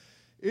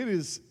It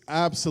is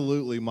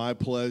absolutely my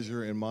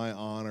pleasure and my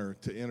honor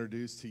to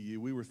introduce to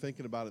you. We were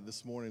thinking about it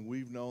this morning.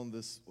 We've known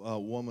this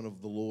woman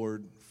of the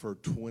Lord for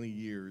 20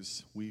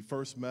 years. We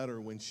first met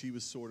her when she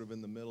was sort of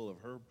in the middle of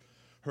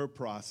her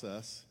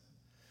process.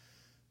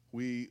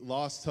 We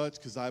lost touch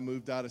because I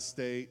moved out of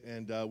state,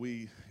 and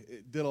we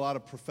did a lot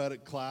of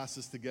prophetic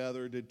classes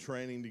together, did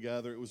training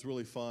together. It was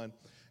really fun.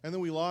 And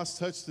then we lost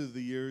touch through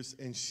the years,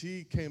 and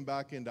she came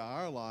back into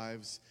our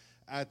lives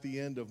at the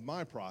end of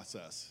my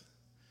process.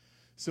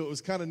 So it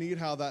was kind of neat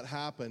how that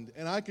happened.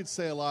 And I could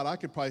say a lot. I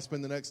could probably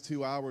spend the next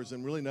 2 hours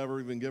and really never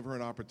even give her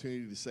an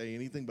opportunity to say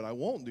anything, but I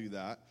won't do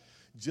that,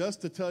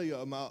 just to tell you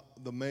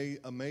about the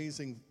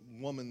amazing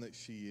woman that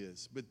she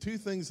is. But two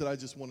things that I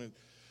just want to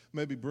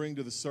maybe bring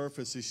to the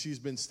surface is she's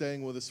been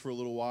staying with us for a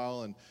little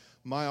while, and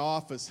my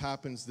office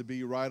happens to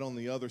be right on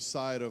the other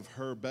side of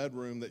her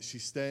bedroom that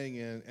she's staying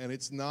in, and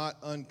it's not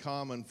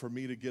uncommon for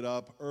me to get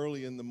up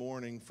early in the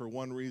morning for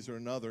one reason or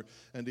another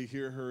and to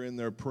hear her in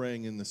there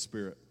praying in the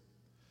Spirit.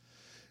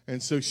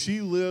 And so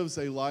she lives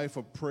a life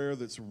of prayer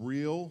that's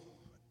real,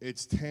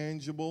 it's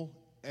tangible,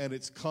 and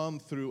it's come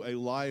through a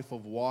life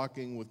of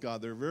walking with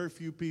God. There are very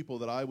few people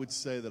that I would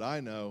say that I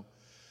know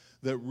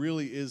that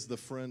really is the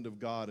friend of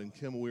God, and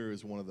Kim Weir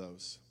is one of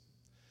those.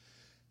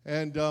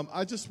 And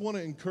I just want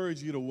to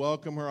encourage you to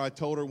welcome her. I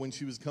told her when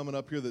she was coming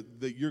up here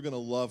that you're going to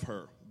love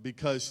her,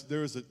 because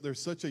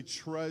there's such a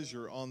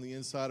treasure on the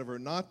inside of her,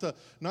 not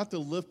to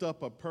lift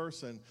up a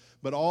person,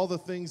 but all the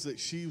things that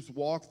she's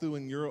walked through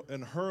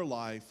in her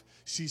life,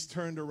 she's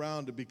turned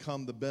around to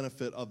become the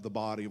benefit of the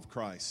body of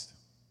Christ.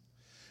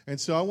 And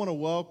so I want to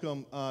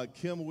welcome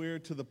Kim Weir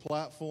to the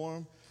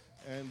platform.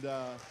 And,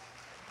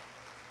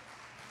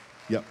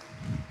 yep.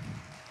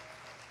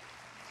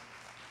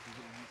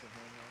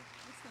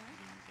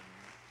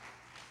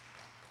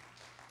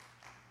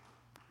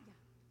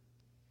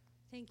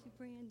 Thank you,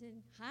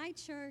 Brandon. Hi,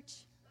 church.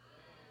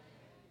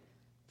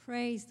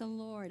 Praise the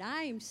Lord.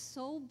 I am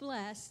so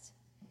blessed.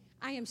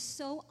 I am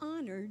so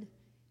honored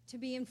to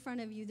be in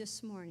front of you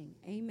this morning.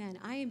 Amen.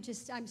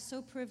 I'm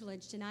so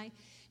privileged, and I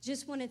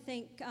just want to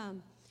thank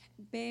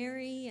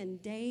Barry and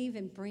Dave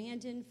and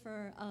Brandon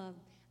for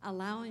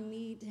allowing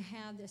me to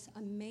have this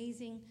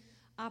amazing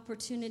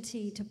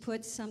opportunity to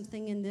put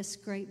something in this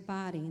great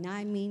body. And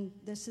I mean,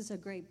 this is a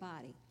great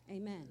body.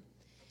 Amen.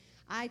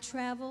 I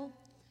travel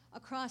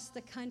across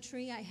the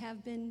country. I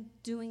have been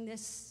doing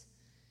this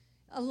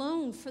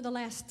alone for the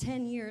last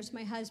 10 years.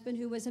 My husband,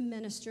 who was a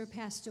minister,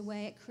 passed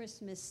away at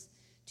Christmas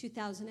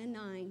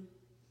 2009.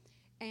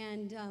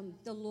 And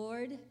the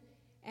Lord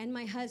and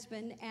my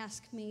husband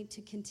asked me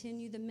to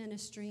continue the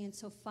ministry. And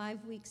so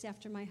 5 weeks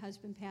after my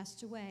husband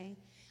passed away,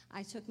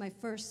 I took my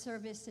first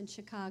service in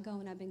Chicago,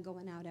 and I've been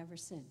going out ever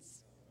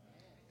since.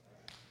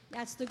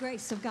 That's the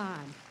grace of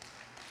God.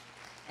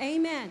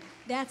 Amen.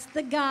 That's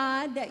the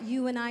God that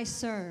you and I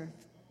serve.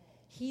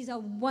 He's a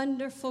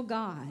wonderful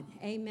God.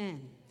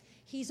 Amen.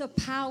 He's a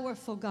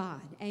powerful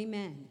God.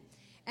 Amen.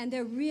 And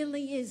there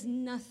really is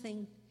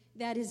nothing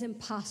that is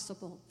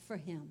impossible for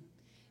him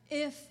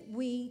if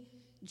we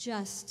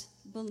just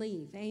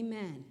believe.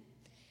 Amen.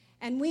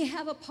 And we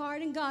have a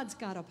part, and God's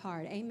got a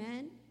part.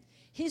 Amen.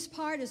 His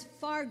part is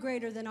far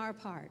greater than our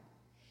part.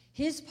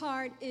 His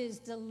part is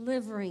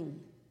delivering.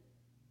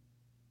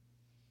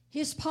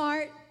 His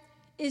part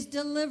is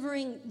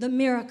delivering the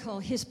miracle.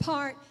 His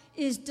part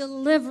is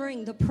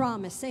delivering the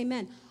promise.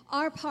 Amen.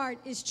 Our part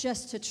is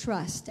just to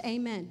trust.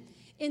 Amen.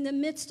 In the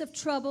midst of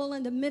trouble,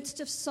 in the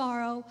midst of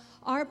sorrow,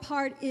 our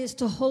part is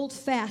to hold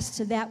fast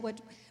to that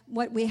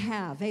what we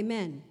have.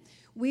 Amen.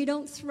 We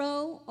don't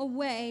throw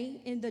away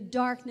in the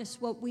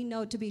darkness what we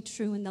know to be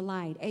true in the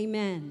light.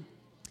 Amen.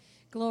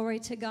 Glory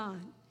to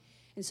God.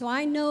 And so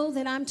I know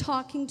that I'm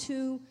talking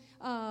to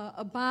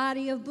a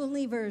body of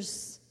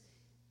believers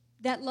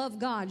that love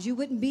God. You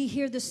wouldn't be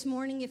here this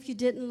morning if you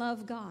didn't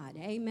love God.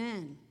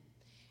 Amen.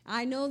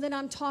 I know that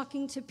I'm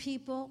talking to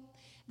people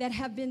that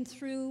have been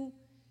through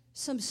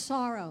some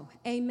sorrow.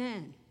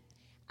 Amen.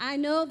 I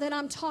know that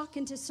I'm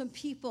talking to some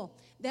people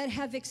that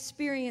have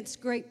experienced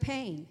great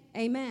pain.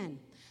 Amen.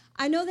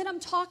 I know that I'm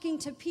talking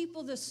to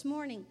people this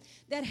morning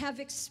that have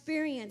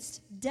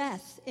experienced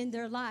death in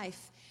their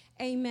life.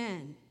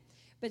 Amen.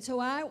 But so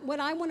what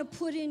I want to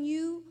put in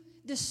you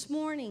this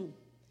morning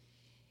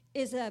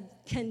is a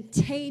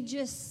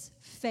contagious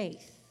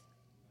faith.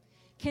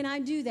 Can I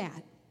do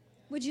that?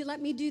 Would you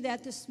let me do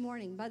that this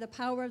morning by the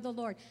power of the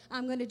Lord?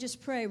 I'm going to just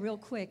pray real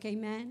quick.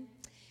 Amen.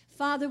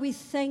 Father, we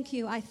thank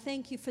you. I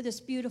thank you for this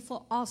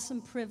beautiful,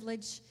 awesome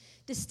privilege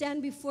to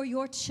stand before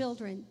your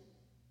children.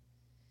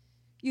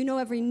 You know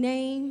every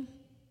name.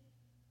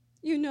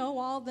 You know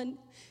all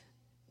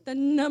the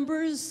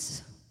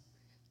numbers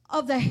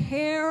of the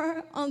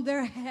hair on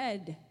their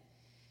head.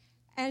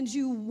 And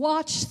you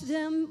watched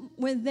them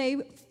when they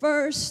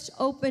first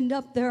opened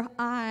up their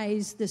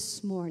eyes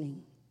this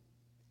morning.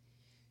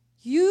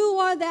 You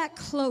are that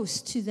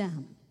close to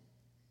them.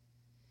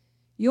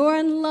 You're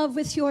in love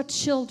with your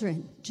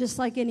children, just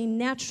like any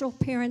natural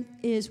parent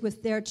is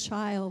with their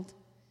child.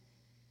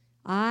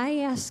 I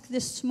ask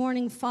this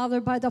morning,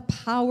 Father, by the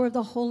power of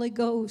the Holy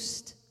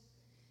Ghost,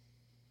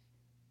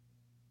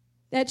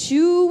 that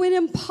you would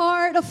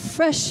impart a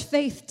fresh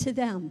faith to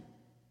them,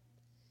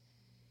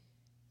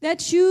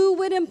 that you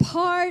would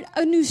impart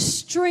a new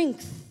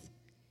strength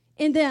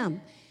in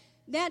them,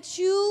 that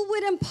you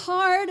would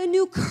impart a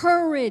new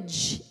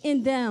courage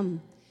in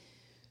them,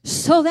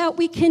 so that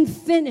we can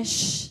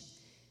finish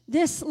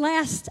this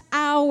last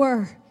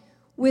hour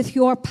with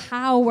your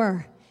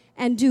power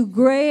and do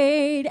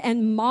great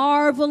and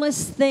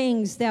marvelous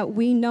things that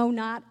we know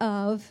not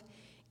of.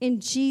 In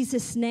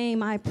Jesus'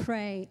 name I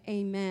pray,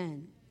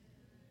 amen.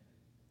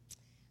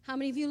 How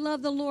many of you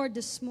love the Lord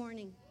this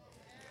morning?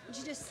 Would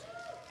you just,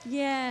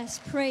 yes,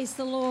 praise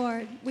the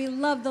Lord. We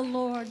love the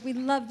Lord. We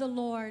love the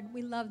Lord.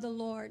 We love the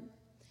Lord.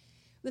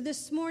 But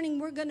this morning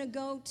we're going to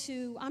go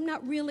to, I'm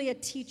not really a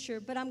teacher,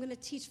 but I'm going to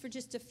teach for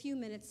just a few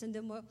minutes, and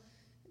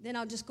then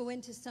I'll just go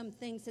into some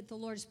things that the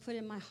Lord has put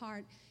in my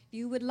heart. If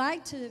you would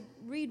like to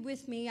read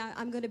with me,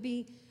 I'm going to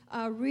be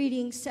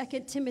reading 2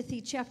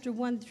 Timothy chapter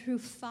 1 through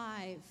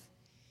 5.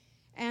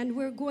 And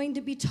we're going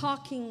to be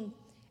talking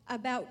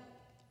about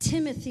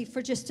Timothy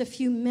for just a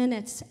few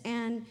minutes,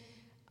 and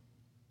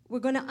we're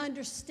going to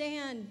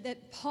understand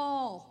that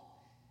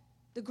Paul,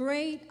 the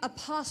great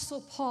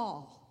apostle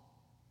Paul,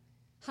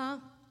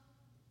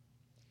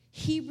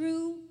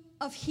 Hebrew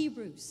of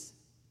Hebrews,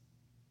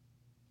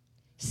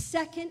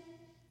 second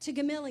to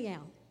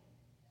Gamaliel.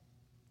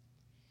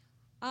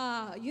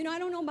 I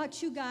don't know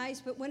about you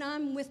guys, but when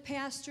I'm with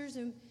pastors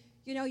and,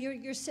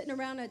 you're sitting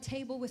around a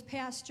table with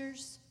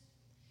pastors,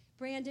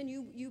 Brandon,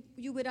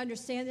 you would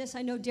understand this.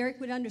 I know Derek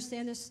would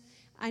understand this.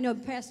 I know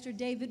Pastor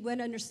David would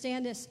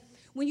understand this.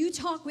 When you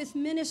talk with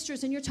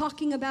ministers and you're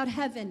talking about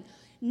heaven,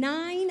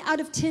 9 out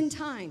of 10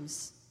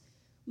 times,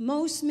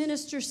 most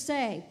ministers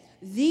say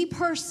the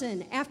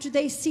person, after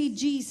they see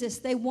Jesus,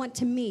 they want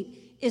to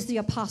meet is the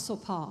Apostle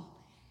Paul.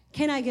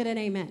 Can I get an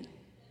amen?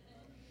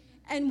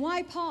 And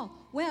why Paul?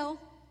 Well,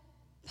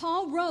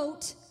 Paul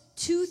wrote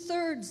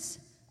 2/3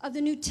 of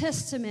the New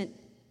Testament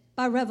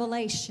by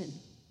revelation.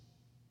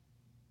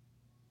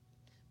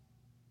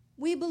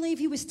 We believe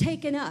he was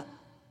taken up,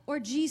 or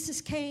Jesus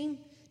came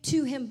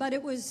to him, but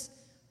it was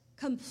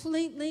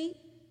completely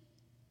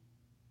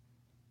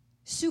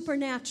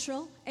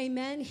supernatural.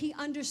 Amen. He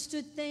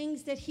understood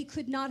things that he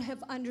could not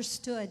have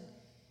understood.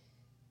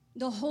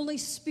 The Holy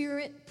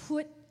Spirit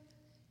put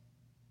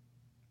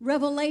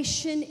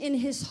revelation in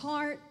his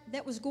heart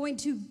that was going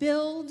to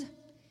build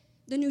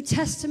the New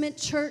Testament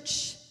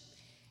church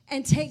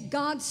and take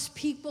God's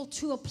people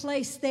to a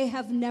place they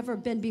have never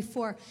been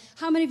before.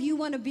 How many of you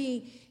want to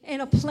be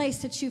in a place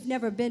that you've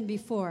never been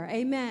before?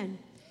 Amen.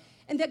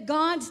 And that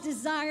God's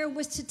desire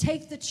was to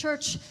take the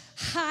church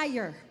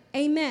higher.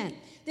 Amen.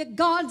 That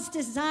God's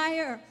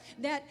desire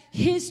that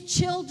his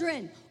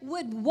children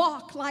would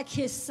walk like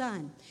his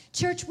son.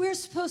 Church, we're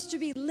supposed to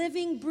be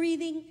living,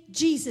 breathing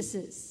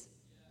Jesuses.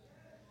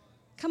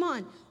 Come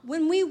on.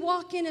 When we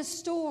walk in a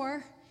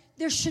store,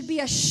 there should be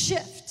a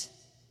shift.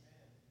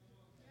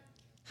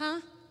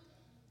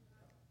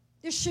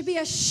 There should be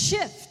a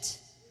shift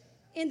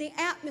in the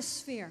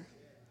atmosphere,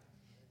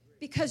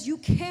 because you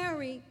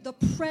carry the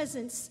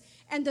presence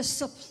and the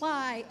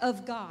supply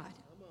of God.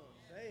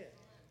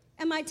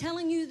 Am I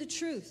telling you the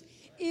truth?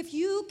 If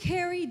you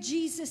carry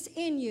Jesus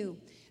in you,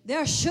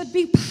 there should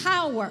be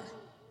power.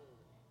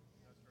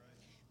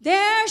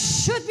 There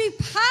should be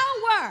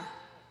power.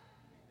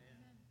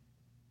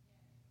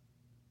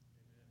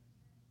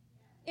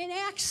 In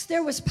Acts,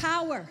 there was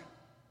power.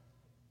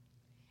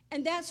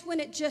 And that's when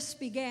it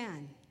just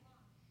began.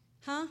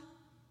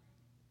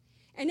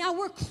 And now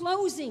we're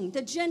closing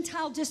the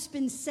Gentile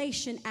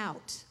dispensation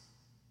out.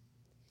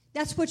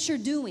 That's what you're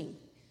doing.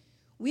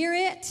 We're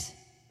it.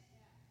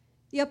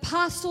 The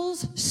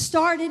apostles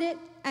started it,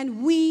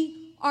 and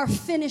we are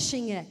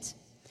finishing it.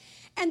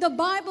 And the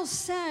Bible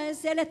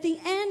says that at the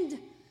end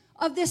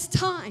of this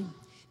time,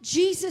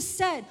 Jesus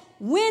said,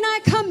 when I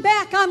come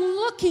back, I'm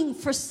looking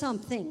for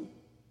something.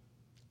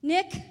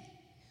 Nick,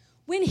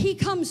 when he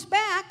comes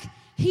back,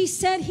 he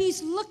said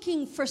he's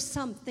looking for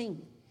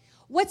something.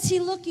 What's he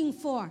looking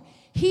for?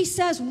 He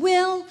says,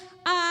 will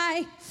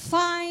I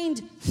find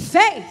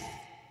faith?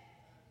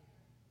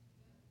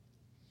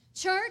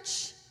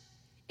 Church,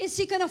 is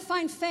he going to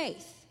find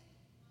faith?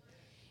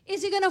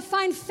 Is he going to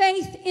find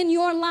faith in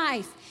your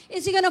life?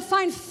 Is he going to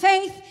find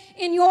faith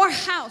in your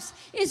house?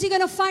 Is he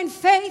going to find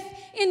faith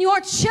in your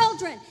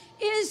children?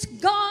 Is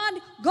God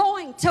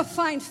going to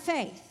find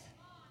faith?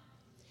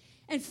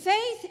 And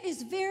faith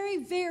is very,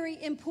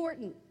 very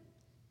important.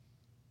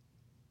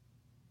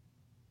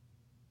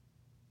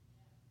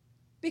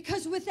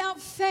 Because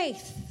without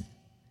faith,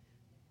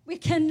 we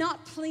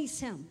cannot please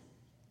him.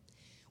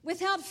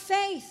 Without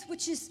faith,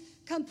 which is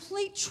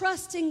complete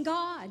trust in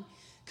God,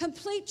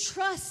 complete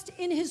trust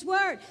in his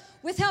word.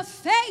 Without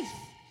faith,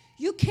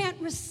 you can't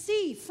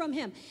receive from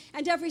him.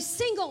 And every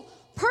single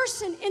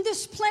person in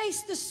this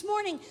place this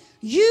morning,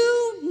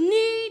 you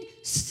need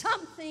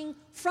something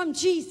from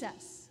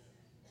Jesus.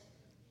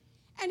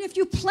 And if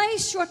you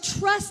place your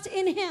trust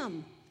in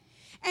him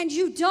and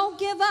you don't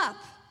give up,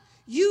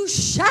 you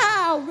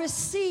shall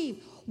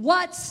receive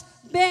what's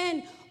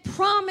been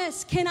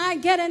promised. Can I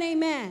get an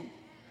amen?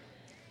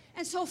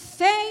 And so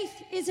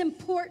faith is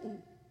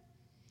important.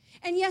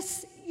 And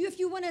yes, if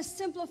you want to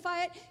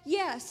simplify it,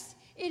 yes,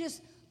 it is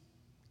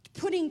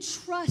putting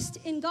trust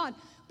in God.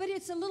 But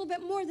it's a little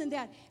bit more than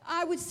that.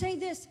 I would say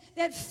this,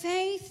 that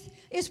faith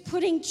is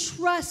putting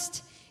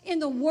trust in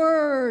the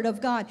Word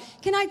of God.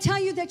 Can I tell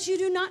you that you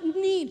do not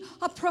need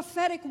a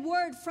prophetic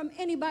word from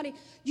anybody?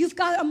 You've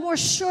got a more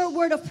sure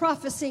word of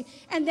prophecy,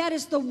 and that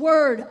is the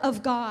Word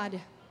of God.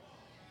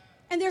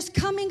 And there's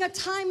coming a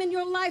time in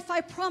your life,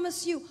 I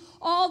promise you,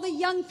 all the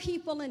young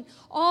people and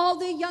all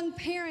the young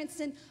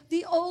parents and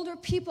the older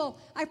people,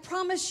 I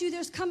promise you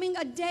there's coming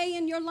a day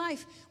in your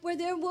life where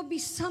there will be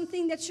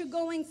something that you're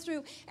going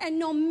through, and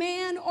no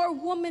man or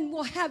woman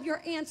will have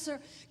your answer.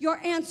 Your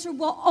answer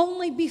will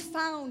only be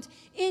found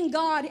in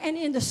God and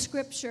in the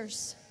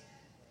Scriptures.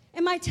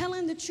 Am I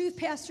telling the truth,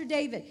 Pastor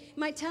David?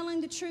 Am I telling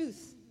the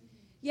truth?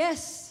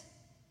 Yes.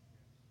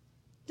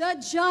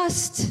 The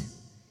just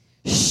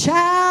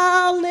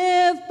shall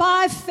live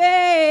by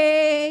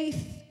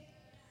faith.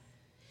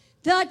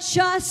 The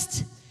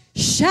just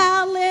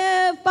shall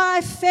live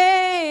by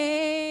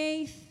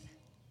faith.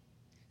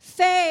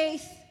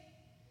 Faith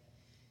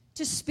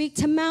to speak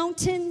to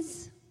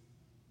mountains,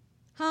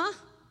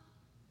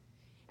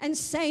 and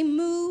say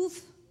move.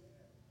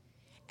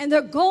 And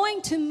they're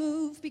going to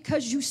move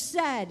because you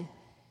said,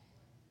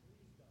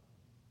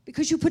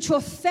 because you put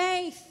your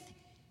faith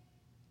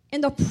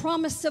in the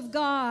promise of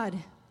God.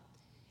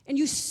 And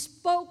you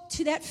spoke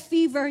to that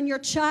fever in your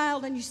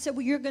child, and you said,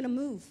 well, you're going to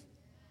move.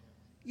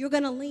 You're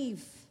going to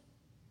leave.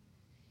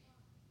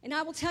 And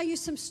I will tell you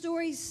some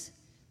stories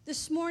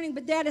this morning,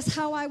 but that is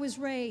how I was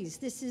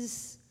raised. This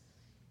is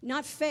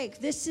not fake.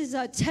 This is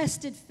a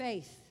tested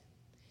faith.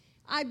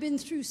 I've been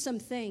through some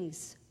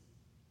things.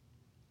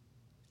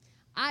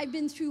 I've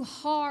been through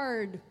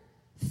hard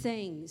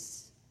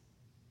things.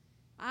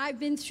 I've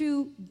been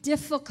through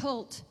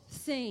difficult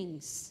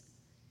things.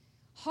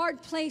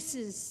 Hard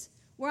places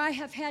where I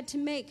have had to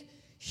make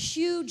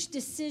huge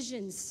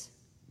decisions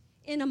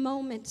in a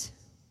moment.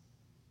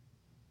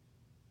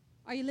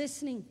 Are you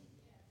listening?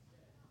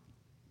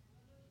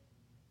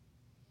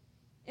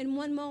 In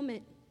one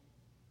moment,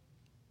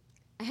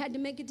 I had to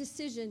make a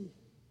decision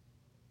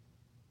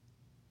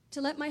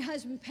to let my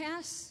husband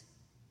pass,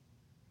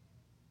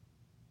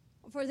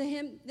 or for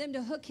them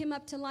to hook him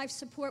up to life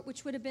support,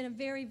 which would have been a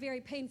very,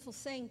 very painful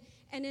thing.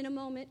 And in a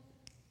moment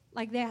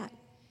like that,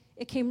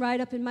 it came right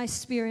up in my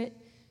spirit,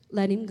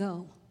 let him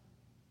go.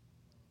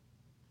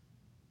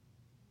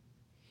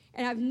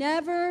 And I've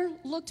never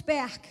looked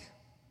back.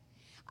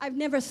 I've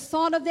never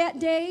thought of that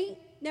day,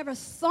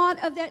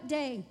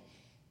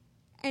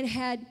 and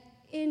had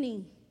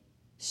any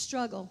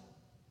struggle.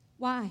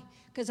 Why?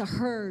 Because I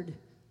heard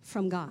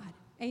from God.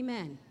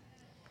 Amen.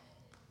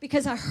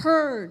 Because I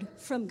heard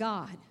from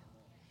God.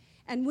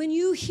 And when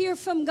you hear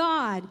from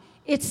God,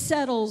 it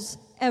settles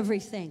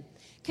everything.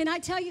 Can I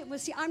tell you, well,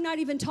 see, I'm not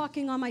even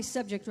talking on my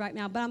subject right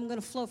now, but I'm going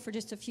to flow for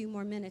just a few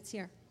more minutes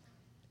here.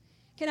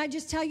 Can I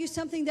just tell you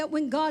something, that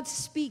when God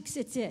speaks,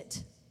 it's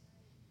it.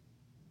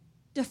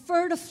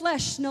 Defer to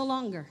flesh no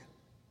longer.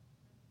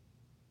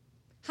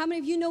 How many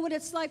of you know what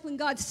it's like when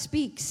God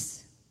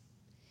speaks?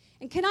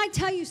 And can I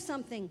tell you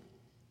something?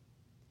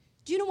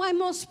 Do you know why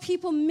most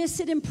people miss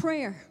it in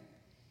prayer?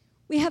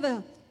 We have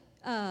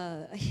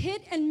a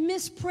hit and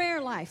miss prayer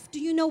life.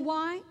 Do you know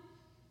why?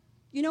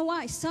 You know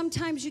why?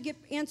 Sometimes you get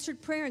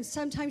answered prayer and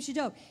sometimes you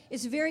don't.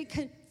 It's very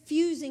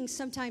confusing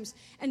sometimes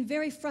and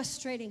very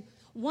frustrating.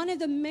 One of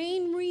the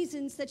main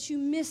reasons that you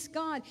miss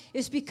God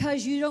is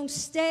because you don't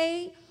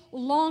stay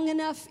long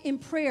enough in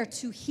prayer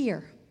to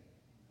hear.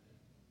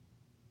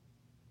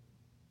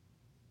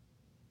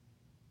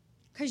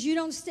 Because you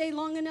don't stay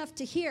long enough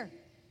to hear.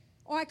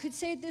 Or I could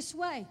say it this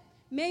way.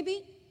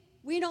 Maybe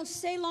we don't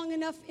stay long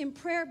enough in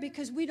prayer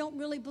because we don't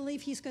really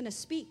believe He's going to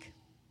speak.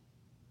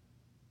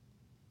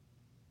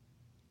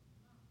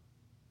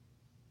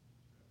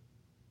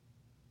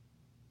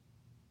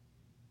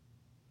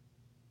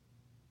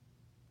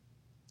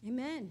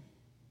 Amen.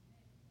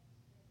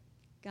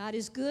 God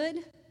is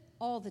good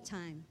all the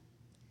time.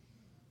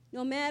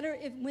 No matter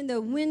when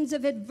the winds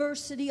of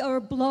adversity are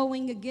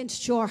blowing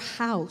against your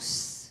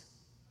house,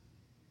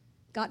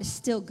 God is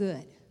still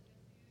good.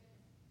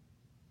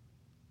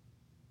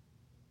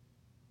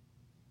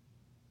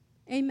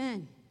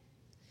 Amen.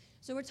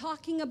 So we're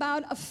talking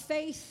about a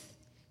faith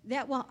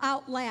that will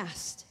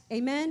outlast.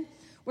 Amen.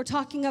 We're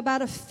talking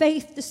about a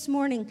faith this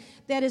morning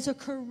that is a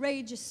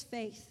courageous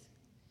faith.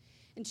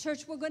 In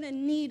church, we're going to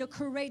need a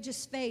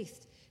courageous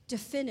faith to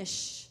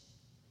finish.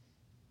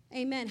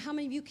 Amen. How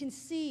many of you can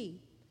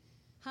see?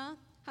 How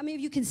many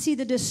of you can see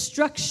the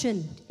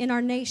destruction in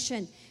our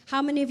nation?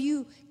 How many of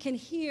you can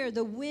hear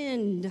the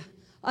wind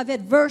of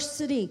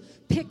adversity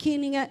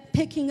picking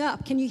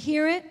up? Can you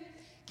hear it?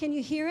 Can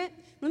you hear it?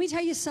 Let me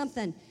tell you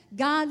something.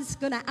 God's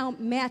going to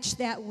outmatch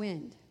that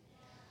wind.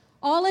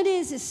 All it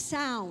is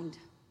sound.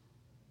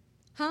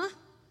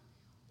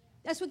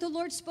 That's what the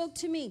Lord spoke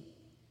to me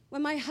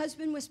when my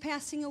husband was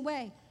passing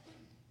away.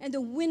 And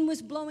the wind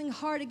was blowing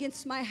hard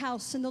against my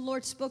house. And the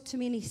Lord spoke to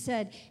me and He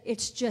said,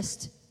 it's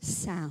just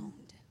sound.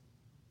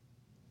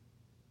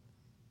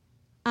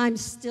 I'm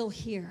still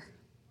here.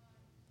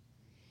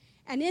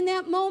 And in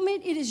that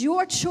moment, it is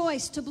your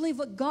choice to believe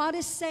what God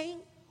is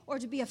saying or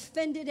to be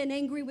offended and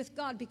angry with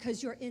God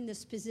because you're in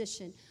this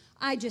position.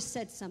 I just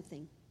said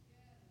something.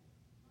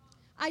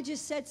 I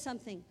just said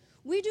something.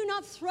 We do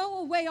not throw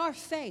away our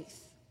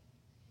faith.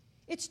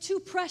 It's too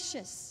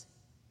precious.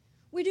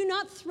 We do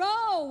not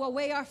throw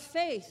away our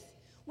faith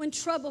when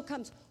trouble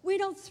comes. We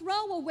don't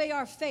throw away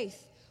our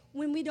faith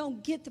when we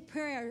don't get the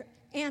prayer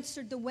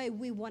answered the way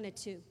we want it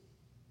to.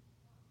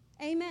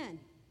 Amen.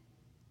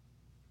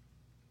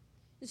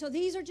 And so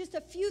these are just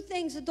a few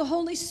things that the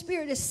Holy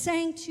Spirit is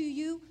saying to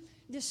you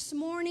this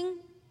morning.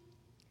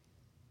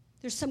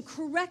 There's some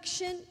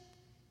correction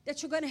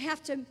that you're going to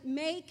have to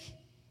make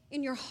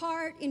in your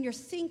heart, in your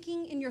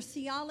thinking, in your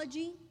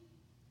theology.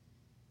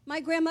 My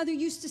grandmother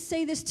used to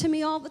say this to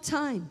me all the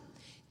time.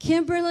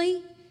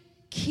 Kimberly,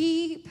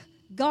 keep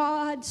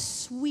God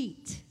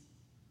sweet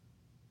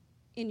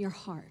in your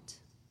heart.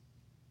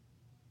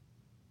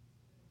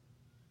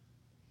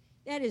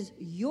 That is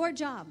your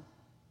job.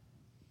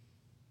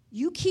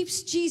 You keep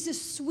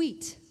Jesus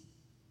sweet.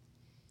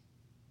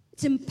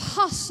 It's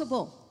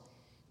impossible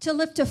to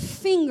lift a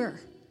finger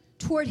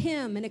toward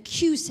him and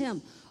accuse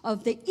him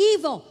of the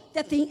evil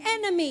that the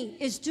enemy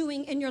is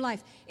doing in your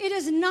life. It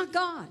is not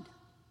God.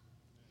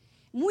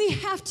 We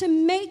have to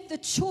make the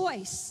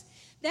choice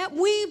that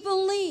we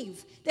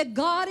believe that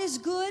God is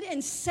good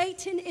and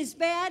Satan is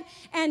bad,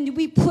 and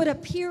we put a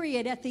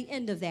period at the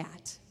end of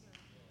that.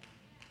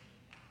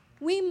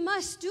 We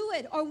must do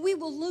it or we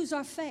will lose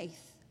our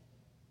faith.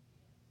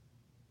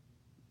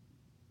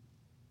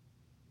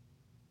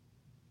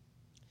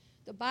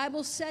 The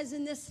Bible says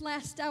in this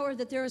last hour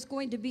that there is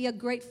going to be a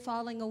great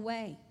falling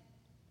away.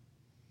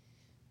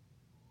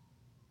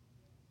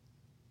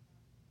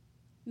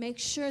 Make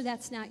sure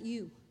that's not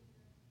you.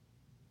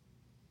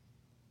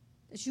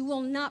 That you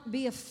will not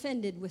be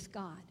offended with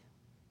God.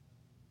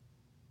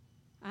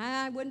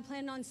 I wouldn't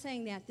plan on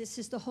saying that. This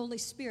is the Holy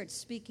Spirit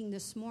speaking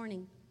this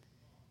morning.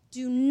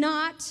 Do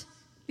not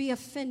be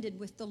offended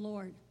with the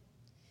Lord.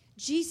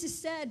 Jesus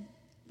said,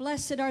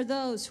 "Blessed are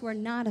those who are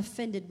not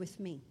offended with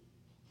me."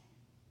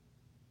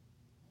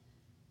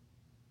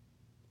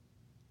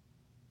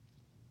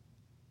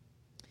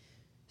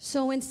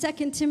 So in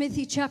 2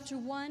 Timothy chapter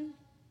 1,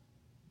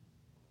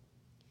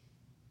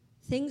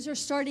 things are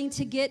starting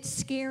to get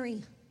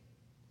scary.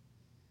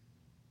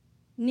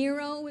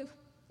 Nero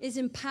is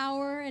in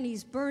power and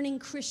he's burning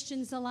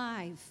Christians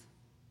alive.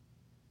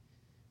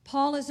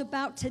 Paul is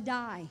about to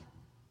die.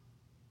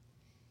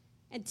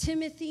 And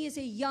Timothy is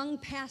a young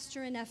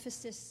pastor in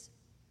Ephesus.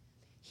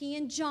 He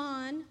and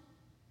John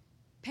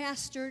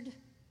pastored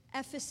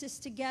Ephesus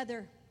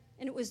together.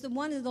 And it was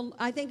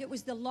I think it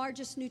was the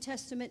largest New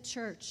Testament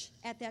church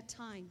at that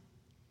time.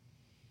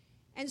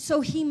 And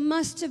so he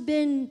must have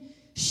been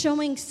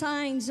showing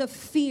signs of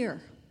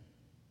fear.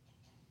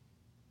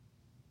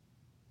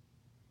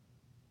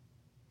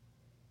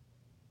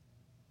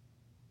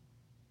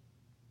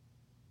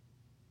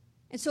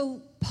 And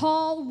so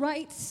Paul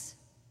writes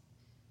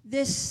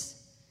this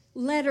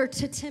letter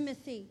to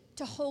Timothy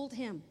to hold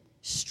him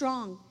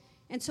strong.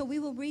 And so we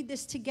will read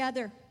this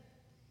together.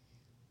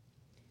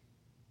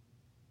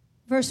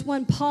 Verse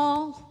 1,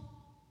 Paul,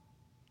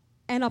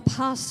 an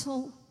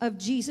apostle of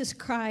Jesus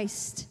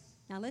Christ.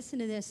 Now listen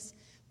to this,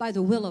 by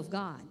the will of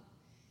God.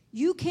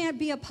 You can't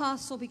be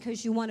apostle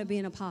because you want to be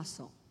an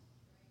apostle.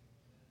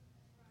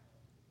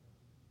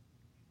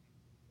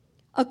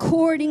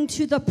 According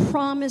to the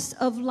promise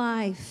of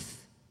life,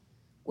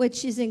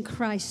 which is in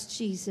Christ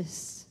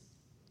Jesus.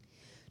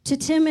 To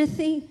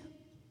Timothy,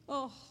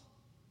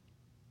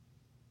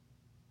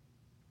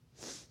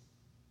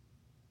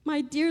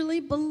 my dearly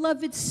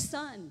beloved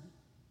son.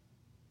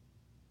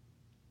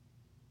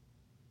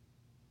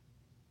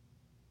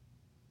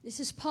 This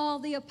is Paul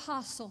the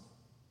apostle,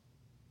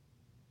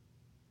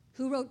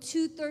 who wrote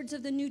 2/3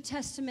 of the New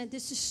Testament.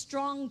 This is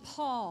strong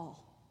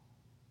Paul,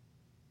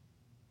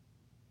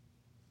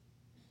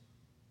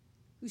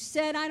 who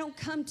said, I don't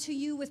come to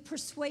you with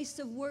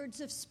persuasive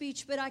words of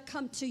speech, but I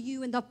come to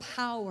you in the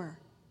power.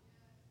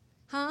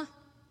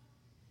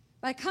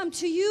 I come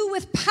to you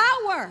with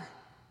power.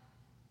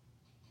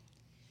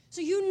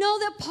 So you know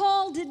that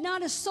Paul did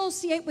not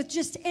associate with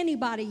just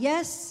anybody,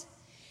 yes?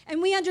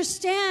 And we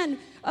understand,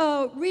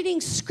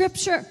 reading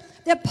Scripture,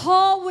 that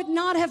Paul would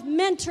not have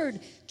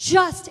mentored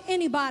just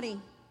anybody.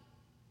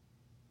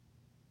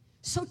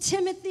 So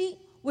Timothy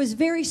was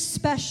very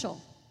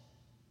special.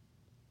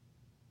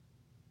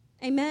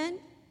 Amen?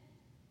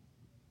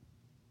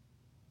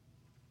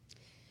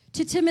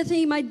 To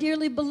Timothy, my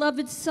dearly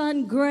beloved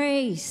son,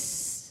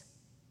 grace.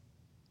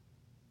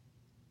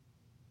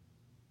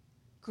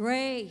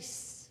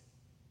 Grace.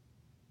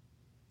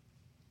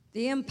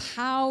 The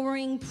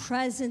empowering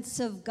presence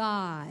of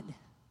God.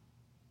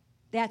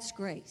 That's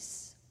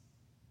grace.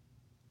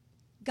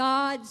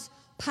 God's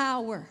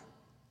power.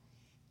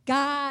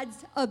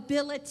 God's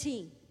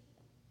ability.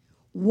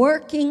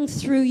 Working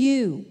through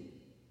you.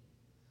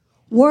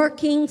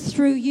 Working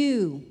through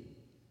you.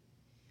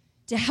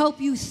 To help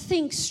you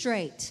think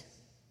straight.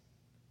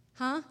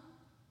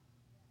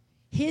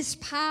 His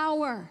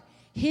power,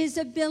 His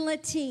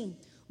ability,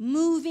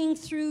 moving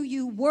through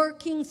you,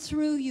 working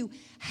through you,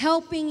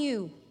 helping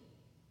you.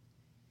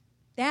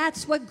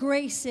 That's what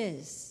grace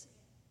is.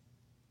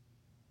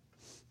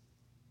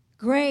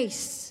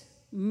 Grace,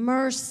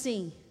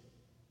 mercy,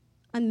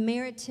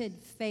 unmerited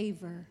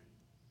favor.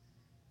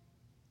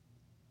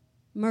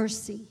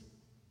 Mercy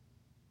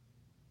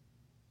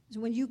is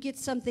when you get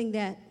something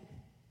that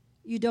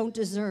you don't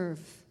deserve.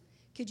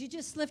 Could you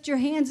just lift your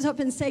hands up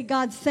and say,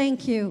 God,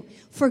 thank you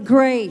for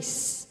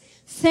grace.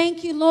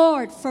 Thank you,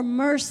 Lord, for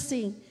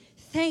mercy.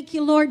 Thank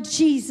you, Lord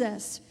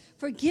Jesus,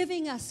 for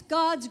giving us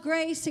God's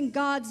grace and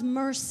God's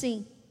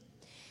mercy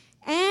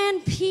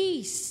and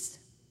peace.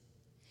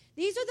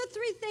 These are the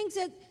three things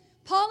that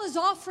Paul is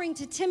offering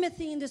to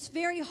Timothy in this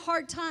very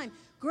hard time.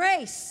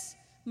 Grace,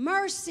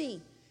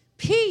 mercy,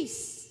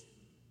 peace.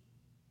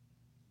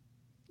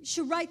 You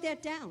should write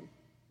that down.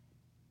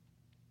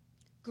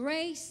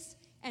 Grace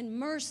and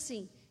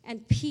mercy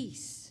and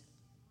peace.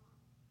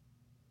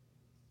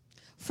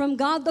 From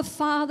God the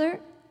Father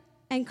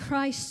and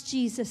Christ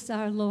Jesus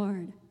our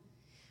Lord.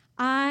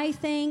 I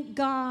thank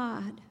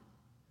God,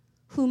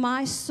 whom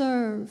I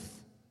serve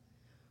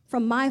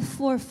from my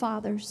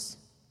forefathers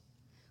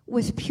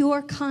with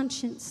pure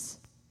conscience,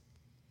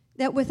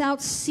 that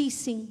without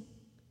ceasing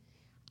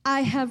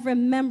I have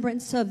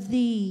remembrance of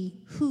thee,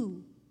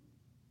 who?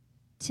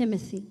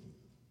 Timothy.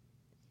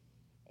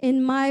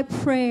 In my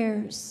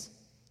prayers,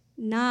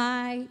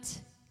 night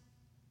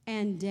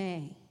and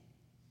day.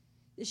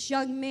 This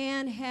young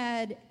man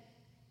had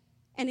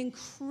an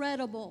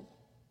incredible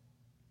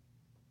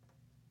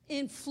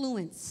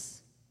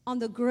influence on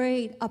the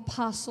great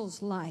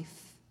apostle's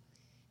life.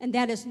 And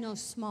that is no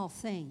small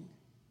thing.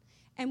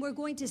 And we're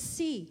going to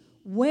see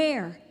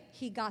where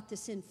he got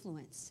this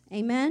influence.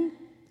 Amen?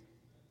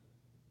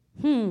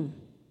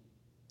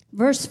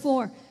 Verse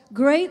 4,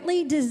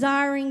 greatly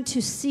desiring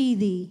to see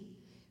thee,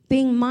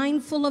 being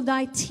mindful of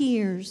thy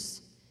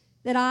tears,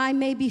 that I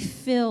may be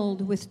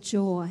filled with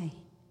joy.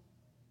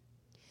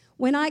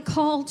 When I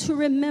call to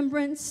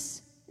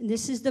remembrance, and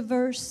this is the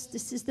verse,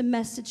 this is the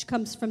message,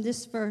 comes from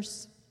this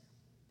verse.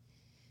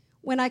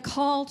 When I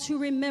call to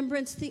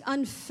remembrance the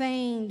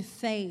unfeigned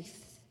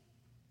faith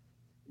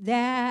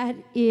that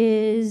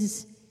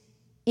is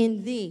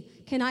in thee.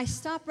 Can I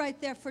stop right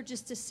there for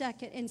just a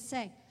second and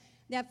say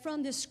that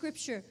from the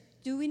scripture,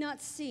 do we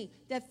not see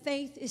that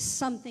faith is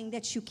something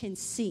that you can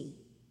see?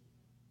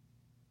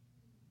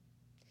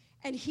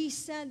 And he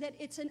said that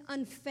it's an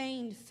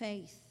unfeigned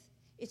faith.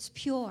 It's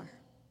pure.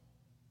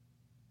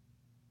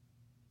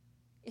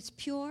 It's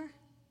pure.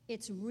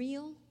 It's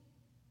real.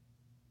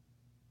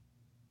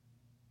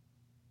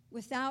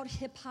 Without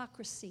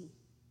hypocrisy.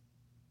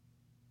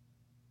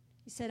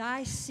 He said,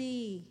 I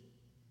see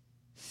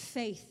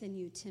faith in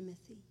you,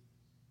 Timothy.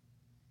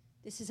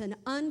 This is an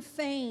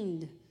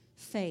unfeigned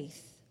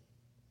faith.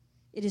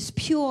 It is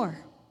pure.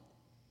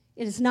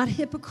 It is not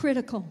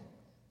hypocritical.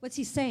 What's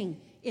he saying?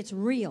 It's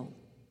real.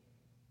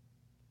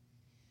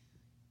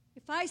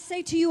 If I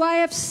say to you, I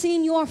have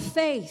seen your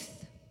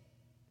faith,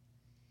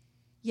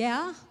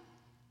 yeah,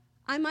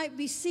 I might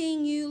be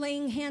seeing you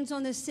laying hands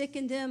on the sick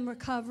and them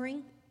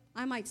recovering.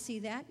 I might see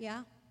that,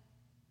 yeah.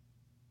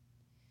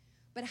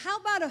 But how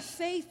about a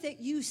faith that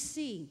you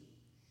see,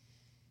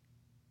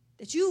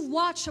 that you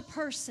watch a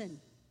person,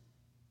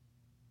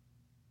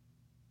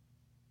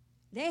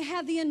 they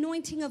have the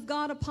anointing of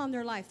God upon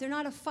their life. They're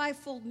not a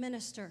fivefold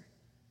minister.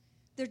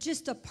 They're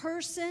just a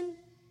person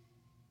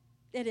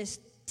that is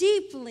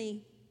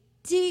deeply,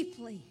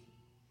 deeply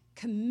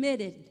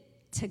committed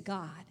to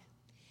God.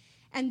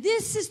 And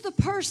this is the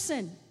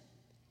person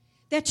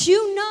that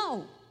you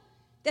know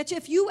that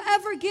if you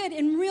ever get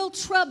in real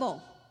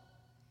trouble,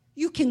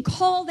 you can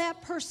call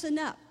that person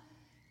up,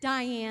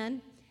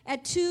 Diane,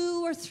 at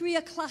 2 or 3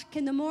 o'clock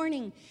in the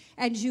morning,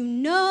 and you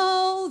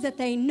know that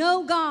they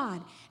know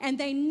God and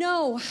they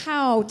know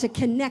how to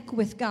connect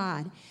with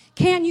God.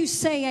 Can you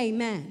say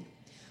amen?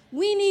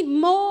 We need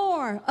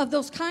more of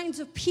those kinds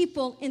of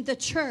people in the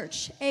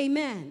church.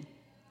 Amen.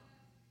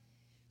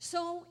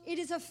 So it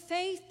is a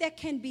faith that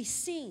can be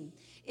seen.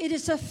 It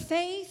is a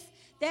faith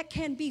that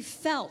can be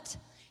felt.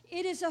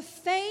 It is a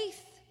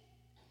faith,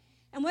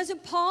 and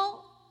wasn't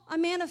Paul a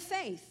man of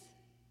faith?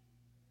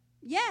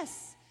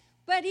 Yes,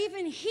 but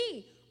even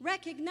he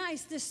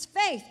recognized this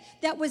faith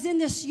that was in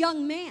this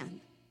young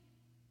man.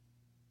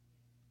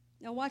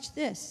 Now watch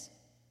this.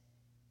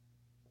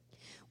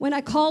 When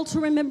I call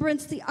to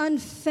remembrance the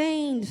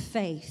unfeigned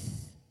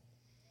faith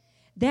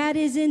that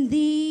is in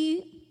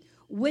thee,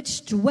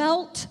 which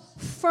dwelt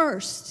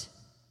first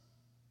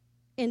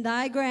in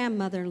thy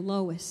grandmother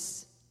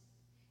Lois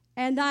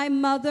and thy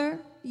mother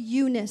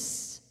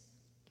Eunice.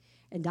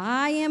 And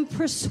I am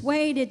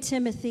persuaded,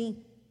 Timothy,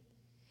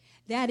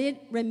 that it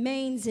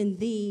remains in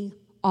thee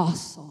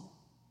also.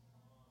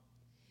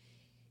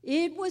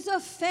 It was a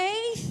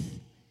faith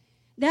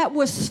that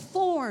was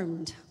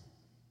formed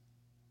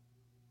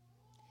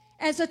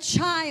as a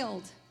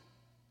child.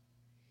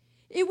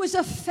 It was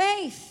a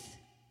faith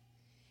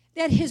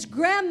that his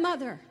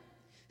grandmother,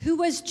 who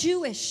was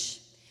Jewish,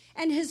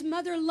 and his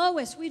mother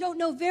Lois. We don't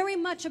know very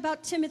much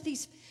about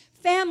Timothy's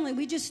family.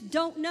 We just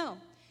don't know.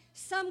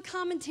 Some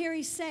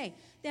commentaries say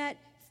that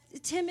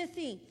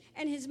Timothy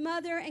and his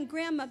mother and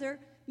grandmother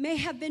may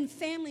have been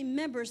family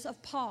members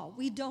of Paul.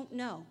 We don't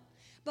know.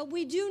 But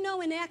we do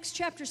know in Acts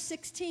chapter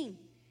 16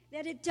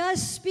 that it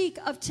does speak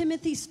of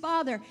Timothy's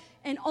father,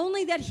 and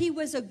only that he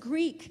was a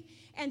Greek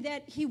and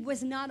that he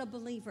was not a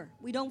believer.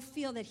 We don't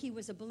feel that he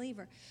was a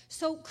believer.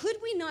 So could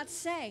we not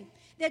say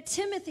that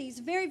Timothy, it's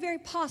very, very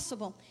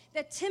possible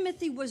that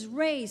Timothy was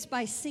raised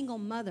by a single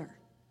mother?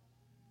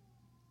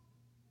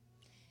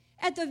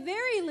 At the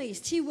very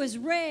least, he was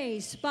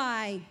raised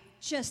by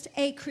just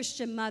a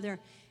Christian mother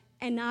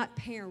and not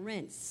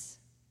parents.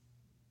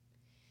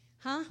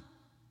 Huh?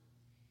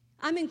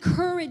 I'm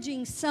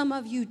encouraging some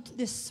of you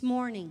this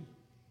morning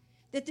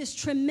that this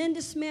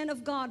tremendous man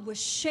of God was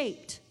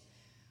shaped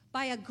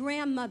by a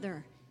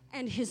grandmother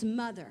and his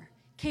mother.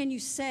 Can you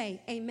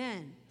say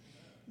amen?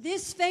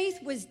 This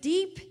faith was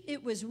deep,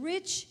 it was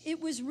rich, it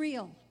was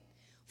real.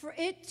 For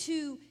it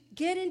to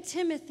get in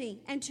Timothy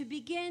and to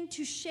begin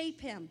to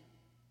shape him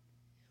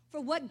for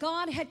what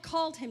God had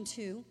called him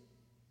to,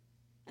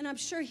 and I'm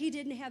sure he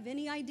didn't have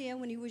any idea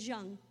when he was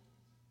young.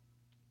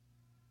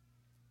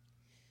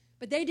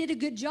 But they did a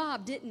good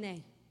job, didn't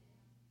they?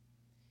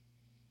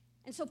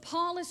 And so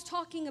Paul is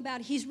talking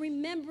about, he's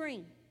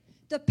remembering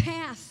the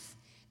path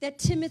that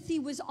Timothy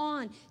was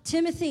on.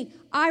 Timothy,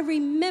 I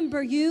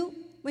remember you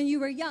when you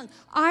were young.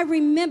 I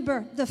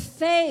remember the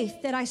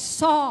faith that I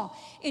saw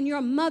in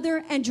your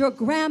mother and your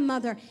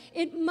grandmother.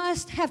 It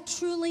must have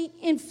truly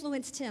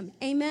influenced him.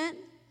 Amen?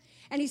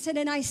 And he said,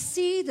 and I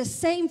see the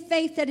same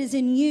faith that is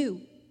in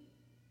you.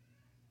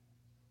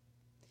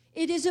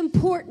 It is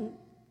important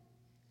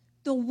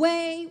the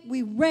way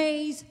we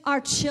raise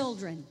our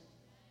children.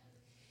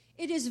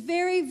 It is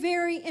very,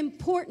 very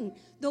important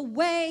the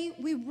way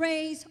we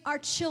raise our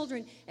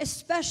children,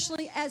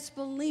 especially as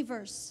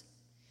believers.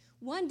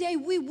 One day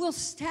we will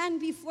stand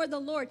before the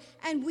Lord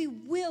and we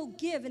will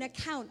give an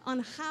account on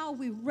how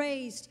we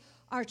raised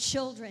our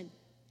children.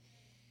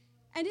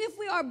 And if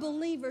we are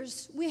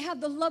believers, we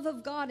have the love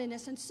of God in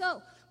us. And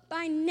so,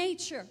 by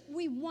nature,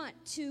 we want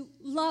to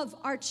love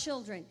our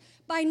children.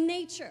 By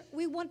nature,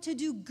 we want to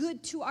do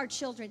good to our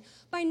children.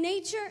 By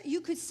nature,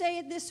 you could say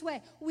it this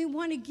way: we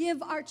want to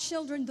give our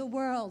children the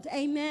world.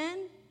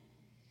 Amen?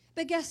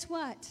 But guess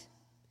what?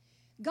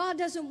 God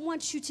doesn't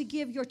want you to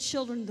give your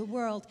children the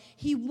world.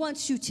 He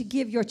wants you to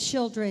give your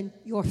children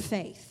your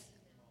faith.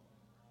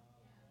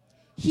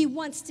 He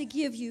wants to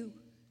give you,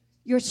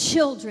 your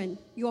children,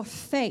 your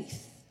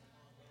faith.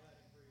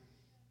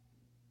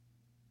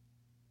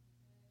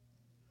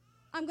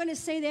 I'm going to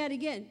say that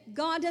again.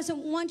 God doesn't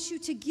want you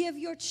to give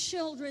your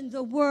children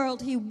the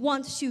world. He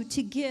wants you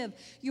to give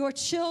your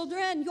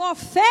children your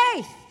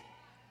faith.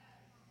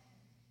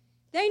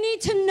 They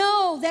need to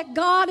know that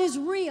God is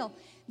real.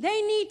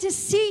 They need to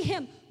see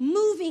him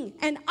moving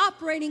and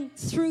operating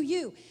through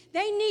you.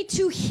 They need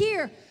to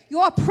hear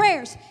your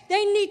prayers.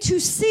 They need to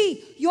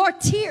see your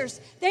tears.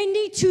 They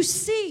need to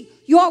see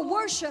your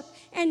worship,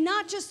 and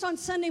not just on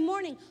Sunday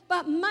morning,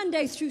 but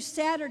Monday through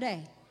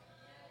Saturday.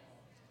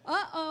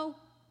 Uh-oh.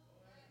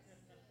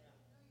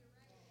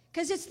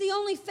 Because it's the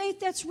only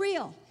faith that's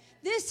real.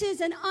 This is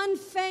an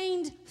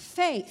unfeigned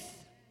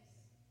faith.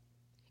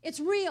 It's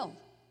real.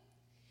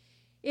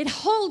 It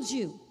holds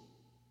you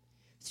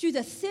through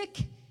the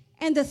thick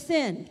and the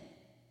thin.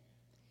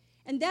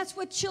 And that's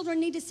what children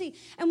need to see.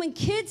 And when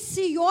kids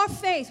see your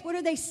faith, what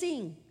are they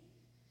seeing?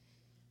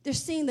 They're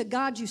seeing the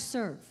God you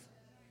serve.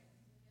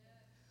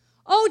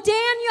 Oh,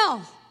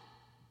 Daniel,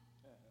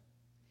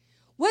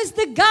 was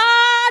the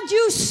God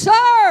you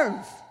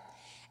serve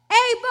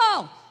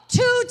able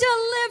to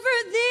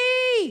deliver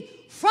thee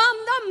from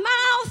the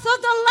mouth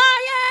of the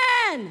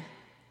lion?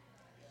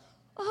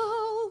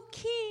 Oh,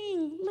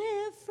 King,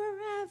 live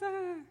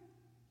forever.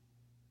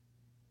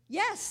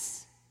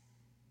 Yes.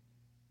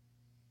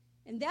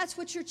 And that's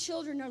what your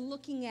children are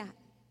looking at.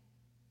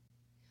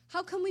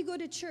 How come we go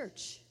to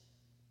church?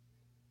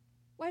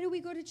 Why do we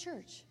go to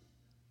church?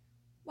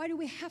 Why do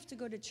we have to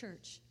go to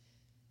church?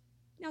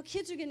 Now,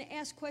 kids are going to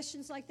ask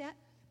questions like that.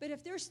 But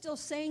if they're still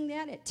saying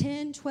that at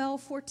 10,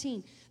 12,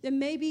 14, then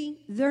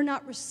maybe they're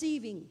not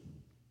receiving.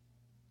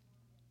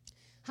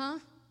 Huh?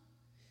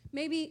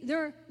 Maybe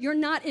you're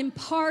not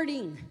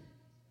imparting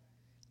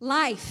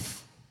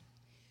life,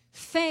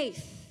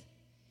 faith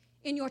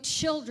in your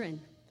children.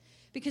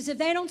 Because if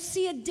they don't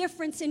see a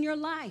difference in your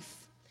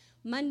life,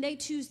 Monday,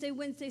 Tuesday,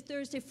 Wednesday,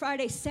 Thursday,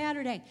 Friday,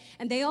 Saturday,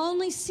 and they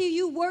only see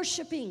you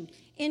worshiping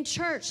in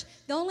church,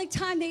 the only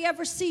time they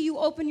ever see you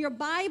open your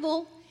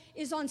Bible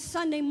is on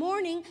Sunday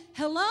morning.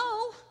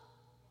 Hello?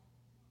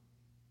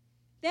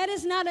 That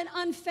is not an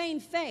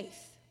unfeigned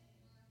faith.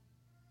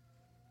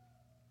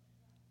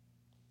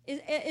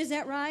 Is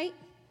that right?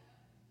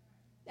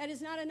 That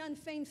is not an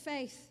unfeigned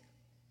faith.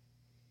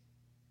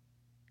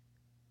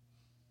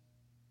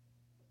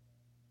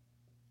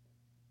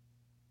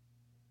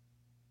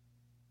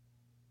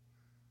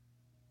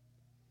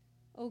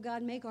 Oh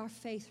God, make our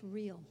faith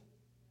real.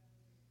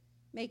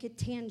 Make it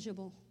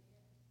tangible.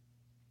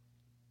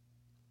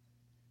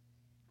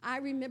 I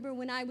remember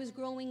when I was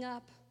growing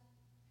up,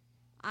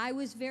 I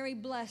was very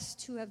blessed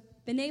to have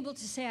been able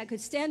to say, I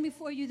could stand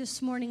before you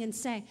this morning and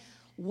say,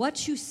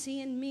 what you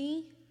see in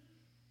me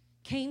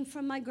came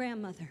from my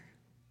grandmother.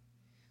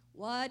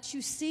 What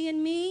you see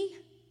in me,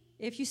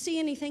 if you see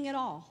anything at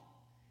all,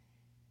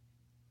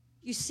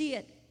 you see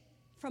it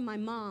from my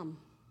mom,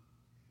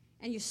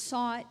 and you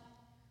saw it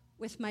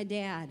with my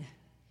dad.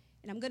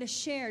 And I'm going to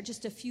share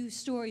just a few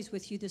stories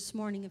with you this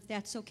morning, if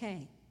that's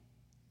okay.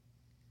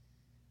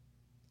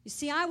 You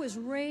see, I was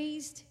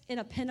raised in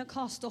a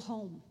Pentecostal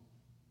home.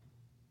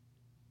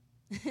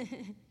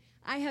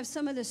 I have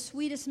some of the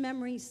sweetest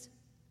memories.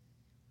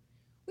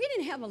 We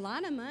didn't have a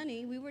lot of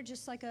money. We were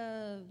just like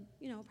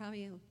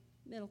probably a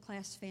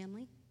middle-class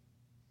family.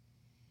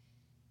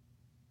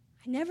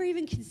 I never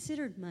even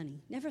considered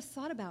money, never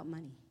thought about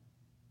money.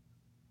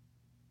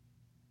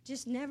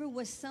 Just never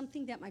was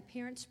something that my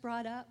parents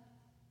brought up.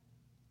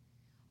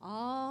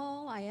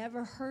 All I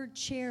ever heard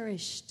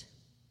cherished,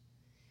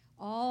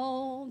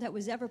 all that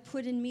was ever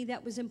put in me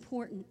that was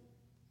important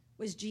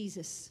was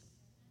Jesus.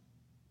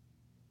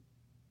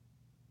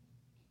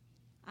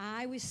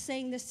 I was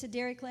saying this to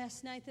Derek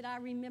last night that I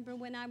remember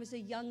when I was a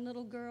young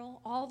little girl,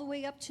 all the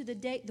way up to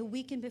the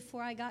weekend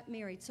before I got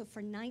married. So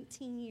for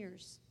 19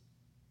 years,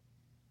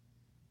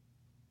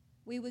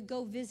 we would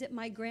go visit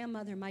my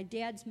grandmother, my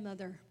dad's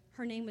mother.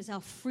 Her name was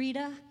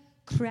Elfrieda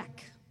Kreck.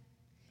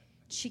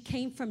 She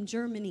came from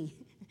Germany.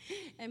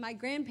 And my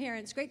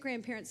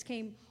great-grandparents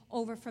came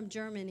over from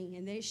Germany.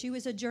 And she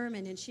was a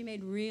German, and she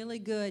made really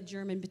good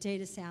German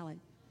potato salad.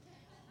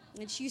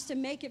 And she used to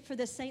make it for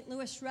the St.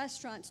 Louis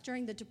restaurants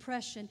during the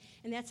Depression,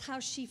 and that's how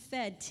she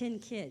fed 10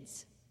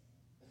 kids.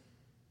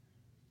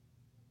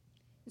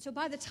 And so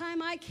by the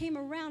time I came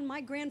around, my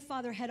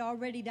grandfather had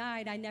already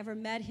died. I never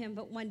met him,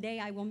 but one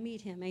day I will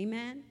meet him.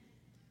 Amen?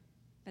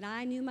 But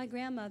I knew my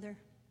grandmother.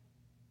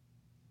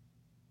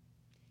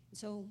 And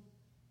so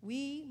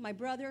we, my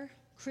brother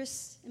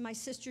Chris and my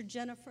sister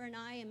Jennifer and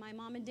I and my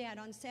mom and dad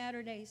on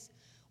Saturdays,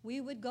 we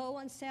would go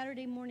on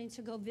Saturday morning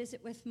to go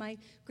visit with my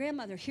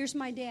grandmother. Here's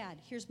my dad.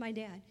 Here's my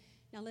dad.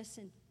 Now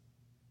listen.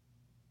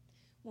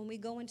 When we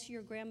go into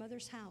your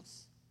grandmother's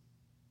house,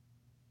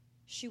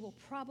 she will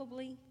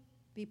probably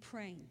be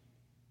praying.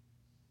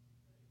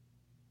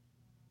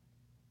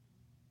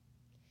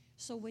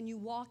 So when you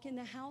walk in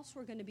the house,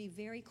 we're going to be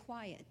very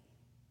quiet.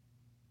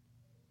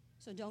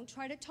 So don't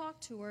try to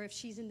talk to her if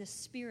she's in the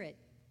spirit.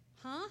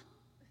 Huh?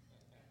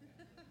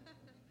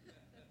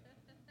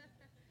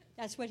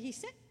 That's what he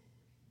said.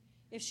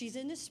 If she's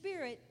in the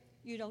spirit,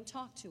 you don't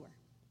talk to her.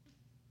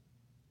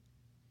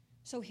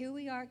 So here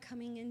we are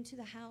coming into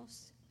the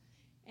house,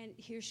 and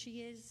here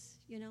she is,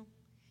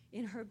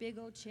 in her big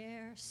old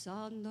chair.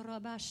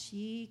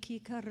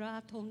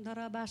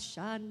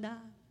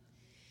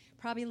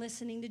 Probably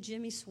listening to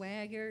Jimmy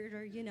Swaggart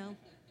or,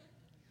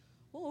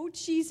 oh,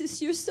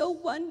 Jesus, you're so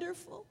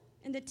wonderful.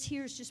 And the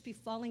tears just be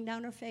falling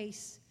down her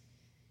face.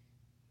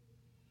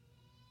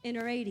 In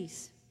her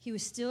 80s. He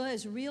was still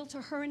as real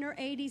to her in her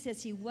 80s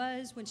as he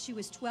was when she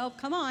was 12.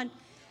 Come on.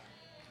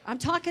 I'm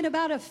talking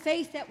about a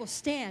faith that will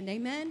stand.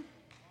 Amen?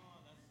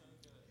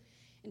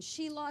 And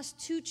she lost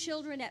 2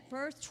 children at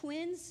birth,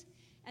 twins.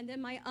 And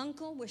then my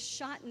uncle was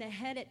shot in the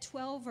head at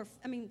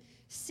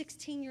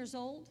 16 years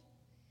old.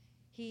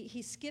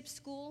 He skipped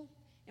school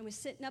and was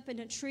sitting up in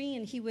a tree,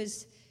 and he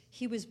was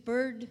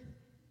bird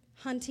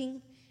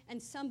hunting.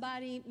 And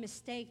somebody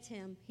mistaked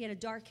him. He had a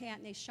dark hat,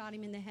 and they shot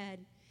him in the head.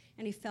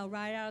 And he fell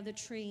right out of the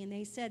tree. And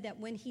they said that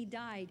when he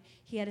died,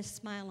 he had a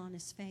smile on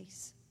his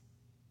face.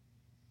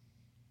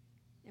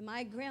 And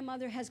my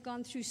grandmother has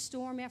gone through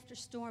storm after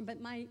storm.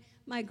 But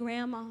my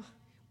grandma,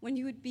 when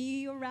you would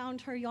be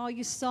around her, all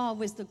you saw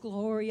was the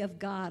glory of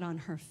God on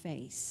her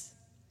face.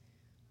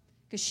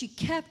 Because she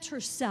kept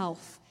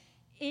herself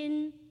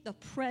in the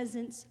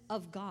presence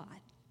of God.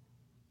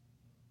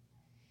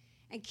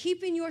 And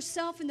keeping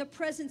yourself in the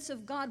presence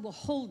of God will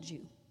hold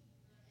you,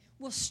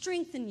 will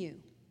strengthen you.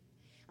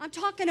 I'm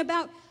talking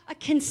about a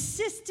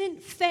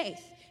consistent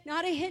faith,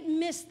 not a hit and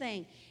miss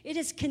thing. It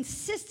is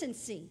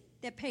consistency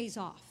that pays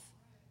off.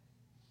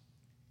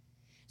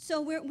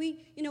 So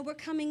we're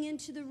coming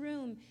into the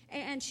room,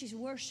 and she's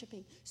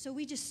worshiping. So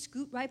we just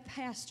scoot right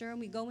past her,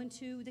 and we go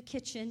into the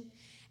kitchen,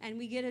 and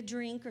we get a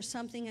drink or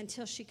something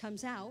until she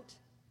comes out.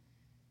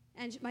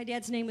 And my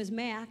dad's name was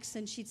Max,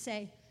 and she'd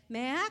say,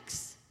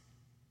 Max?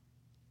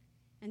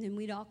 And then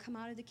we'd all come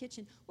out of the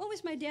kitchen. What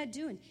was my dad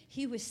doing?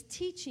 He was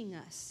teaching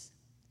us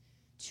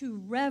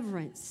to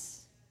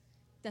reverence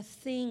the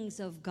things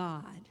of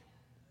God.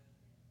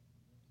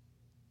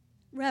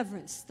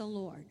 Reverence the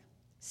Lord.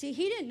 See,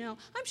 he didn't know.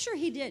 I'm sure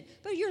he did,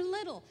 but you're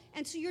little,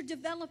 and so you're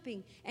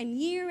developing. And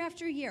year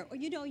after year, or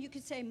you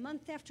could say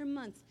month after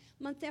month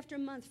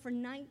for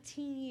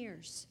 19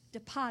 years,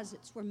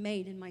 deposits were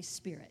made in my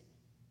spirit.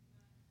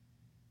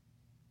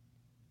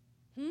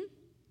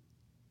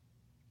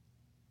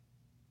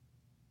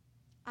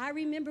 I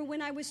remember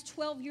when I was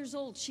 12 years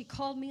old, she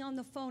called me on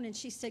the phone and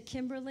she said,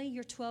 Kimberly,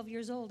 you're 12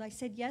 years old. I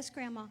said, yes,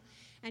 Grandma.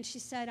 And she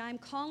said, I'm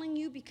calling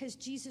you because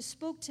Jesus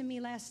spoke to me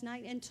last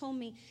night and told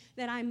me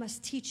that I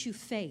must teach you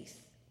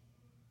faith.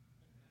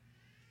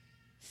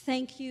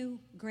 Thank you,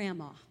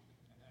 Grandma.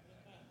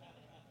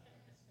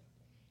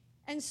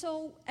 And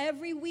so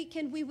every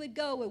weekend we would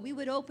go and we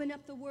would open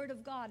up the Word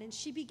of God, and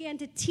she began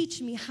to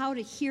teach me how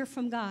to hear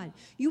from God.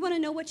 You want to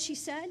know what she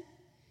said?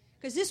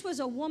 Because this was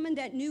a woman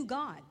that knew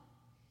God.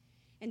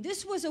 And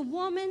this was a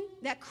woman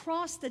that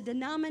crossed the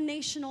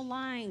denominational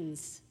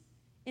lines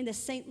in the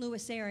St.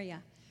 Louis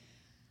area.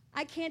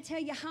 I can't tell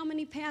you how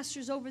many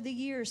pastors over the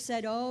years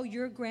said, oh,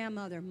 your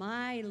grandmother,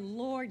 my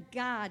Lord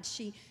God,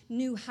 she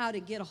knew how to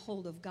get a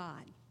hold of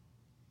God.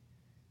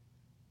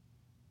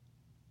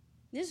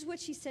 This is what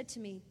she said to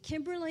me.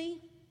 Kimberly,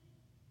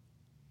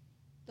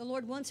 the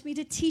Lord wants me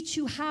to teach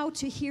you how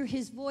to hear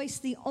his voice.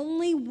 The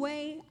only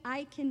way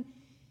I can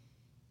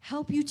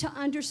help you to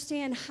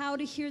understand how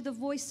to hear the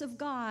voice of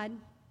God.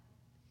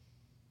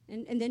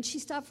 And then she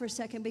stopped for a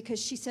second because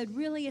she said,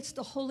 really, it's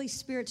the Holy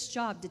Spirit's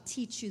job to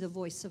teach you the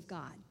voice of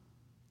God.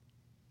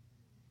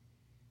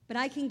 But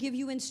I can give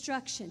you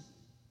instruction.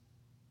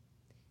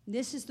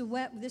 This is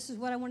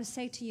what I want to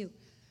say to you.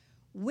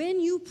 When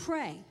you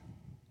pray,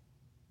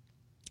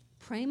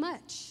 pray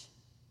much.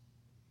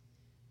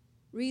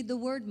 Read the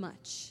Word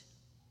much.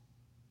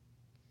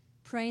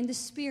 Pray in the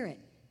Spirit.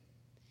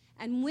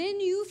 And when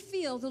you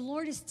feel the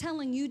Lord is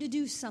telling you to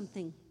do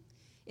something,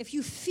 if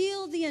you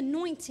feel the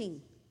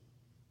anointing,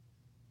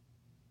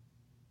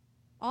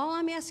 all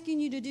I'm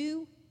asking you to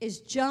do is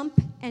jump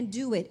and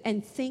do it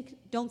and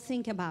don't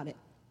think about it.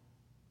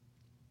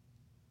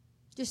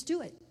 Just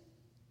do it.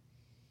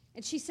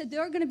 And she said,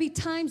 there are going to be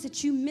times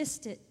that you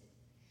missed it.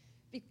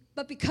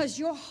 But because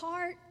your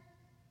heart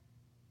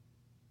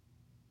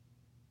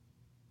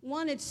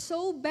wanted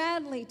so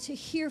badly to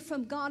hear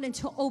from God and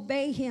to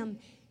obey him,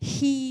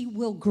 he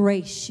will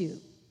grace you.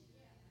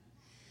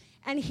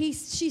 And she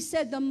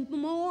said, the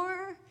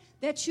more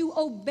that you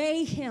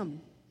obey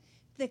him,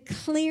 the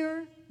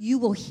clearer you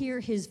will hear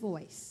his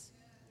voice.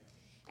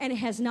 And it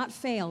has not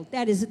failed.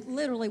 That is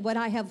literally what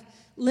I have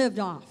lived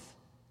off.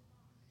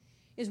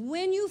 Is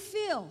when you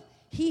feel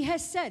he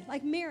has said,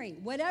 like Mary,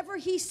 whatever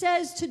he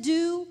says to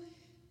do,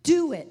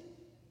 do it.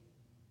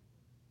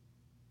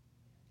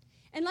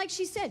 And like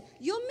she said,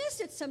 you'll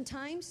miss it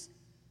sometimes,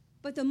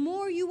 but the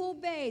more you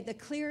obey, the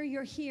clearer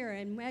you'll hear.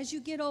 And as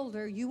you get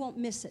older, you won't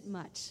miss it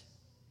much.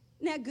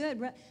 Isn't that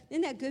good?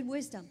 Isn't that good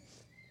wisdom?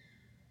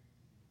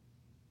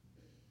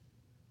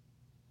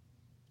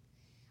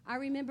 I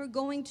remember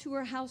going to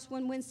her house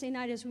one Wednesday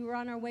night as we were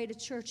on our way to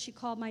church. She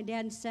called my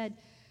dad and said,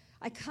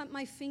 I cut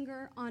my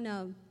finger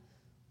on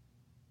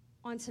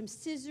some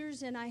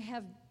scissors, and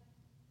I'm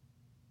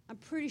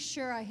pretty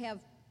sure I have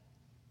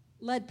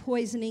lead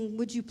poisoning.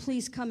 Would you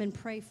please come and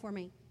pray for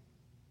me?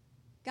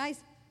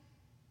 Guys,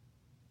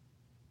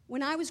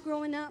 when I was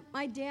growing up,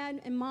 my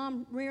dad and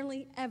mom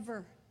rarely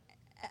ever,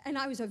 and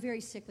I was a very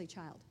sickly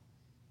child,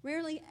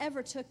 rarely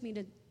ever took me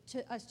to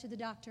the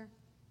doctor.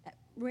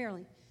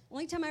 Rarely.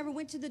 Only time I ever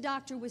went to the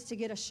doctor was to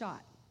get a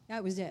shot.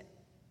 That was it.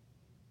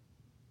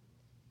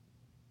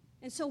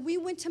 And so we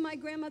went to my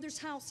grandmother's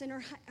house, and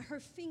her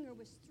finger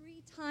was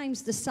 3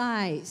 times the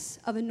size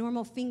of a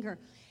normal finger,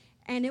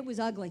 and it was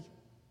ugly.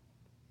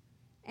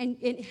 And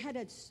it had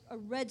a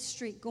red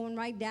streak going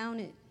right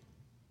down it.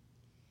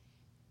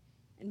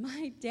 And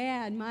my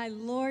dad, my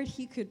Lord,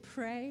 he could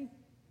pray.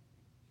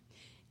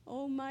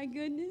 Oh, my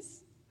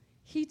goodness.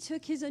 He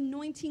took his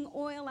anointing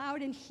oil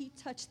out, and he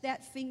touched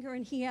that finger,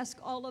 and he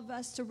asked all of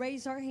us to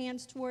raise our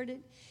hands toward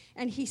it.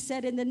 And he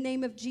said, in the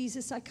name of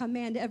Jesus, I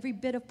command every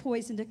bit of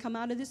poison to come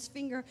out of this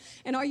finger.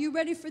 And are you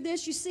ready for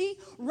this? You see,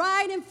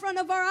 right in front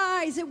of our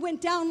eyes, it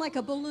went down like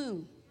a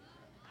balloon.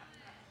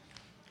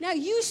 Now,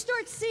 you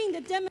start seeing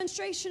the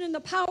demonstration and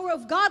the power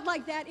of God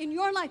like that in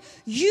your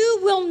life, you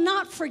will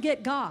not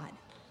forget God.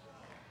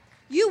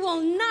 You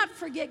will not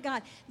forget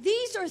God.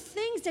 These are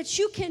things that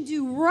you can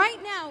do right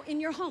now in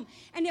your home.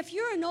 And if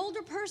you're an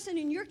older person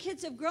and your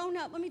kids have grown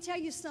up, let me tell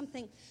you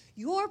something.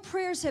 Your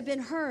prayers have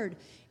been heard.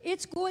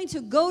 It's going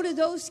to go to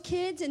those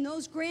kids and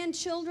those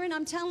grandchildren.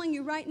 I'm telling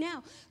you right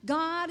now,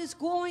 God is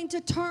going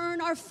to turn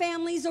our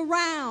families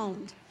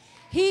around.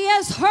 He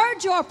has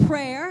heard your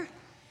prayer,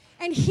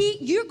 and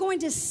you're going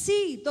to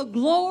see the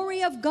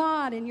glory of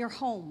God in your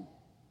home.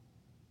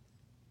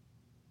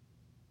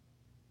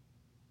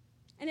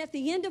 And at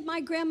the end of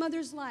my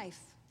grandmother's life,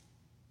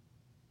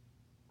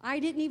 I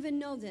didn't even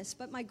know this,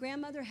 but my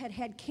grandmother had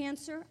had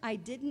cancer. I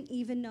didn't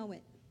even know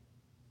it.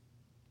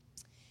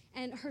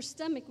 And her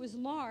stomach was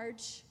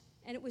large,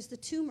 and it was the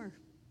tumor.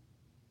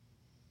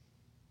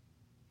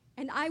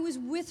 And I was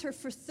with her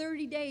for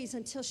 30 days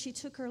until she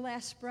took her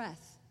last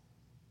breath.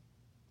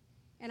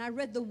 And I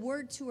read the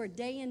word to her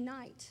day and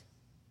night.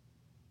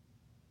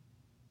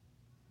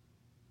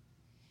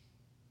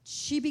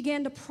 She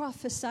began to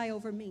prophesy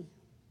over me.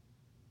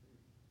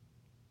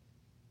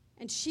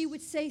 And she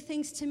would say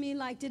things to me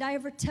like, did I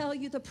ever tell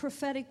you the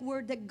prophetic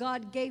word that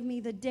God gave me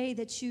the day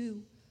that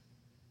you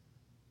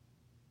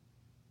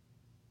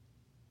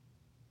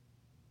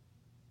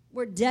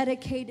were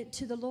dedicated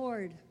to the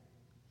Lord?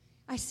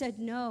 I said,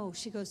 no.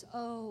 She goes,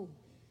 oh,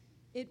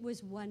 it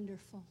was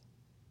wonderful.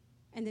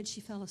 And then she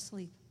fell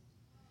asleep.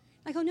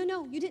 I go,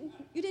 no, you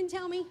didn't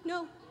tell me.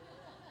 No.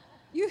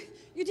 You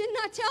did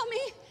not tell me.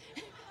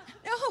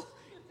 No.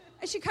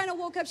 And she kind of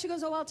woke up. She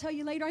goes, oh, I'll tell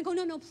you later. I go,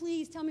 no,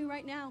 please, tell me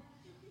right now.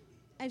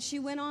 And she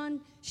went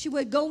on. She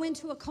would go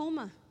into a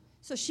coma.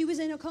 So she was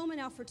in a coma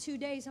now for 2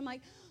 days. I'm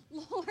like,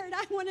 Lord,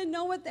 I want to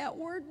know what that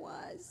word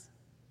was.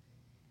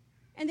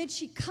 And then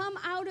she come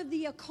out of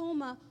the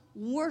coma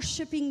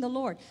worshiping the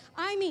Lord.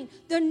 I mean,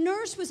 the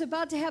nurse was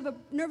about to have a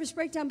nervous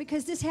breakdown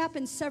because this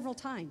happened several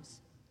times.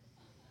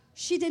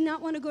 She did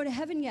not want to go to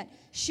heaven yet.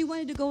 She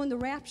wanted to go in the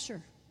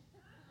rapture.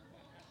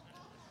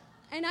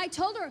 And I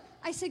told her,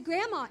 I said,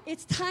 Grandma,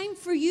 it's time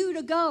for you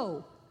to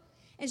go.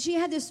 And she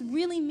had this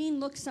really mean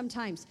look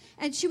sometimes.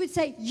 And she would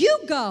say, you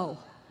go.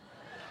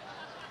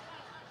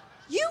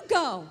 You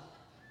go.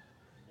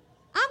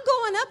 I'm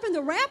going up in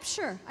the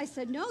rapture. I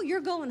said, no,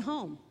 you're going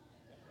home.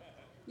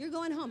 You're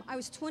going home. I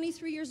was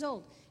 23 years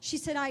old. She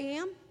said, I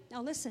am.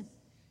 Now listen.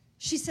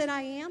 She said,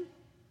 I am.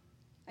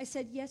 I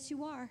said, yes,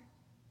 you are.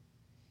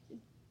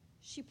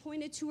 She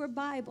pointed to her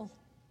Bible.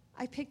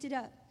 I picked it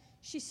up.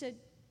 She said,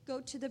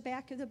 go to the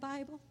back of the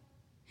Bible.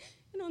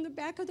 And on the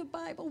back of the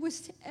Bible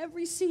was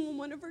every single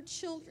one of her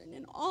children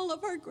and all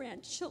of our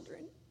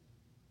grandchildren.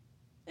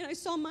 And I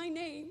saw my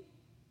name.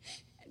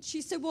 And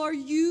she said, well, are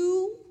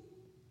you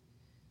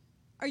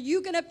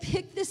going to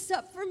pick this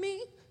up for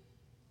me?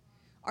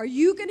 Are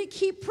you going to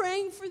keep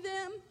praying for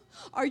them?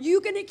 Are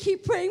you going to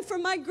keep praying for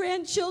my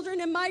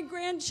grandchildren and my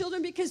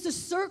grandchildren? Because the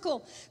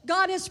circle,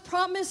 God has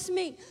promised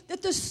me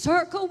that the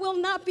circle will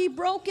not be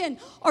broken.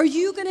 Are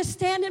you going to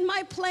stand in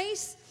my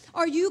place?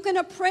 Are you going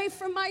to pray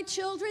for my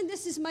children?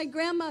 This is my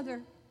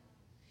grandmother.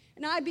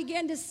 And I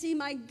began to see,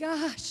 my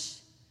gosh,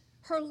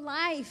 her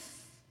life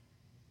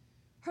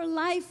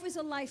was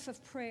a life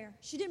of prayer.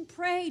 She didn't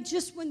pray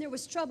just when there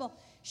was trouble.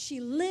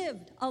 She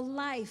lived a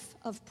life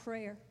of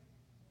prayer.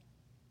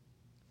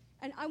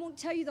 And I won't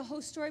tell you the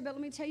whole story, but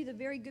let me tell you the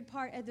very good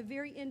part. At the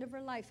very end of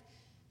her life,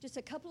 just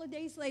a couple of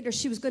days later,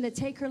 she was going to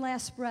take her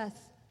last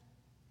breath.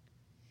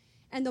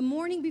 And the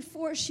morning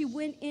before she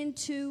went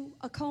into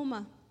a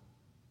coma,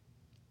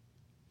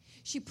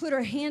 she put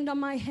her hand on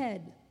my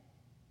head.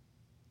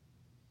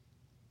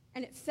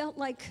 And it felt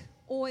like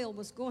oil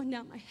was going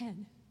down my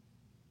head.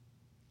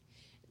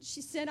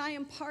 She said, I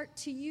impart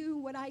to you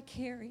what I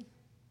carry.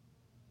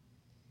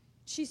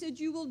 She said,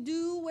 you will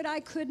do what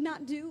I could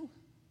not do.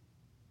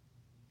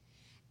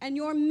 And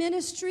your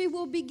ministry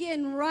will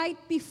begin right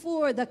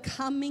before the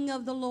coming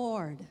of the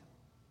Lord.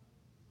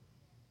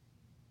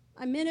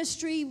 My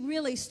ministry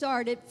really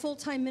started,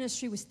 full-time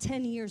ministry was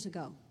 10 years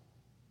ago.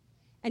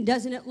 And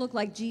doesn't it look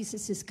like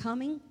Jesus is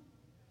coming?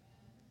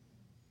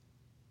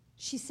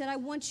 She said, I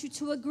want you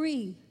to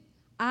agree.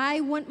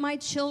 I want my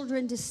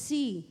children to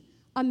see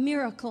a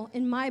miracle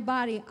in my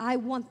body. I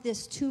want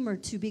this tumor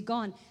to be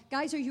gone.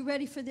 Guys, are you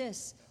ready for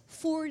this?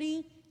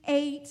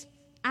 48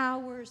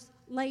 hours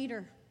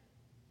later.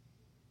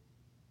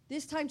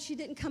 This time she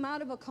didn't come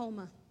out of a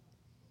coma.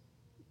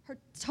 Her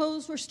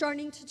toes were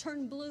starting to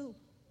turn blue.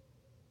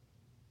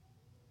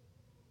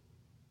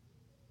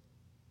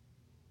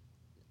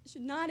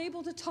 She's not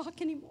able to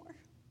talk anymore.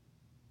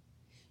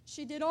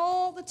 She did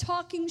all the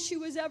talking she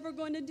was ever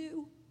going to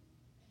do.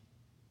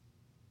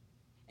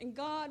 And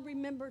God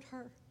remembered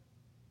her.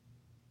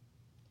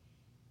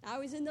 I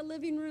was in the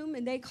living room,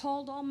 and they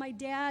called all my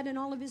dad and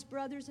all of his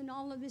brothers and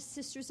all of his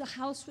sisters. The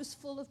house was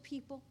full of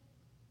people.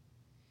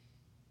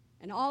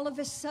 And all of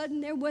a sudden,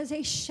 there was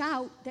a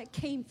shout that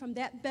came from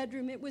that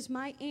bedroom. It was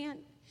my aunt.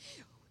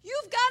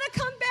 You've got to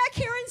come back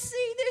here and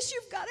see this.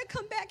 You've got to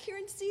come back here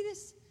and see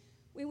this.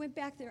 We went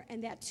back there,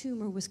 and that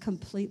tumor was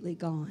completely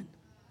gone.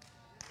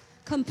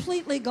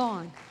 Completely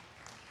gone.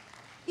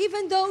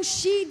 Even though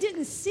she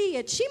didn't see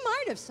it, she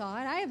might have saw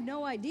it. I have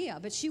no idea,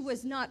 but she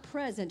was not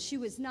present. She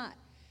was not.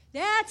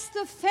 That's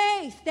the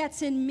faith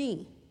that's in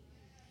me.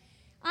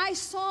 I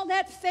saw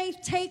that faith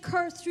take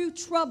her through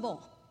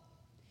trouble.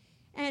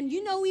 And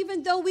you know,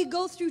 even though we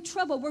go through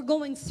trouble, we're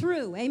going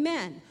through.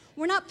 Amen.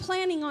 We're not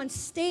planning on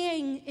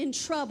staying in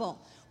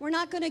trouble. We're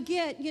not going to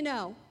get,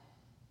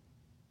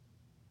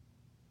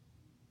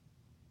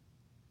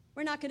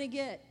 we're not going to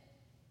get,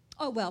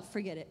 oh, well,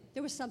 forget it.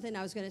 There was something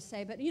I was going to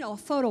say, but, a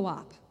photo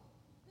op.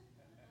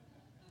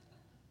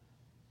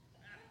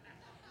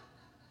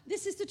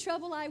 This is the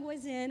trouble I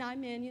was in,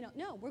 I'm in,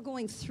 No, we're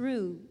going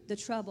through the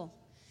trouble.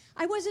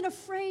 I wasn't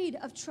afraid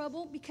of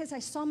trouble because I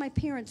saw my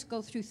parents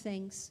go through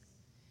things.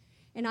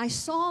 And I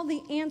saw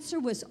the answer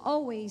was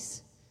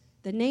always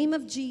the name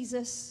of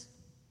Jesus,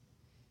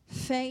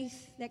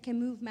 faith that can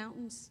move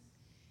mountains,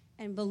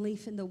 and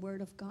belief in the Word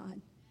of God.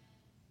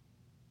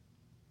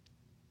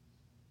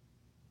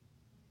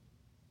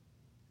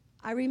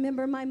 I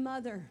remember my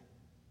mother.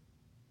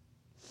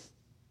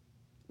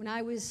 When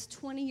I was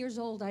 20 years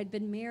old, I'd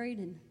been married,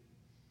 and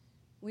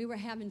we were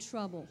having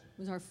trouble. It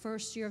was our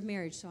first year of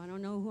marriage, so I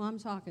don't know who I'm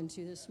talking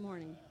to this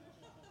morning.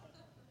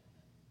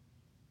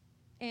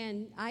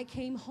 And I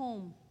came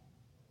home,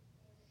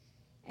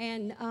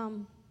 and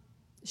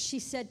she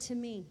said to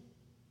me,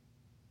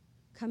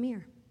 come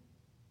here.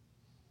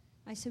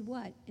 I said,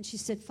 what? And she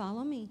said,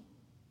 follow me.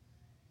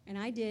 And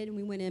I did, and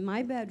we went in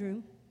my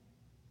bedroom,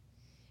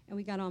 and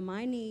we got on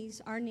our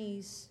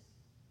knees,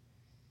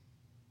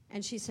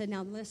 and she said,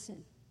 now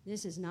listen,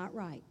 this is not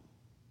right.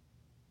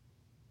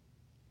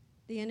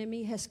 The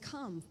enemy has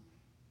come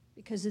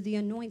because of the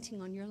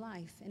anointing on your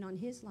life and on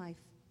his life.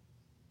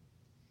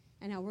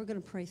 And now we're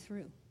going to pray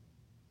through.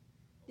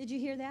 Did you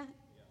hear that?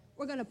 Yeah.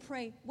 We're going to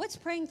pray. What's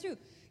praying through?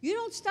 You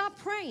don't stop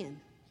praying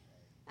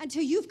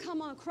until you've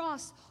come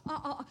across,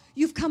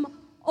 you've come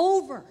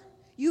over.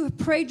 You have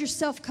prayed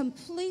yourself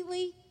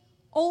completely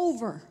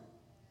over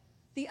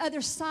the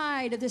other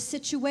side of the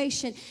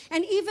situation.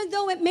 And even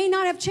though it may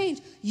not have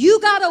changed,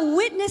 you got a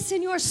witness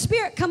in your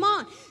spirit. Come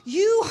on.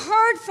 You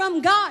heard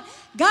from God.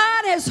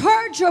 God has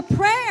heard your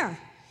prayer.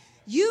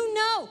 You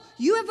know.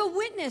 You have a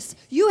witness.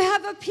 You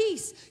have a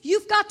peace.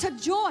 You've got a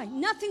joy.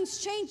 Nothing's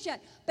changed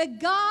yet. But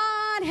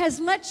God has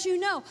let you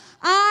know,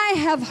 I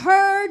have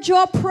heard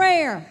your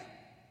prayer.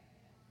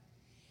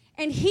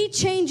 And he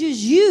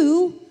changes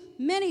you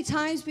many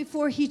times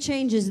before he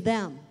changes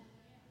them.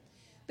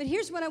 But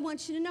here's what I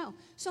want you to know.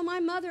 So my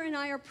mother and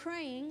I are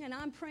praying, and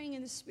I'm praying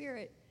in the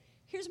Spirit.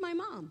 Here's my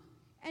mom.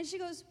 And she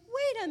goes,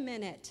 wait a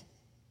minute.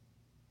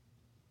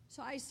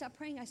 So I stopped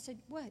praying. I said,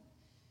 what?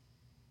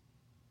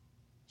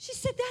 She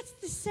said, that's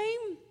the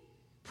same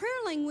prayer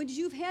language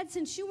you've had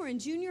since you were in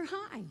junior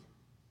high.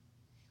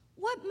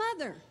 What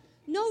mother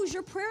knows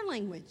your prayer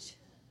language?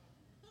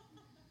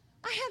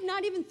 I have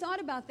not even thought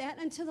about that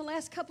until the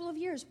last couple of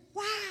years.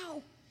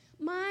 Wow,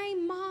 my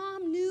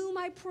mom knew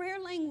my prayer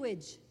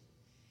language.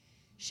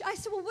 I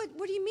said, well,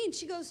 what do you mean?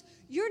 She goes,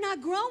 you're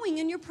not growing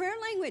in your prayer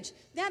language.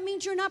 That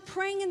means you're not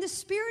praying in the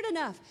Spirit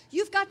enough.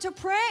 You've got to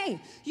pray.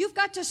 You've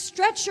got to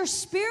stretch your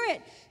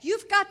spirit.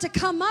 You've got to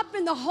come up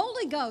in the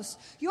Holy Ghost.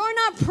 You're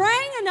not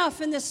praying enough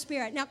in the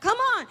Spirit. Now, come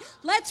on,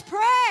 let's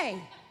pray.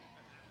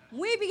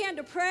 We began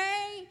to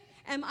pray,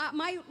 and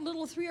my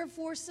little 3 or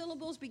 4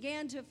 syllables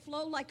began to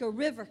flow like a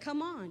river.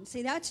 Come on.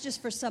 See, that's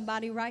just for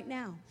somebody right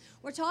now.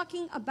 We're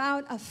talking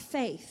about a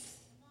faith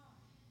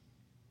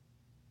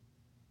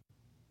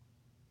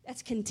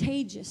that's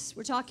contagious.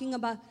 We're talking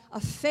about a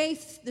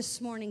faith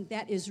this morning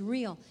that is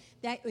real,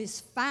 that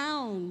is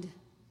found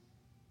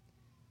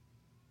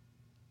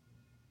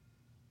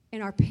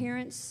in our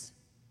parents,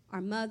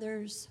 our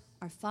mothers,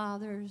 our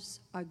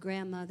fathers, our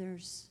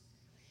grandmothers.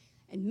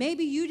 And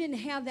maybe you didn't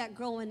have that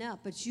growing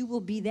up, but you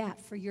will be that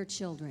for your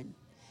children.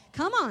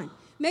 Come on.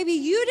 Maybe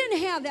you didn't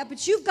have that,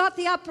 but you've got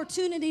the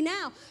opportunity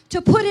now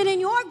to put it in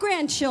your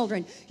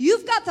grandchildren.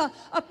 You've got the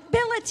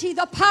ability,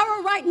 the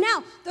power right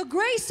now. The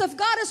grace of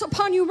God is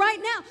upon you right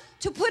now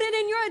to put it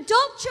in your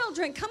adult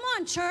children. Come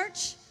on,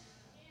 church.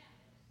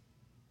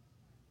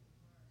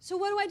 So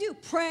what do?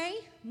 Pray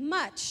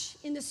much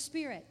in the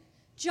Spirit.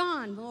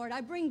 John, Lord, I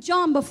bring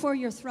John before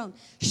your throne.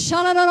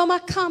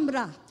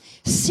 Shalalamakambra.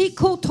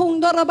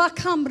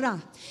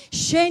 Sikotondorabakambra.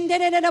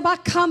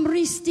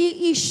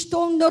 Shenderebakamristi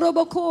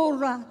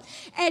ishtondorobokora.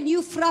 And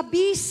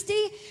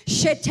Euphrabisti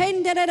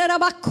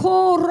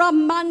shetenderebakora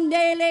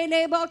mandele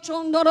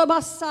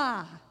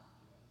lebachondorabasa.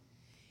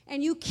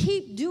 And you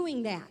keep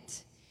doing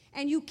that.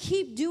 And you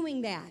keep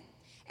doing that.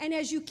 And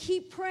as you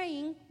keep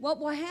praying,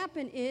 what will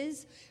happen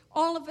is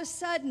all of a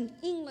sudden,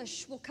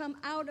 English will come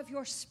out of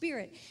your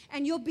spirit,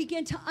 and you'll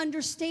begin to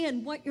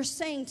understand what you're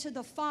saying to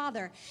the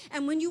Father.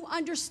 And when you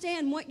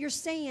understand what you're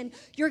saying,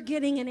 you're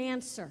getting an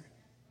answer.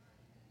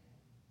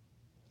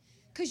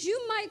 Because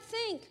you might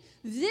think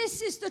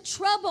this is the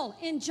trouble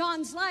in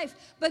John's life,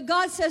 but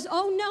God says,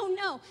 oh,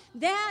 no,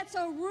 that's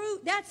a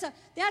root,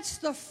 that's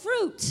the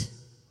fruit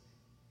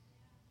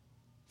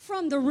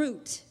from the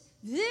root.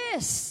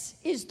 This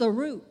is the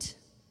root.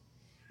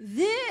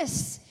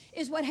 This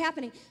is what's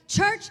happening.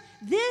 Church,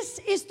 this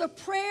is the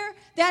prayer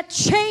that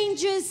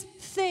changes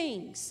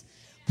things.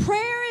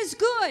 Prayer is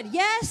good,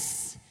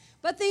 yes,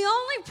 but the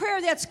only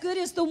prayer that's good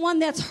is the one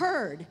that's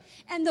heard.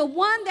 And the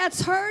one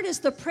that's heard is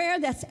the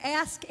prayer that's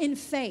asked in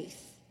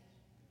faith.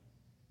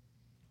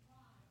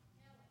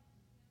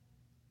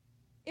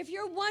 If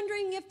you're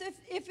wondering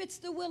if it's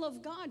the will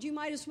of God, you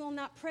might as well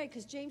not pray,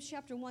 because James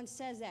chapter 1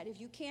 says that. If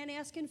you can't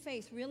ask in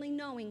faith, really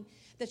knowing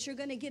that you're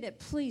going to get it,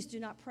 please do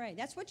not pray.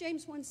 That's what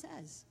James 1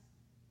 says.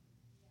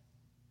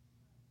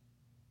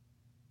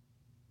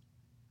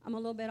 I'm a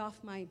little bit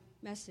off my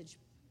message.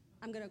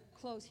 I'm going to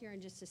close here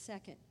in just a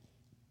second.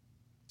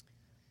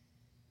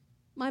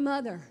 My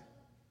mother.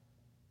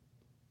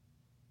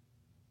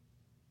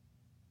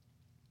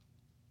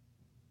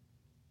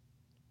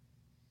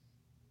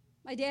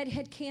 My dad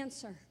had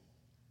cancer.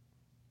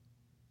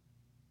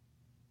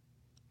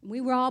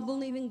 We were all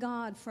believing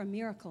God for a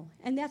miracle.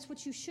 And that's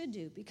what you should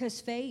do,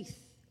 because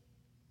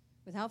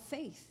without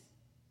faith,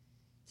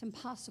 it's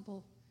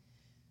impossible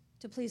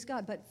to please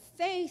God. But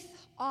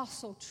faith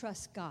also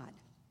trusts God.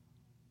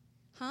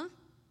 Huh?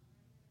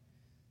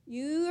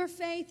 Your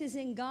faith is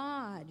in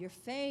God. Your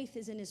faith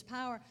is in His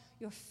power.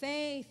 Your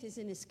faith is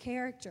in His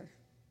character.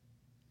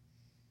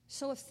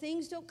 So if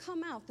things don't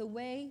come out the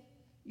way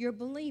you're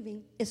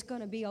believing, it's going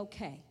to be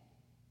okay.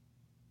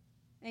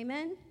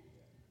 Amen?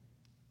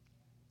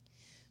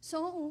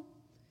 So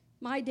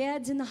my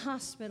dad's in the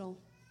hospital,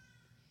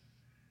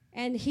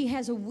 and he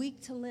has a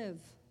week to live.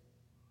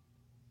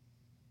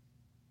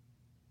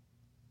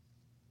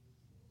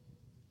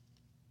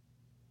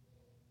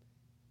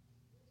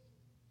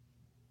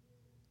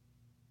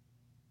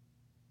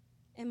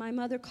 And my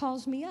mother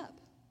calls me up.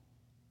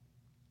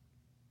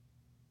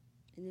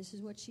 And this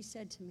is what she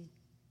said to me.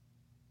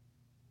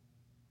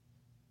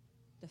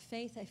 The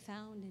faith I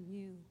found in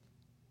you,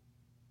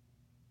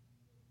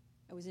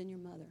 I was in your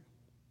mother.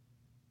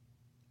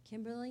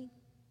 Kimberly,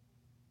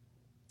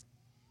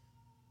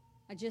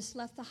 I just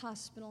left the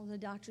hospital. The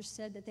doctor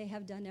said that they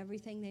have done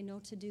everything they know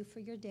to do for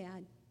your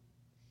dad.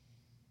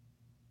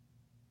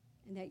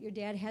 And that your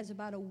dad has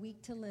about a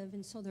week to live,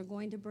 and so they're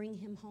going to bring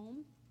him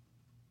home.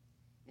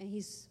 And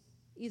he's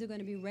either going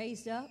to be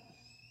raised up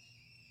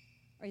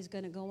or he's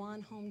going to go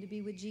on home to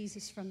be with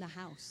Jesus from the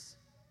house.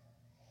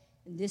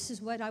 And this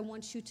is what I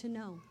want you to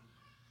know,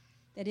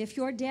 that if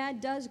your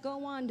dad does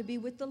go on to be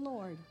with the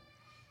Lord,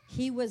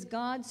 he was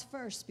God's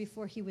first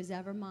before he was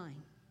ever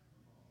mine.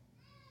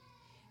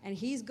 And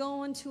he's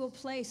going to a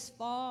place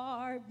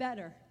far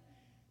better.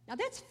 Now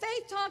that's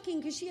faith talking,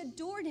 because she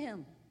adored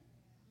him.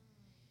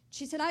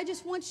 She said, I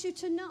just want you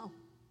to know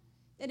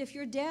that if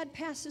your dad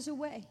passes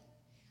away,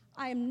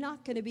 I am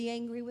not going to be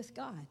angry with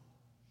God.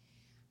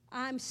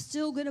 I'm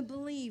still going to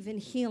believe in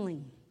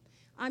healing.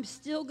 I'm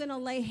still going to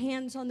lay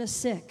hands on the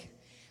sick.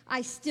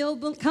 I still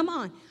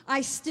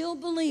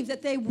believe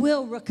that they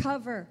will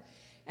recover.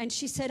 And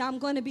she said, I'm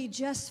going to be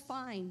just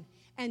fine,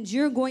 and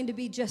you're going to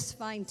be just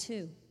fine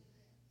too.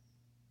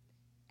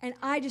 And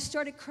I just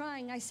started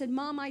crying. I said,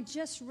 Mom, I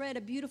just read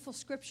a beautiful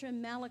scripture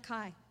in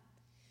Malachi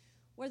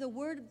where the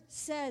word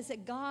says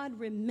that God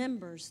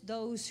remembers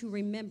those who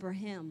remember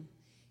him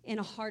in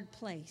a hard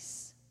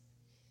place.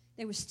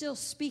 They were still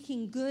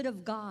speaking good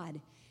of God.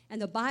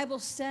 And the Bible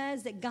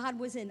says that God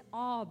was in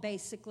awe,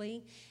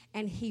 basically,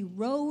 and he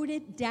wrote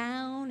it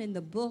down in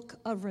the book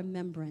of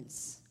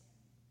remembrance.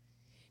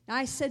 Now,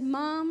 I said,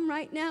 Mom,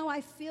 right now I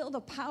feel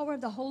the power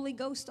of the Holy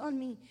Ghost on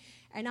me,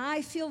 and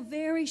I feel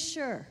very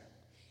sure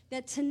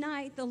that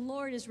tonight the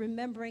Lord is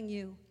remembering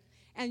you,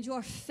 and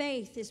your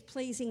faith is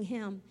pleasing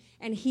him,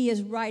 and he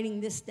is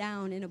writing this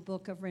down in a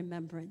book of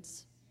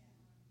remembrance.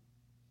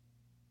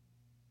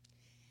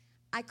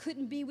 I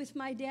couldn't be with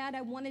my dad.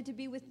 I wanted to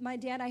be with my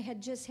dad. I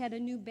had just had a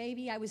new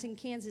baby. I was in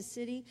Kansas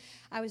City.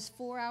 I was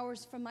 4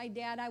 hours from my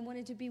dad. I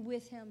wanted to be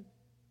with him.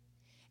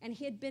 And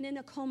he had been in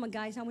a coma,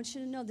 guys. I want you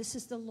to know this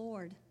is the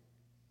Lord.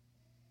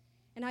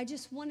 And I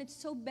just wanted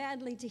so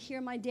badly to hear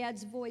my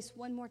dad's voice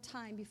one more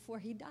time before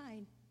he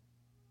died.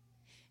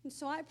 And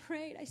so I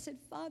prayed. I said,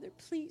 Father,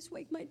 please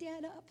wake my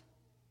dad up.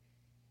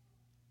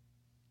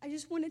 I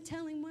just want to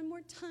tell him one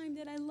more time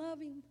that I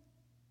love him.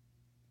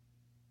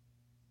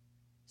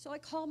 So I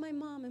called my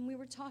mom, and we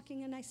were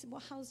talking, and I said,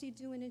 well, how's he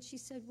doing? And she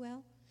said,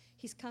 well,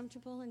 he's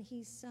comfortable, and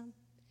he's still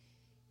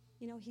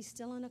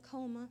in a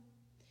coma.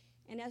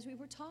 And as we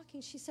were talking,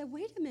 she said,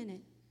 wait a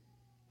minute.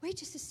 Wait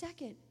just a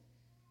second.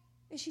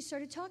 And she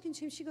started talking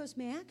to him. She goes,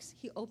 Max,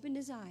 he opened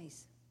his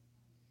eyes.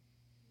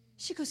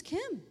 She goes,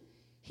 Kim,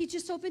 he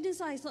just opened his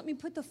eyes. Let me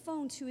put the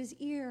phone to his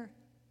ear.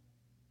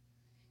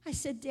 I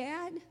said,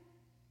 Dad?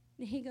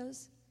 And he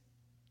goes,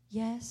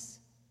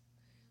 yes.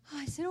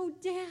 I said, oh,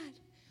 Dad.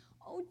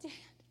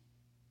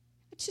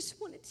 I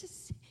just wanted to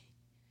say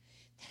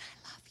that I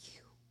love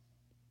you.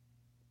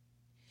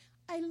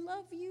 I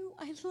love you.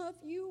 I love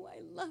you. I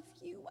love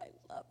you. I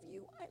love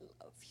you. I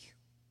love you.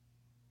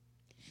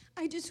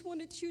 I just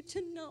wanted you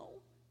to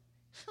know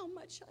how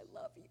much I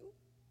love you.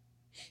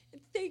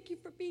 And thank you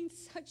for being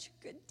such a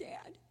good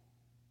dad.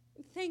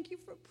 And thank you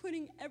for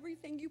putting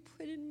everything you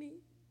put in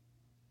me.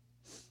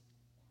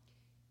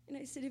 And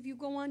I said, if you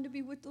go on to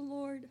be with the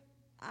Lord,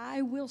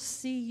 I will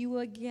see you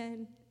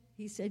again.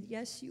 He said,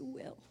 yes, you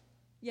will.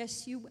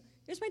 Yes, you will.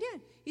 There's my dad.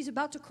 He's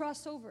about to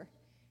cross over.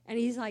 And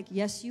he's like,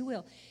 yes, you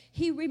will.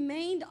 He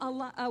remained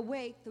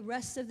awake the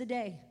rest of the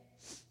day.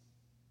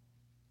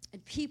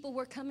 And people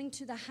were coming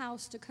to the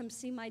house to come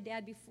see my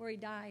dad before he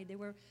died. There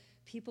were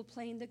people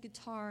playing the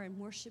guitar and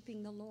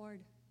worshiping the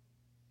Lord.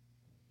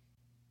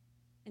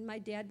 And my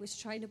dad was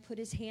trying to put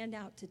his hand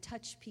out to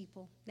touch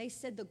people. They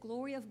said the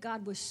glory of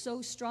God was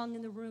so strong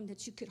in the room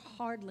that you could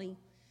hardly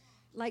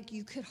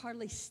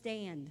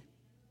stand.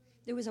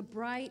 There was a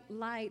bright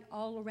light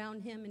all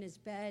around him in his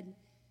bed.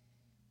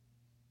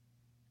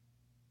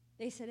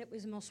 They said it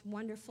was the most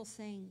wonderful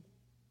thing.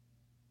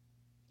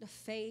 The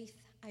faith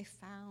I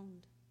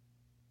found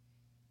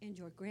in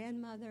your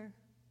grandmother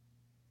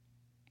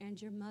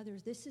and your mother.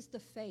 This is the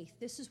faith.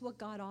 This is what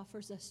God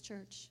offers us,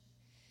 church.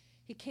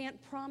 He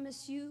can't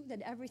promise you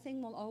that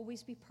everything will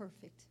always be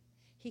perfect.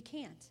 He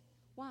can't.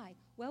 Why?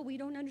 Well, we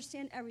don't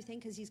understand everything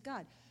because he's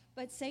God.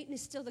 But Satan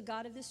is still the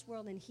God of this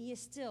world, and he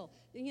is still.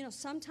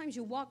 Sometimes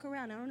you walk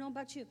around, I don't know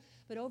about you,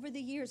 but over the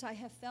years I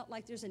have felt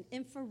like there's an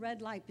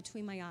infrared light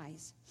between my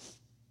eyes.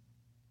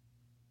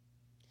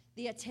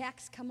 The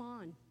attacks come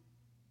on.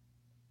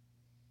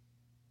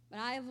 But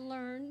I have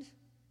learned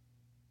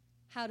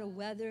how to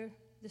weather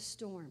the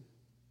storm.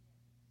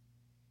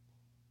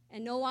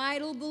 And no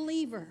idle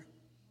believer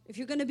If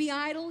you're going to be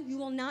idle, you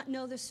will not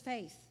know this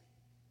faith.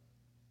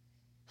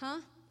 Huh?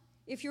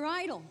 If you're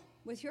idle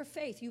with your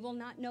faith, you will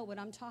not know what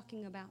I'm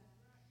talking about.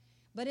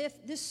 But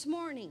if this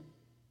morning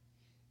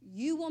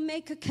you will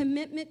make a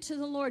commitment to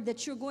the Lord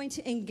that you're going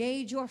to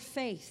engage your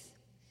faith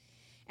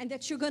and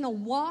that you're going to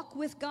walk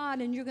with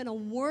God and you're going to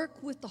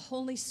work with the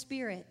Holy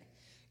Spirit,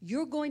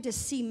 you're going to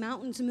see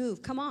mountains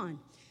move. Come on.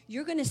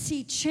 You're going to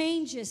see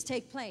changes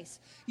take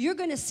place. You're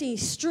going to see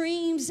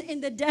streams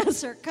in the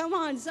desert. Come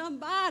on,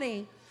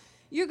 somebody.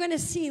 You're going to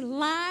see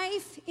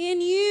life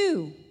in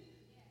you.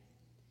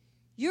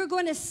 You're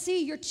going to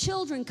see your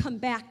children come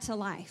back to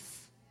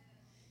life.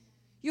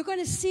 You're going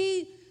to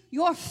see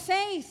your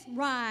faith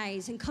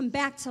rise and come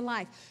back to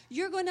life.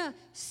 You're going to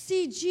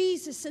see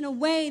Jesus in a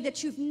way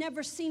that you've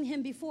never seen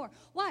him before.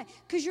 Why?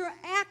 Because you're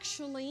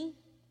actually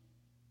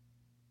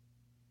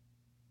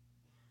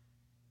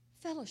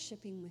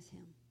fellowshipping with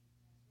him.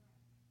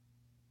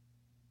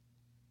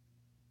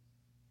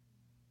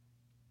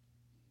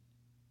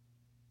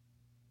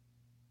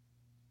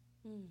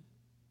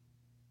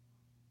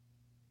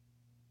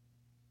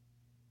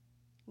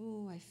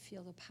 Ooh, I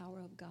feel the power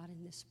of God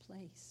in this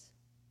place.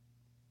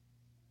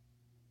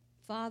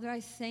 Father, I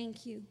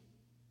thank you.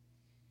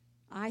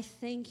 I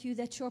thank you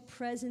that your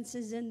presence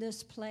is in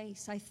this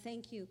place. I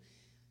thank you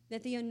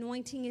that the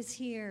anointing is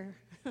here.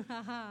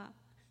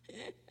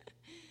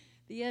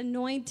 The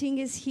anointing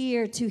is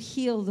here to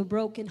heal the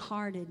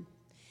brokenhearted.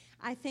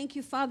 I thank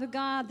you, Father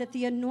God, that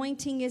the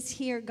anointing is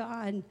here,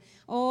 God.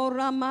 Oh,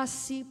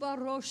 Ramasipa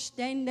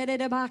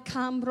Rostendere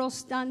Bakam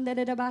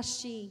Rostandere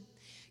Bashi.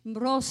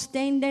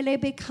 Brostendele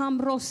Bekam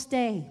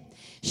Roste.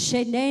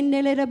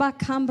 Shenendele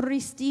Bakam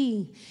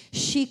Risti.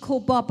 Shiko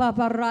Baba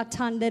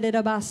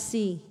Baratandere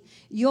Basi.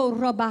 Yo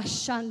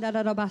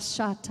Rabashandara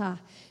Rabashata.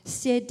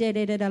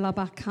 Sedere la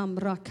Bakam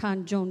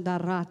Rakanjonda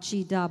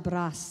Rachi da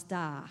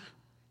Brasta.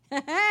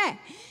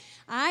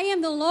 I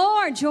am the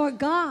Lord your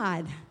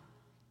God,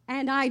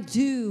 and I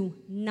do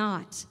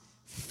not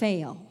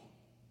fail.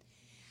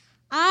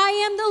 I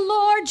am the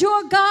Lord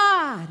your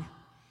God,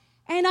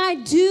 and I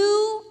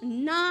do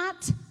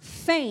not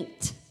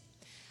faint.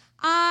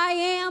 I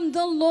am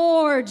the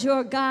Lord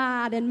your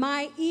God, and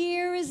my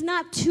ear is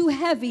not too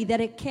heavy that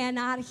it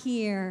cannot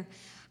hear.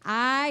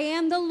 I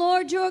am the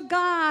Lord your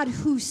God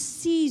who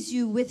sees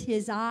you with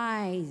his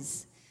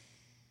eyes.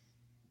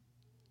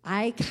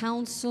 I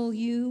counsel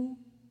you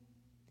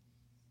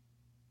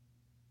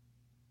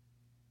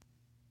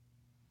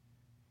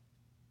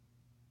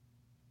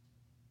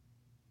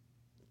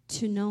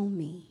to know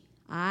me.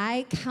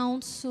 I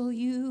counsel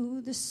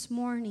you this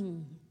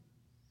morning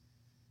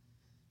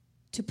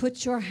to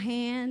put your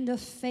hand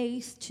of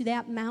faith to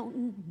that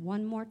mountain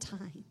one more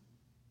time.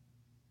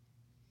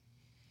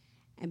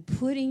 And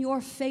putting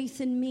your faith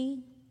in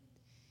me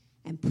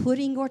and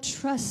putting your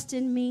trust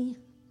in me,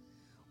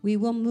 we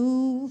will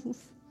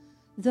move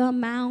the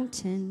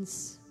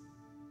mountains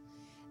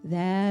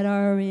that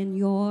are in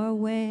your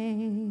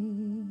way.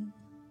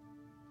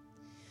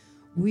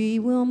 We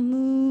will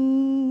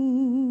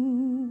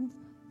move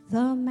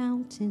the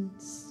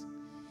mountains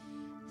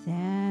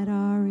that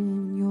are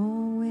in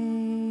your way.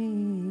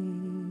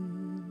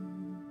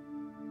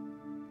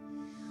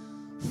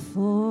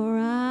 For I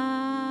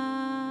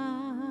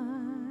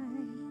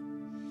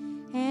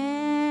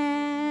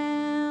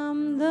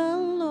am the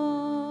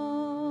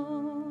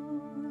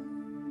Lord.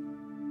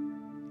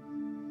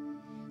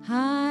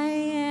 I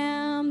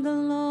am the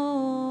Lord.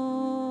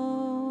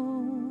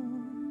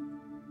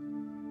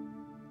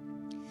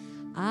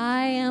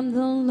 I am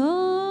the Lord.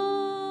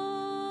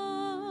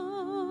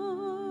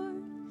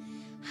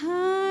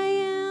 I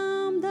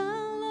am the Lord.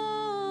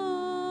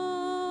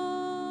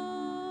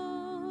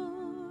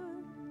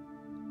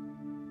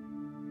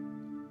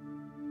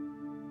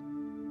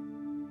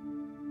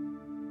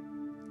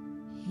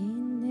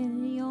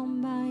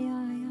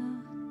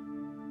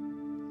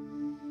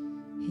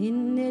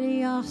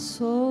 Hinderia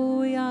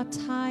soya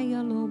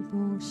taya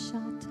lobo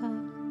shata.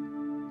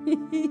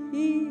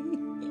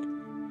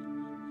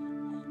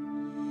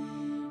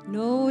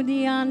 No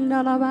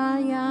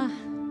diandalabaya.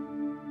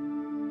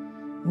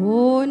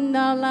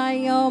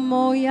 Ondalaya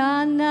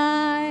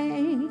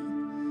moyanai.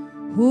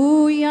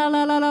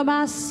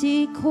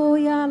 Huyalalabasi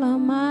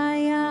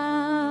koyalamaya.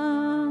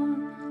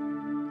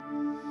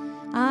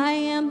 I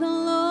am the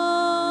Lord.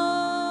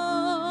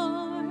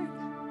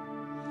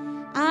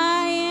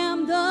 I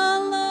am the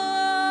Lord.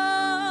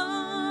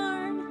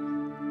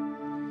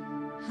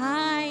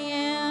 I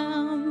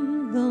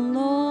am the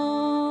Lord.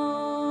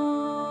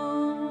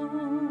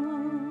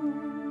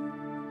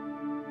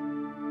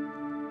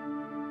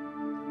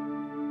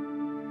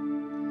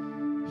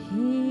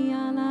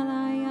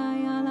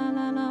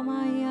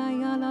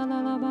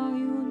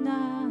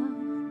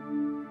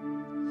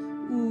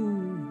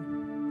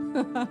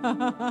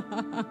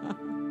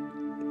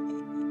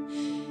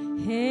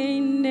 Hey,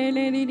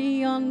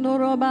 neleriando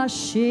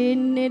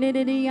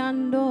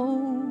robasheneriando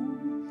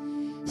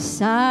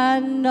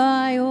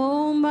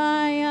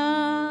sandayomaya.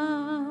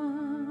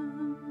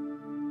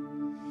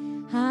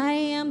 I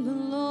am the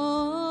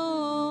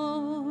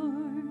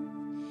Lord.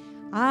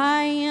 I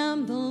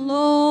am the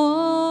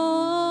Lord.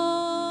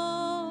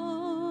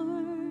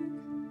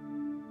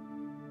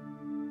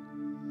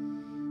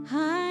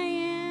 I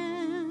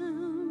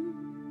am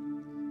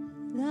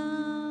the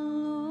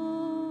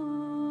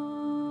Lord.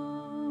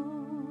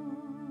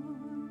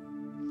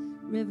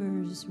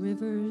 Rivers,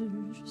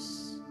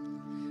 rivers,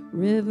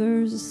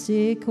 rivers,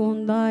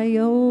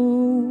 sekundayo,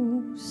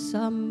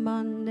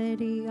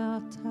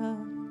 sambanderiata.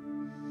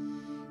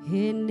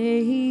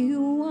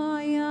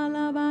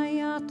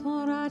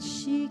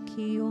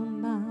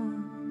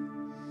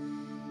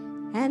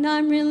 And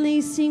I'm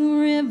releasing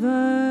rivers,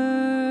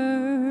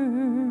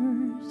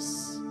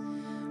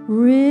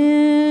 rivers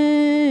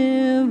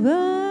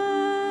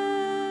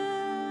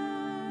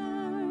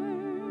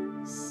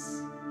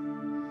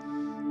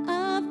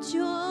of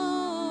joy.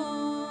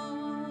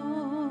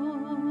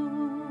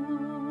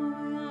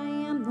 I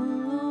am the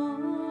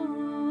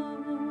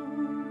Lord.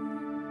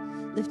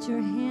 Lift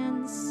your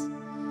hands.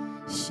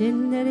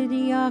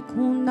 Shinderia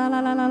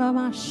kundala la la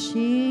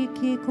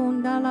mashiki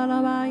kundala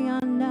la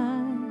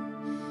bayanda.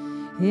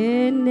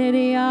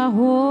 Enderia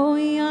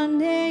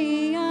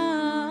hoyandeya.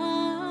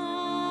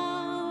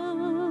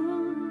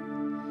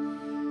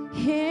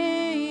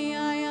 Hey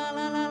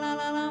ayala la la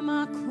la la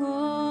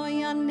mako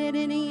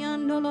yanderi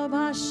andolo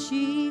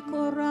bashi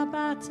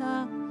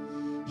korabata.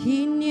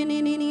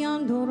 Hinni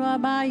andora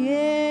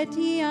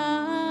bayetia.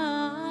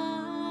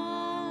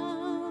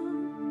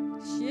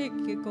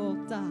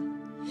 Shikikota.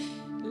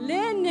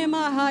 Lene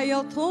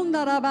mahayo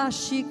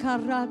tondarabashi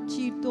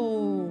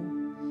karachito.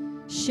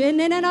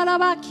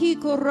 Shenenarabaki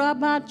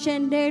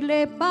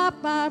korabachendele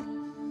papar.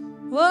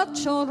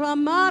 Ocho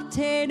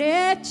ramate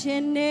de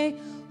chene.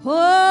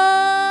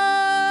 Oh.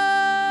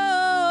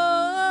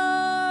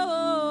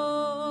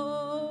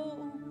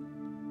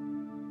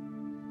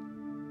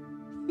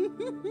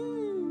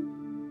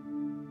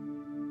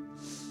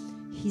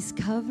 He's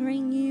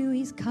covering you,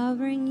 he's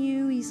covering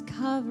you, he's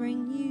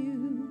covering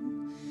you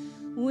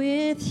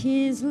with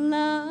his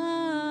love,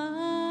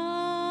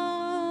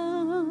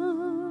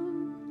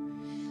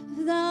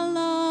 the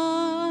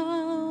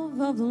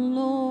love of the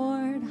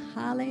Lord.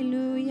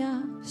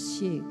 Hallelujah.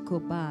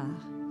 Shikoba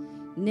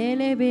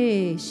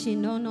nelebe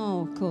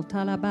shinono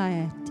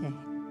kotalabaete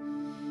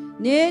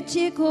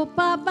nechiko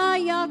papa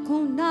ya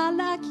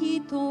kundala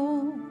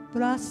kito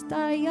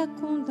prasta ya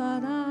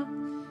kundara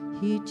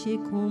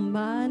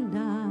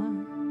hichikumbanda.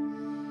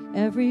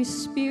 Every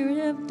spirit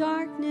of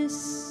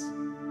darkness,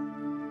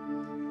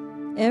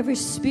 every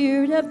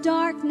spirit of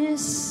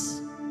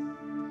darkness,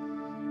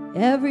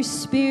 every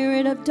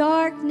spirit of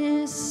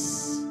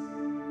darkness,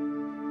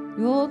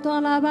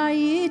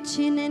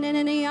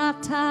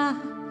 Yotalabaichineniata,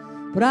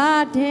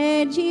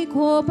 Bradeji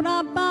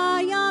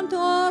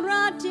Kobrabayando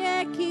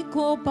Rajeki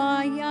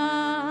Kopaya.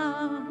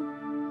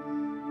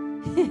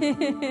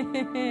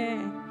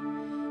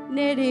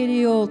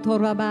 Neririo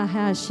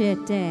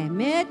Torabahashete,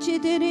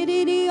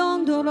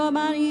 Mechitirion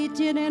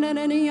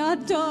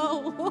Dorabaitineniato.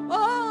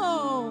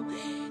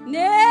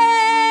 Neyo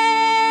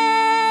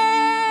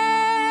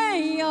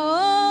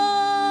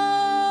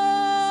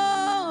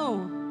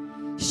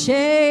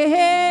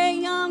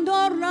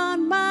Sheyandoran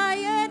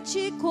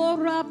Mayechi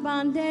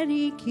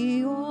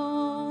Korabanderikio.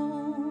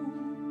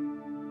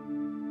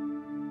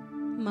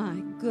 My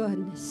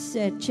goodness,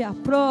 said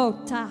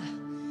Chaprota.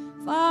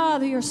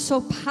 Father, you're so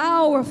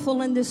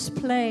powerful in this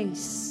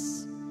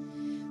place.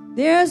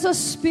 There's a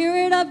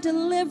spirit of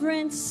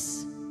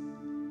deliverance.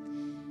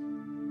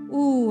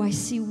 Ooh, I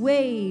see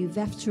wave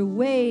after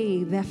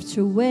wave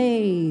after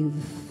wave.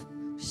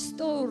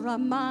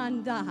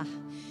 Storamanda.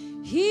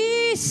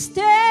 He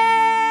stay.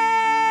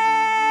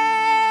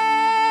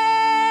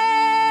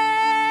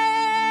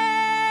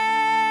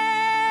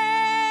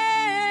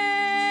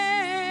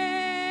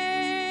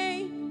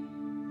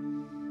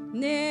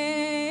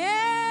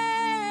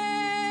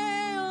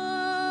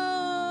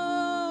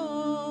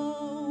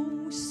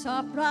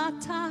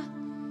 Sabrata.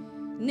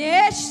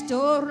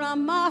 Nestora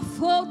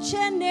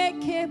mafoche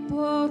neke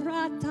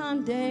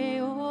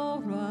poratande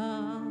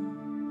ora.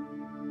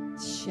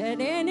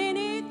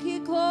 Sherenini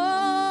kiko.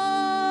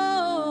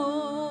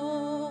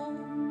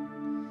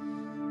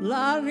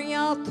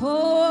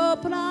 Lariato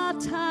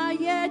prata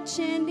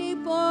yecheni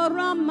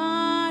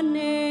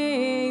poramane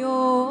o.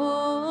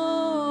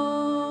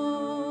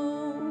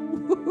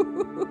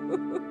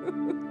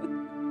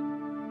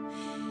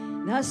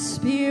 The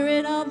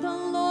Spirit of the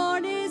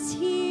Lord is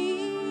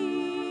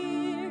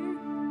here.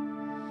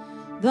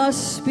 The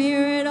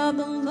Spirit of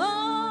the Lord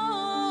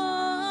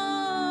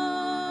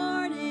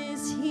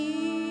is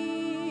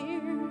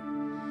here.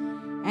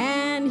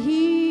 And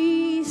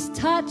He's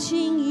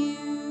touching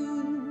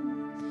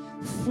you,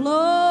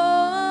 flowing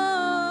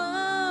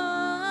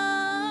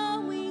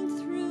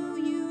through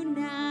you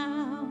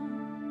now.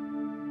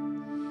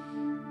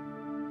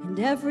 And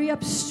every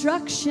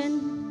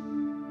obstruction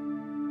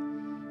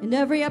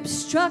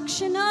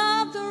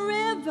of the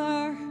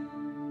river,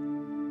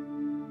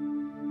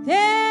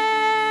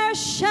 there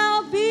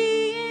shall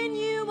be in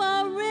you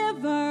a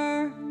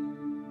river,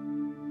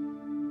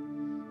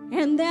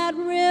 and that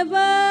river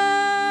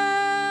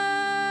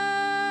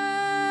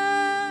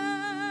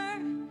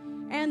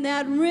and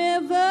that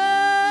river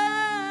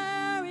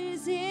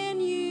is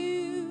in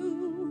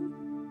you,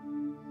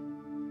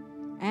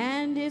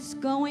 and it's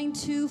going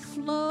to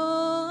flow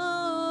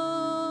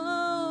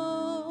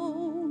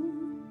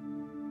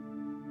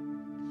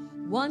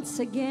once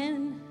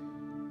again.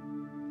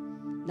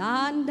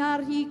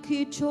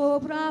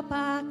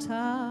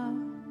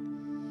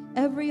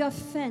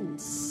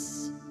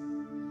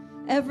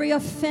 Every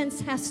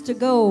offense has to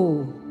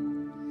go.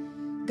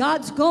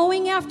 God's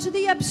going after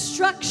the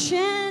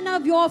obstruction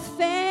of your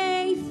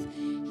faith.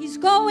 He's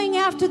going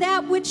after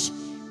that which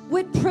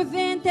would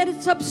prevent that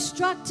it's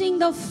obstructing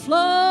the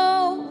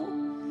flow,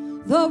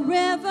 the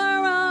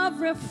river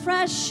of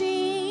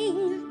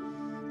refreshing,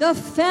 the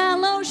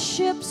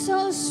fellowship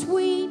so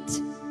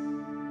sweet.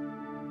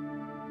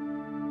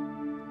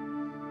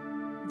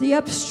 The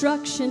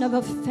obstruction of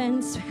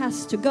offense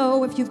has to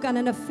go. If you've got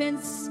an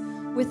offense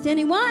with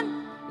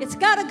anyone, it's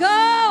got to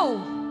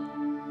go.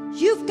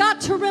 You've got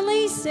to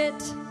release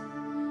it.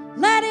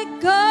 Let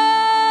it go.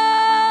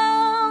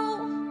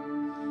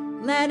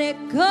 Let it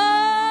go.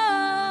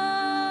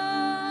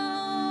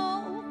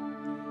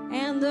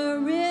 And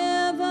the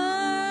river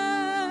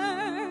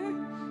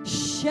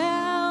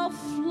shall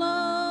flow.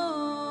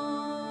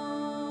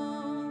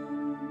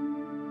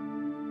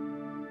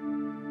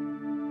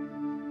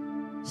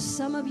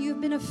 Some of you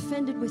have been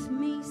offended with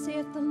me,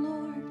 saith the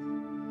Lord.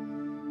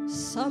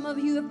 Some of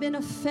you have been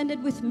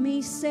offended with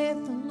me,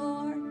 saith the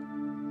Lord.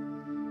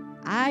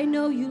 I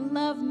know you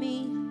love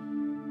me.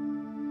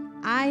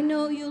 I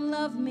know you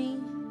love me.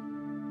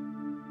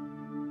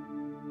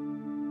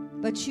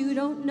 But you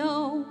don't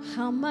know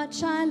how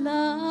much I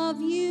love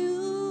you.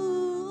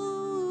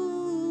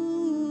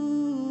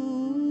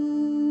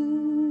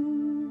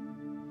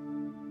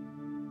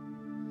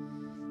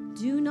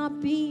 Do not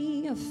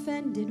be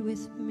offended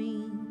with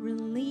me.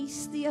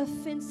 Release the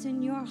offense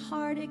in your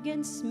heart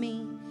against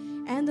me,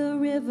 and the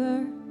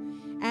river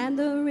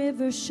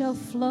shall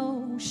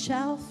flow,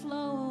 shall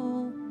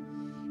flow.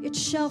 It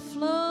shall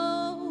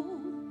flow,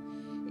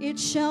 it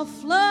shall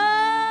flow.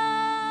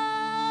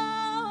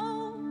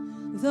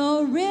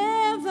 The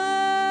river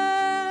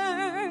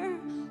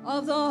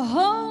of the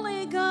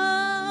Holy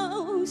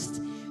Ghost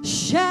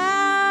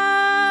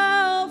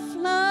shall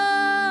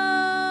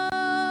flow.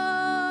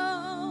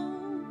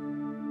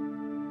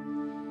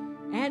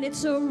 And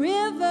it's a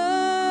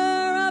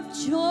river of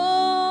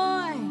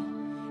joy,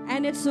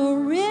 and it's a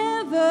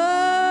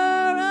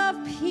river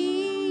of peace.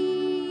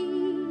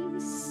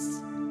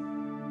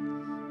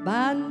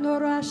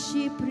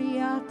 Bandorashi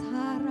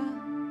priyatara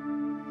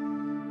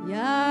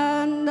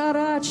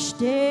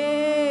yandarachte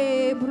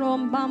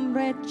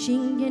brombamre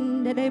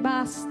chingindere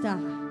basta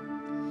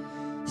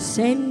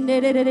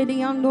sendere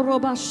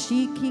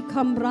andorobashiki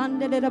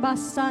kambrandere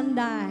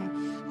basandai.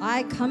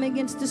 I come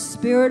against the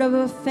spirit of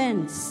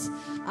offense.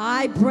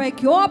 I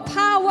break your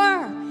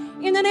power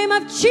in the name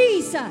of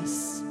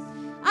Jesus.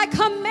 I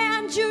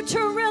command you to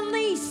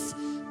release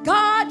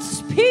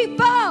God's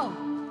people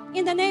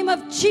in the name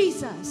of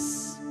Jesus.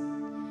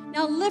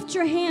 Now lift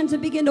your hands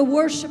and begin to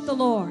worship the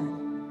Lord.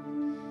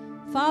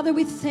 Father,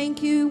 we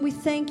thank you. We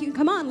thank you.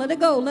 Come on, let it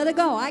go. Let it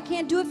go. I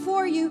can't do it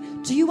for you.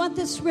 Do you want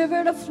this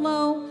river to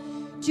flow?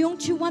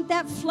 Don't you want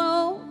that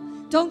flow?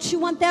 Don't you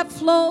want that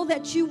flow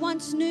that you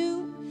once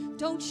knew?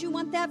 Don't you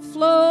want that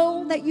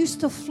flow that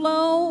used to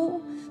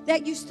flow?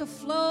 That used to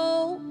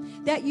flow?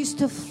 That used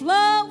to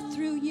flow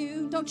through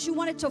you. Don't you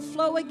want it to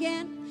flow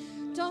again?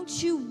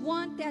 Don't you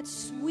want that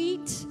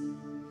sweet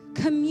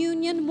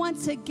communion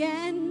once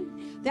again?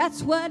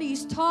 That's what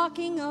he's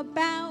talking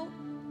about.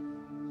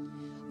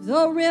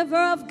 The river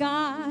of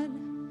God.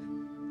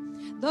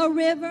 The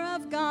river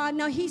of God.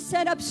 Now he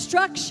said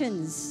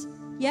obstructions.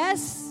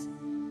 Yes?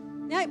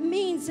 That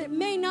means it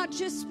may not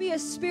just be a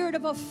spirit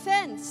of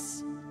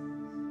offense.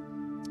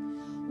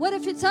 What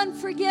if it's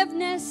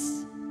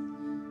unforgiveness?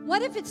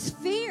 What if it's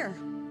fear?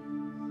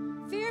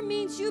 Fear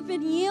means you've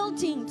been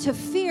yielding to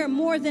fear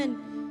more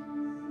than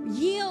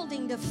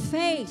yielding to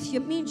faith.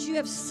 It means you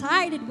have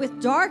sided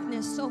with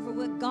darkness over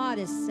what God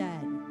has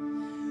said.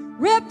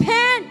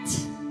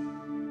 Repent.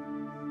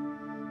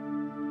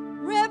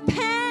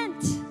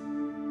 Repent.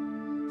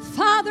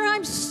 Father,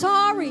 I'm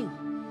sorry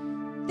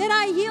that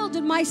I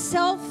yielded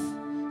myself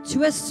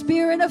to a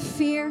spirit of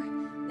fear.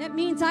 That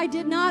means I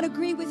did not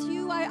agree with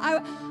you.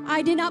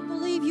 I did not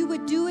believe you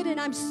would do it, and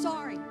I'm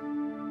sorry.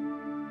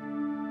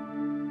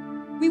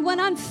 We want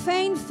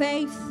unfeigned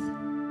faith.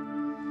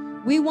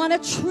 We want a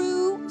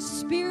true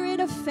spirit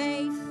of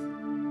faith.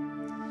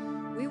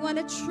 We want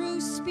a true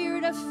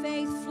spirit of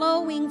faith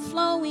flowing,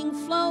 flowing,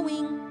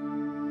 flowing.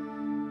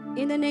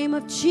 In the name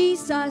of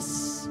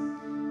Jesus,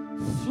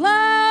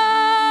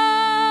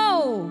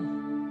 flow.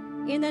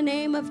 In the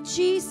name of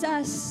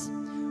Jesus,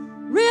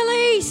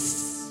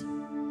 release.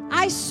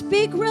 I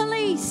speak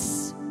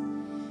release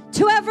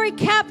to every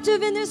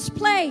captive in this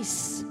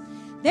place.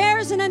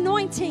 There's an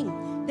anointing.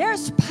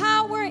 There's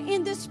power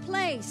in this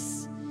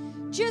place.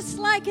 Just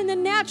like in the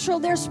natural,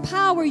 there's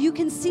power. You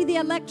can see the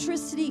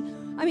electricity.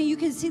 You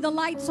can see the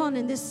lights on,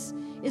 and this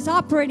is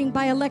operating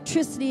by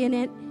electricity,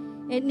 and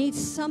It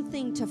needs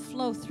something to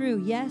flow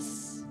through.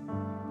 Yes?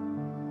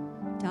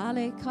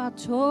 Dale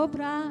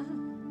katobra.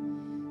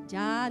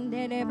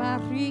 Dandele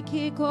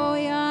bariki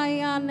koya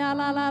ya na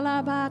la la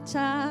la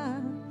bata.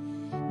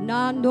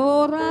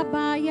 Nandora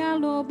baya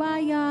lo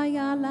baya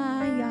ya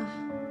la ya.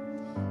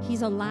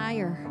 He's a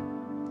liar.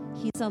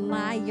 He's a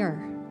liar.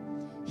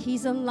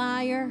 He's a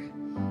liar.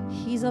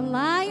 He's a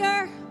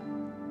liar.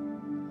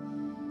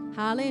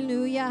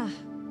 Hallelujah.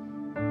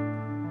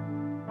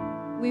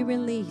 We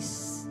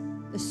release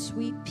the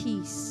sweet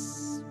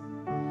peace,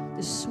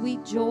 the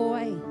sweet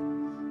joy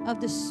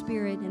of the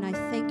Spirit. And I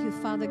thank you,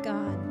 Father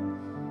God,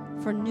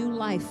 for new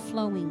life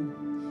flowing.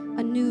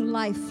 A new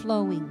life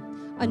flowing.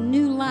 A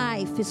new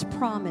life is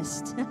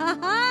promised.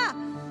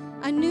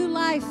 A new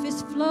life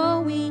is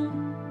flowing.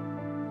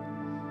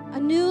 A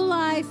new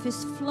life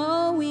is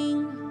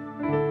flowing.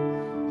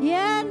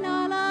 Yeah,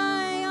 na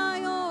la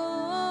yo.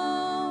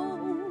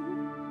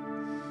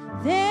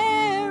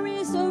 There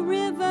is a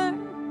river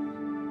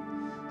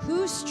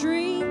whose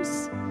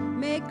streams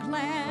make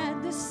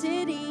glad the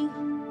city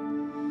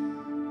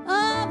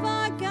of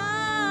our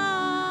God.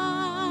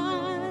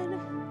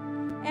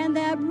 And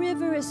that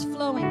river is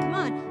flowing. Come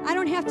on, I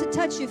don't have to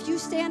touch you. If you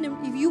stand,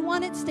 if you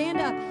want it, stand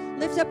up.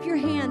 Lift up your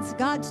hands.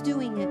 God's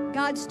doing it.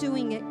 God's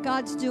doing it.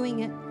 God's doing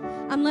it.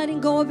 I'm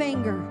letting go of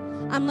anger.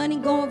 I'm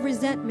letting go of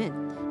resentment.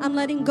 I'm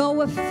letting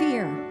go of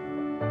fear.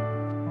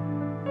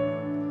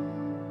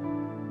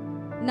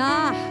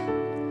 Nah.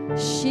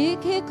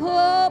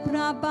 Shikiko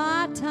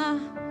Prabata.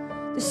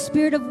 The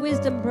spirit of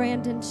wisdom,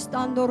 Brandon.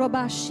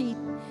 Standorobashi.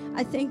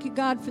 I thank you,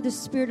 God, for the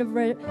spirit of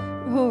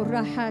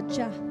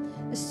Rahaja.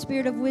 The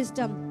spirit of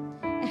wisdom.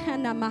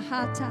 Hana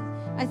Mahata.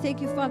 I thank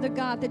you, Father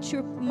God, that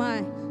you're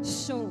my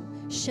soul.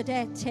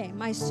 Shadete.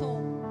 My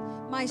soul.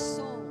 My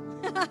soul.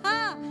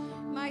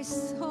 My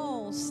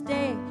soul.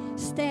 Stay.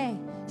 Stene.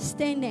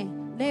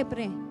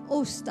 Lebre.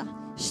 Osta.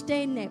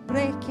 Stene.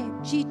 Breke.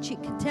 Chichi.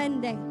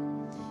 Katende.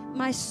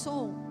 My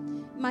soul.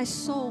 My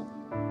soul.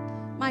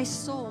 My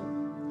soul.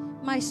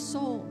 My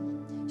soul.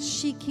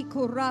 Shiki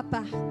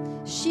korapa.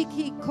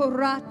 Shiki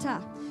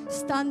korata.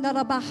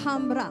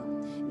 Standarabahambra.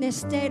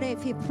 Nestere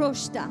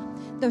fiprosta.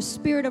 The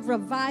spirit of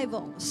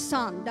revival.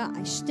 Sanda.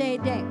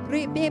 Stede.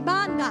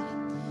 Ribebanda.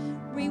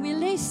 We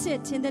release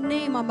it in the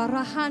name of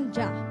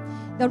Marahanja.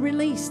 The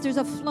release. There's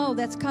a flow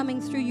that's coming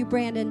through you,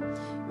 Brandon.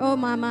 Oh,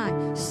 my.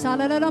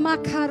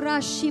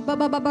 Salaramakarashi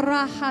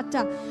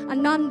bababarahata.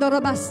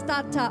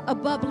 Anandarabastata. A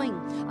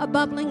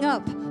bubbling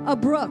up. A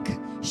brook.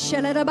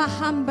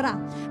 Shelerabahambra.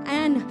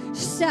 And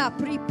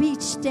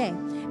sapripichte.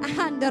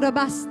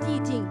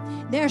 Andarabastiti.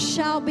 There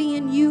shall be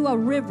in you a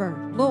river.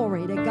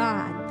 Glory to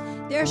God.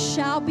 There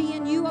shall be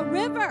in you a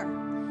river.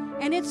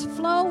 And it's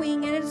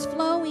flowing, and it's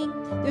flowing.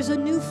 There's a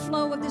new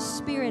flow of the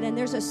Spirit, and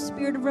there's a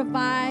spirit of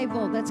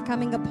revival that's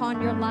coming upon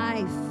your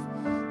life.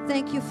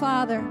 Thank you,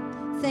 Father.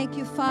 Thank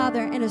you,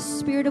 Father. And a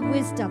spirit of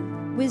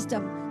wisdom,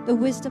 the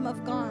wisdom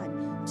of God,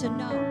 to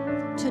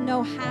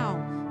know how,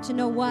 to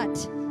know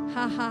what.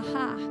 Ha, ha,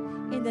 ha,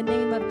 in the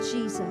name of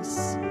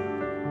Jesus.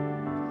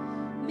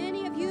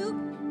 Many of you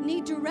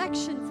need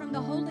direction from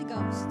the Holy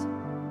Ghost.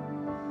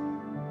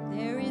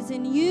 There is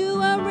in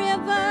you a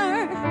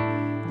river.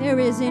 There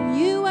is in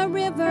you a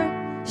river.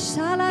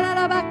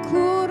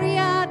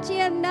 Shalalabakuria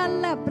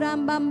tiendala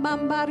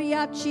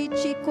brambambambaria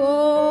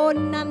chichiko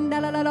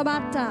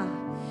nandalalabata.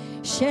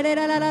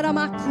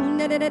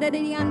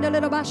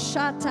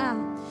 Sherelalamakundedediandalabashata.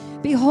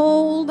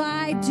 Behold,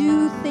 I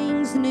do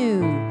things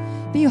new.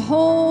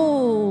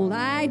 Behold,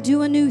 I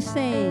do a new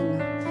thing.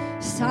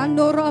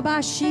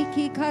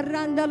 Sandorabashiki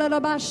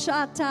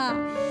karandalalabashata.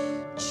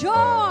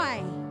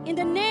 Joy in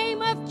the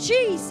name of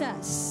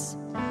Jesus.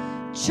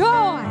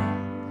 Joy.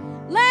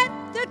 Let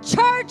the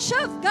church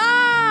of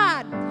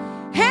God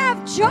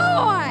have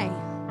joy.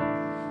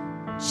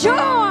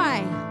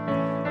 Joy.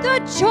 The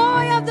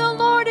joy of the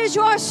Lord is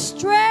your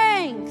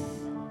strength.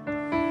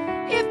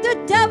 If the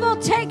devil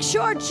takes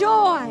your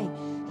joy,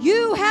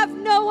 you have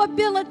no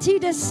ability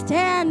to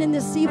stand in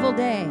this evil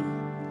day.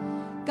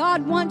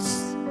 God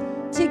wants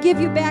to give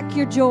you back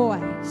your joy.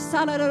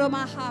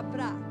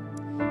 Salaramahabra.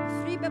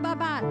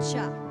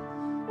 Fribababacha.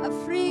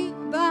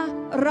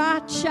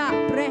 Fribaracha.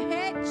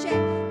 Breheche.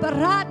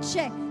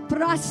 Barache.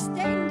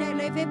 Prastende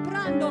leve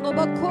prando lo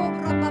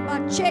bacobra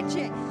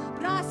babacheche.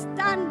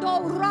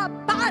 Prastando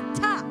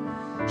rabata.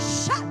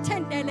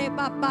 Shatendele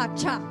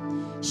babacha.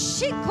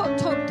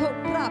 Shikototo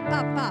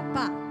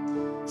brababa.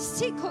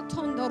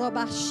 Sikotondo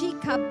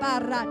robashika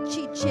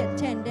barachiche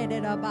tendele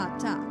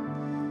rabata.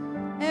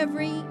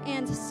 Every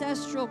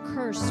ancestral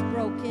curse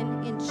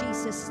broken in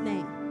Jesus'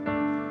 name.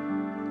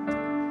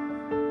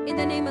 In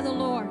the name of the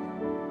Lord.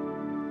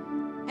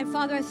 And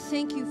Father, I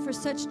thank you for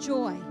such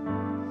joy.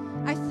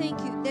 I thank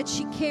you that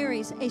she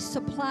carries a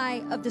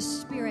supply of the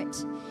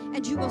Spirit,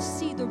 and you will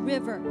see the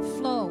river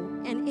flow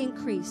and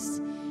increase.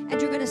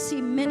 And you're going to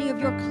see many of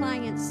your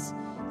clients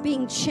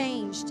being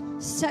changed,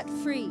 set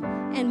free,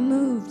 and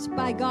moved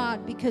by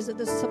God because of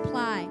the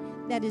supply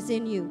that is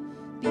in you.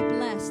 Be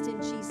blessed in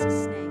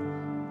Jesus' name.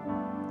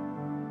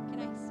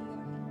 Can I see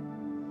your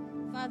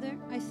hand? Father,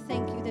 I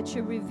thank you that that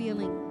you're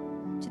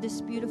revealing to this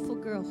beautiful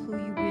girl who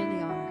you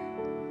really are.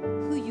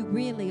 Who you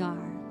really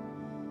are.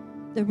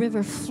 The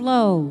river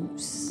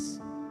flows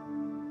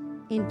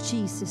in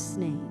Jesus'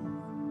 name.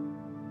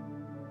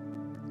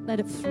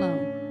 Let it flow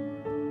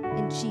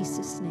in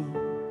Jesus' name.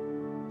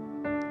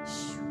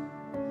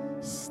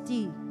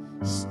 Sti,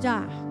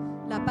 sta,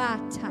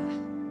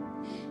 labata.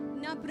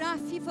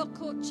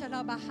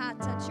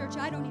 Church,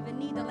 I don't even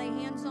need to lay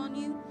hands on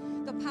you.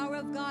 The power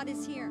of God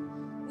is here.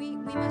 We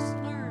must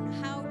learn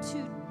how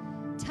to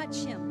touch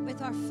him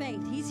with our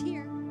faith. He's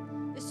here.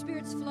 The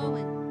Spirit's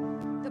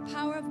flowing. The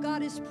power of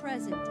God is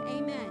present.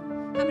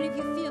 Amen. How many of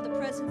you feel the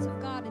presence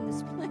of God in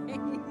this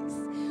place?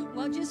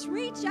 Well, just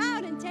reach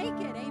out and take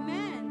it.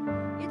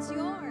 Amen. It's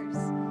yours.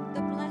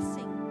 The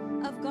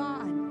blessing of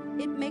God.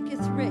 It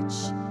maketh rich.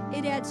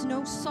 It adds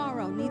no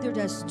sorrow, neither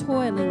does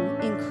toiling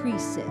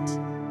increase it.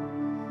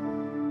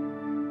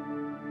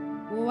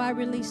 Oh, I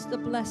release the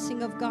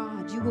blessing of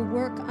God. You will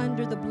work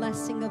under the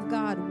blessing of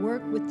God.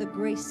 Work with the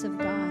grace of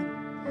God.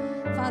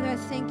 Father, I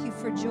thank you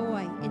for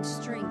joy and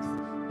strength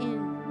in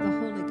the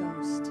Holy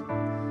Ghost.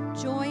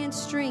 Joy and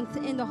strength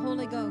in the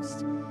Holy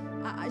Ghost.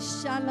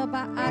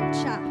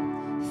 Shalabaacha,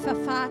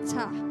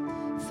 fafata,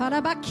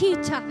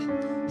 farabakita,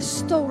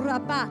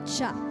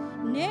 storabacha,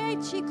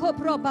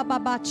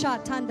 nechikoprobababacha,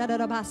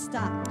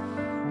 tandarabasta.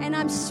 And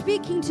I'm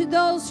speaking to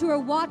those who are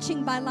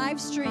watching by live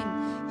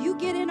stream. You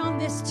get in on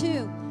this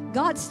too.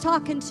 God's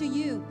talking to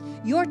you.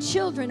 Your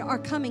children are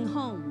coming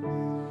home.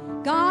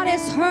 God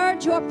has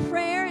heard your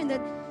prayer, and the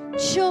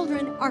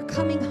children are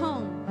coming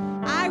home.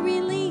 I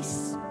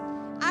release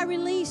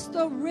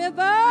the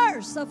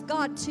rivers of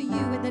God to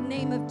you in the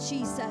name of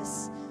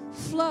Jesus.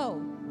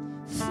 Flow,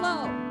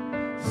 flow,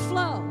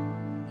 flow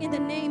in the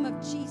name of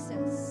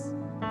Jesus.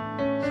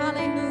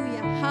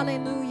 Hallelujah,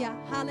 hallelujah,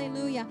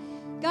 hallelujah.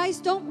 Guys,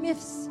 don't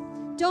miss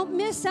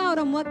out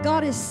on what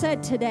God has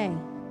said today.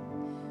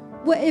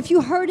 If you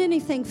heard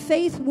anything,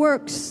 faith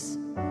works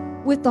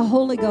with the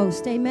Holy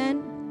Ghost.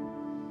 Amen.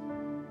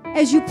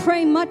 As you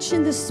pray much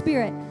in the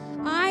Spirit,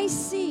 I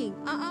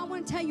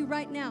want to tell you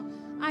right now,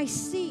 I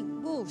see,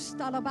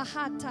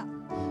 stalabahata,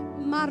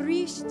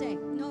 mariste,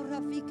 no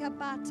rafika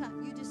bata.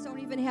 You just don't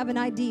even have an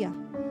idea.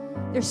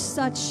 There's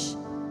such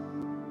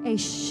a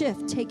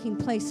shift taking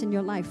place in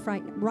your life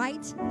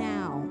right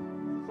now.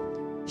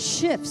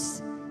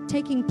 Shifts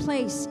taking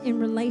place in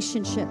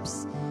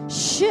relationships.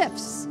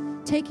 Shifts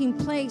taking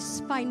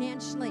place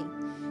financially.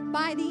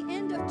 By the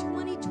end of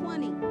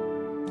 2020,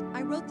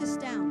 I wrote this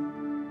down.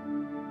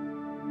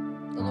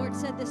 The Lord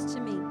said this to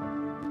me.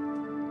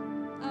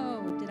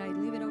 Oh, did I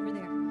leave it over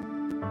there?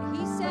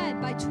 He said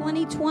by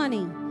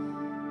 2020,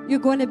 you're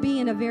going to be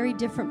in a very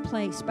different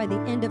place. By the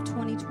end of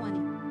 2020,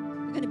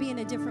 you're going to be in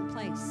a different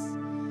place.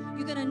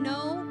 You're going to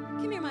know,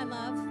 come here, my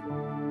love.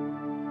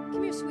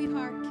 Come here,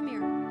 sweetheart. Come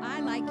here. I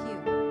like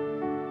you.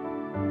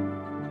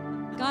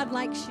 God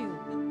likes you.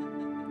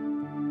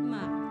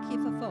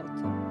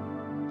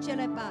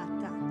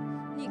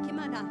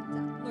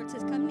 Lord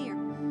says, come near.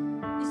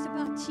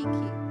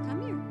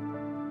 Come here.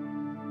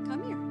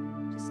 Come here.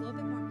 Just a little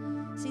bit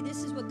more. See,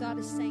 this is what God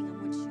is saying. I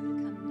want you to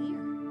come near.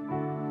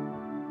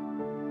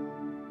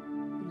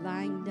 You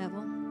lying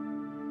devil.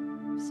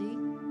 See?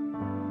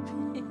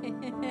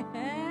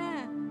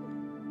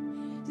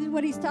 This is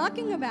what he's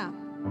talking about.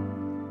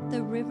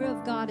 The river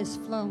of God is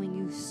flowing.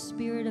 You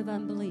spirit of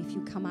unbelief,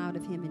 you come out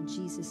of him in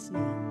Jesus'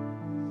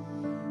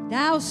 name.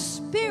 Thou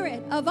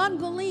spirit of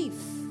unbelief,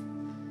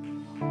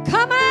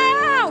 come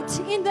out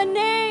in the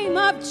name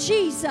of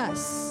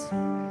Jesus.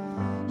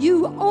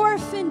 You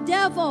orphan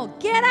devil,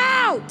 get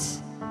out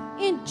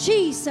in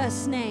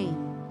Jesus' name.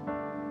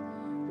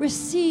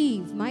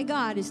 Receive. My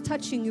God is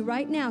touching you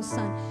right now,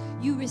 son.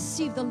 You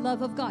receive the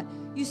love of God.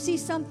 You see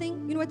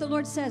something? You know what the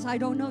Lord says? I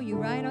don't know you,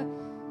 right?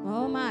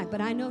 Oh my, but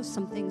I know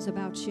some things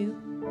about you.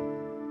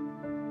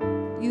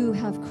 You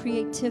have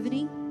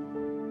creativity.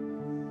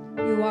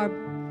 You are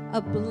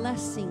a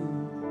blessing.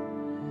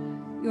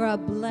 You're a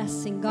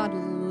blessing. God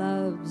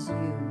loves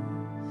you.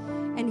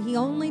 And he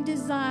only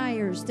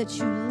desires that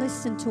you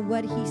listen to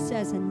what he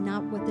says and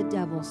not what the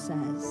devil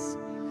says.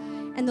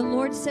 And the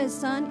Lord says,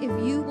 son, if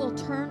you will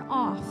turn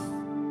off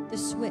the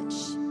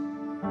switch,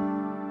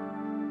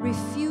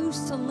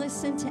 refuse to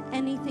listen to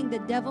anything the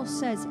devil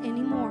says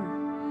anymore,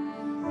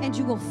 and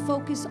you will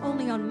focus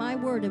only on my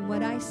word and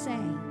what I say,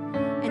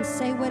 and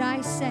say what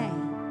I say,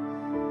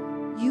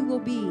 you will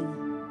be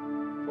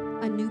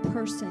a new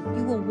person.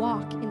 You will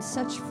walk in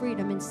such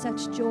freedom and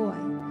such joy.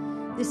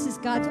 This is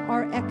God's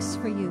RX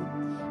for you.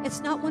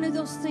 It's not one of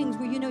those things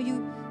where,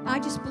 I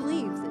just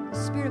believe that the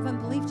spirit of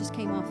unbelief just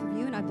came off of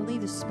you, and I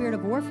believe the spirit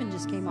of orphan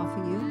just came off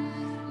of you.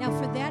 Now,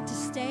 for that to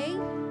stay,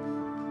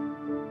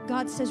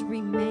 God says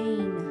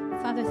remain.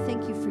 Father,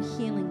 thank you for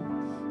healing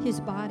his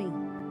body.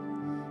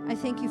 I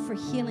thank you for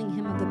healing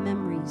him of the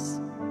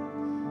memories.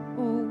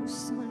 Oh,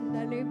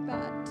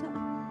 Sandarebata.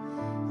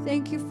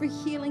 Thank you for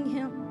healing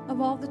him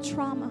of all the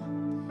trauma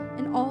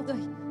and all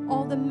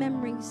the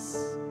memories.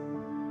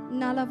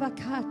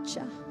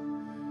 Nalavakacha.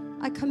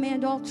 I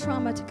command all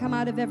trauma to come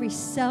out of every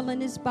cell in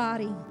his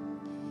body.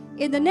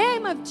 In the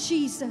name of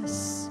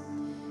Jesus.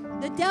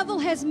 The devil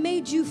has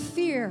made you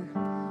fear.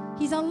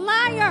 He's a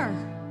liar.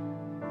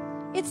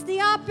 It's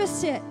the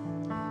opposite.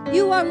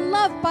 You are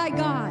loved by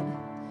God.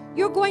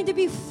 You're going to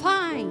be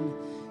fine.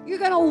 You're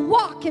going to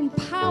walk in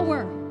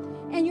power.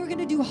 And you're going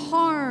to do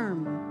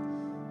harm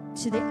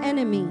to the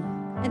enemy.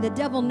 And the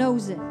devil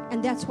knows it.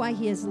 And that's why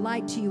he has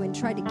lied to you and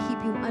tried to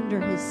keep you under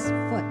his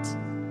foot.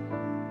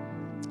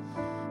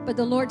 But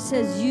the Lord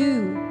says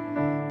you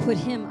put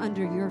him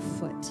under your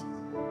foot.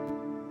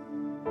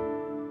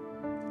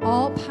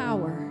 All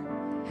power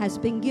has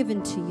been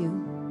given to you.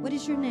 What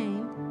is your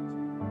name?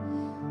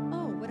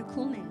 Oh, what a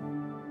cool name.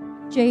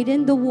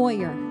 Jaden the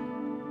Warrior.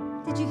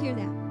 Did you hear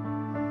that?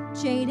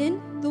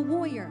 Jaden the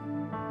Warrior.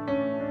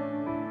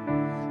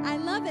 I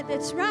love it.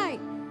 That's right.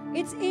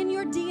 It's in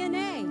your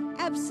DNA.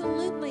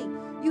 Absolutely.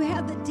 You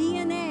have the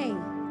DNA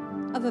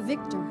of a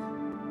victor.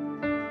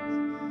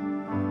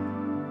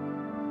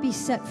 Be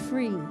set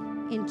free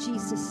in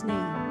Jesus'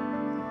 name.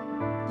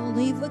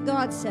 Believe what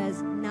God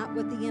says, not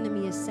what the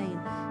enemy is saying.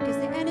 Because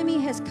the enemy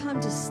has come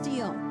to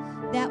steal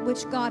that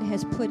which God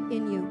has put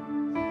in you.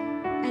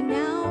 And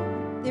now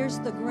there's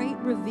the great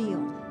reveal.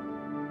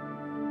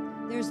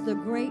 There's the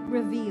great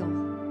reveal.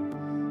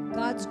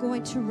 God's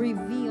going to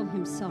reveal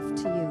himself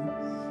to you.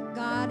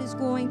 God is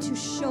going to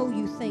show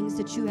you things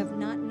that you have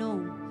not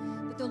known.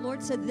 But the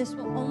Lord said this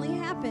will only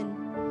happen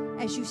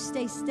as you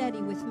stay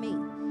steady with me,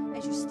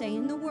 as you stay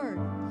in the Word,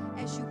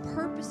 as you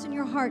purpose in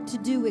your heart to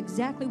do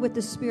exactly what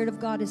the Spirit of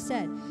God has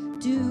said.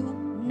 Do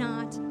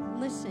not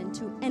listen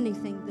to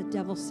anything the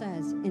devil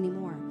says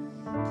anymore.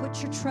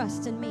 Put your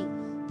trust in me.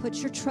 Put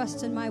your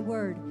trust in my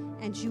Word,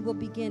 and you will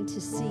begin to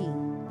see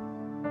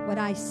what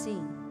I see.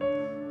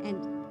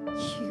 And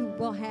you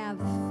will have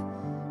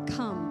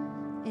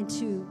come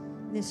into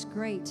this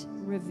great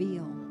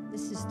reveal.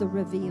 This is the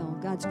reveal.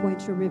 God's going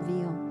to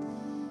reveal.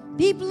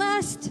 Be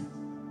blessed,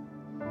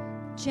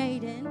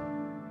 Jaden,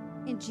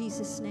 in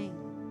Jesus' name.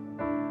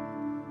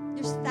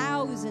 There's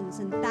thousands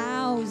and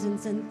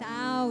thousands and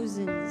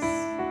thousands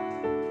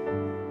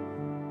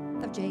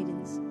of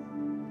Jadens.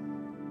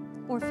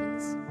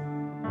 Orphans.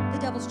 The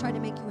devil's trying to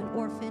make you an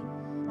orphan.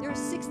 There are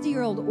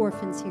 60-year-old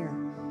orphans here.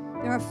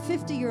 There are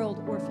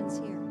 50-year-old orphans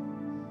here.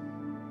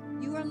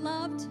 You are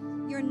loved.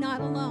 You're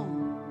not alone.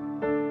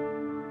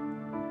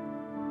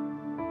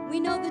 We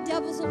know the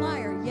devil's a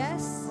liar,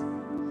 yes?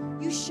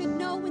 You should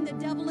know when the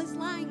devil is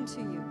lying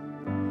to you.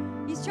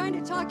 He's trying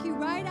to talk you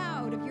right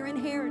out of your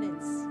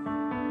inheritance.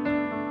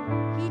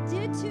 He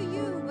did to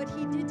you what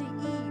he did to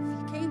Eve.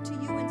 He came to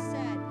you and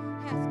said,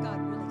 hath God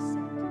really said?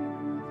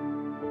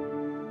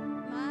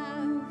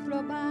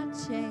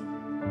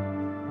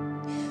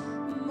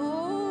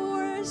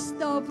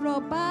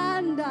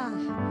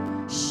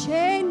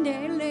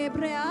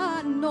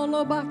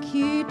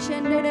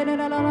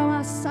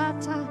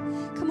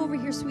 Come over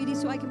here, sweetie,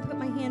 so I can put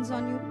my hands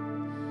on you.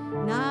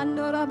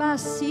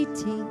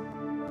 Nandorabasiti.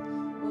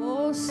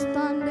 Oh,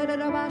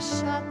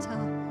 standarabashata.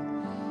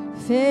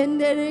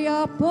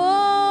 Fenderiapo.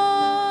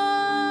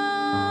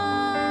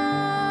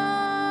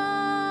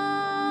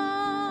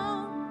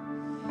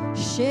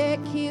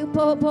 Sheki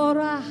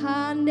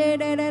poporahande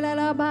de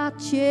la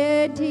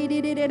bacheti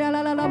de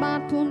la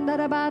matunda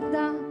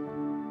rabada.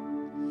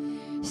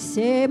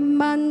 Se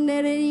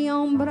manderi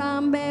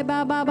ombrambe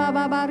baba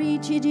baba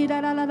richi di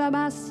la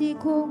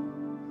basiko.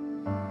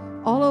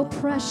 All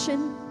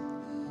oppression,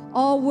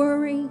 all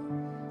worry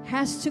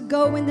has to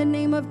go in the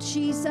name of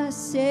Jesus.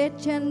 Se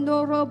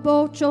chendoro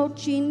bocho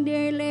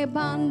chindele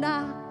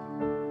banda.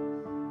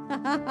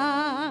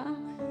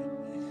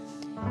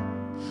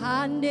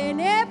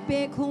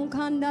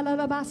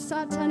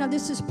 Now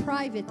this is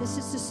private. This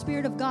is the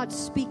Spirit of God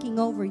speaking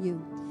over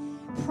you.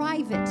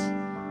 Private.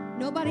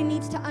 Nobody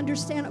needs to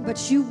understand it,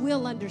 but you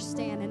will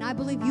understand. And I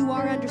believe you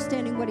are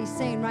understanding what he's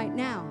saying right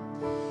now.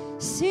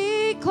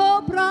 Si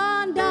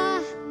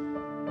cobranda.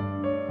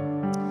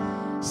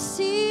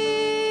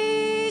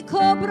 Si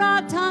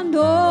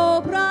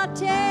cobratando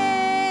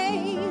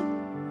brate.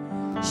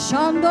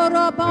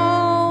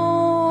 Shandorabo.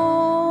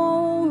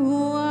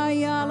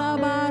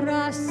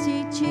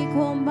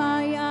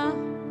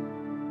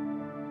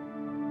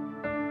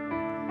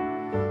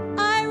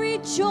 I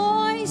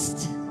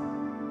rejoiced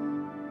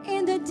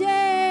in the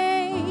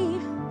day.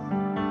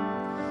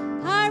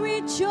 I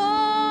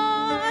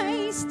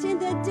rejoiced in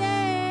the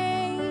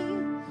day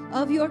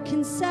of your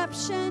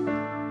conception.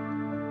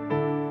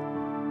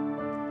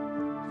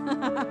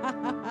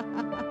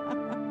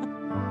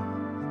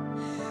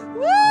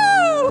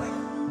 Woo!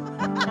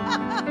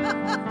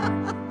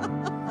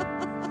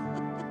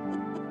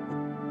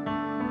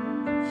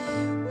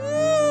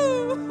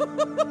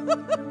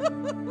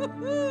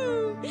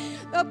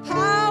 The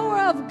power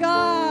of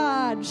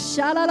God.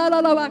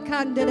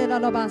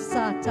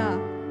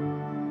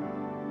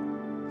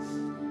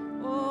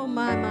 Oh,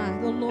 my.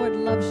 The Lord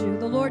loves you.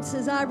 The Lord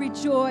says, I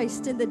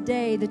rejoiced in the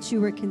day that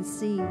you were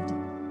conceived.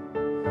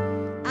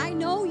 I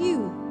know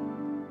you.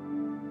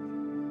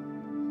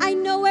 I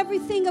know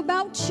everything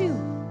about you.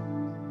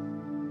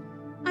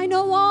 I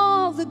know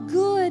all the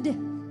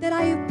good that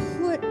I have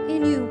put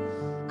in you.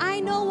 I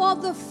know all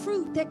the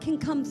fruit that can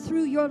come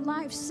through your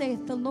life,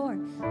 saith the Lord.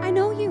 I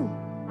know you.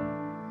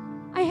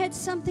 I had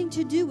something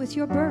to do with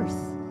your birth.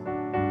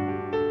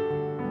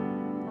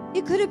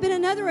 It could have been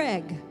another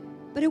egg,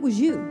 but it was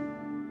you.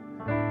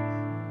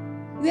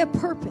 You have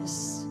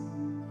purpose.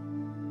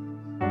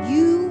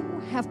 You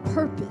have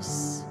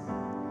purpose.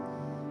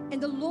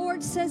 And the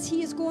Lord says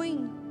He is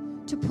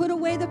going to put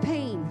away the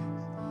pain,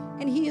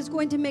 and He is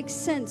going to make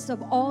sense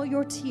of all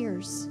your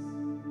tears.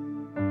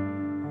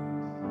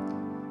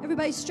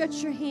 Everybody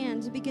stretch your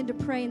hands and begin to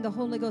pray in the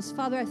Holy Ghost.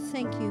 Father, I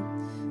thank you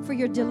for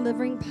your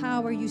delivering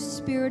power, you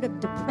spirit of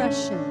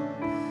depression,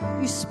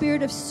 you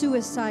spirit of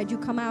suicide. You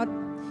come out.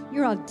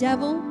 You're a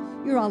devil.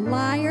 You're a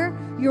liar.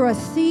 You're a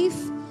thief.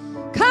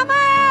 Come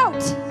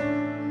out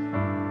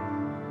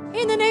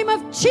in the name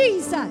of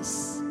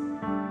Jesus.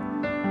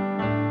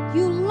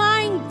 You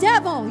lying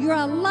devil. You're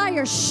a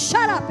liar.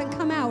 Shut up and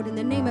come out in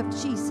the name of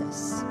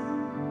Jesus.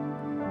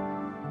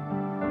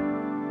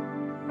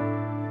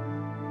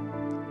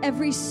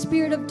 Every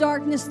spirit of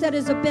darkness that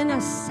has been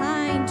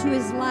assigned to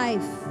his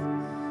life.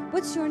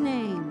 What's your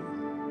name?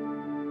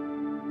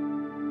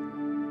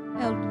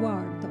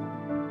 Eduardo,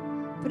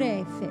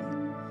 Prefe,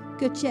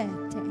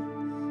 Gocete,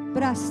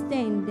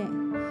 Brastende,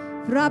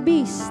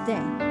 Vrabiste,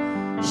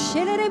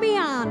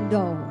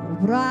 Sceleremiando,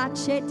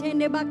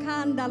 Bracetende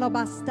Bacanda lo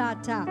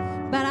bastata.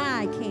 But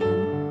I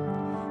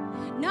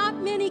can.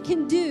 Not many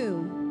can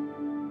do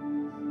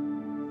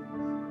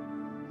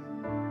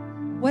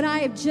what I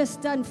have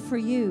just done for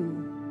you.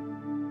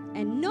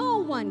 And no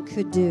one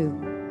could do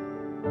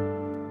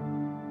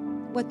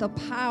what the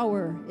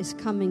power is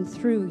coming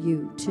through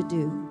you to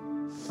do.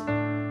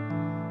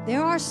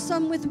 There are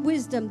some with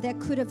wisdom that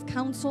could have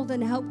counseled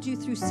and helped you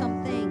through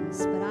some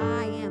things, but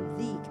I am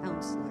the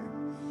counselor.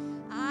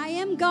 I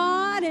am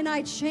God and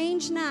I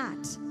change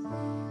not.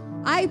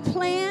 I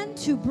plan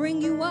to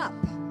bring you up.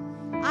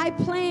 I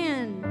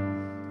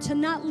plan to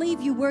not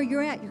leave you where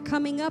you're at. You're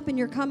coming up and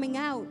you're coming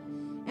out.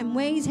 And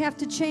ways have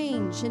to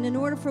change. And in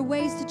order for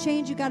ways to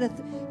change, you got to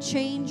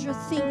change your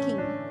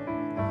thinking.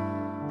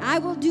 I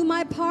will do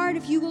my part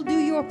if you will do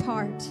your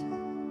part.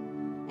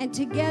 And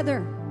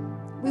together,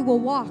 we will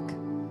walk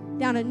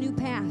down a new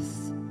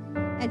path.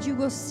 And you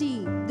will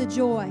see the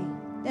joy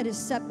that is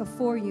set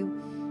before you.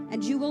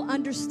 And you will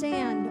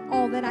understand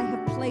all that I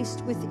have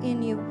placed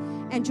within you.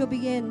 And you'll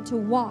begin to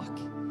walk.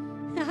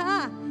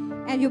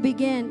 And you'll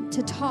begin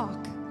to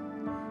talk.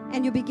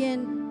 And you'll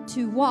begin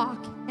to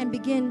walk and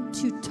begin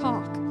to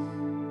talk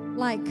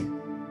like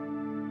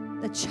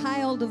the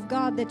child of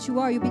God that you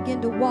are. You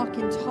begin to walk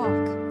and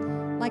talk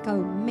like a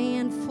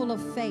man full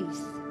of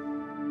faith.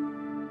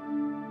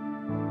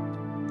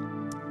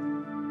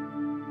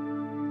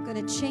 I'm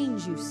going to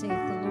change you, saith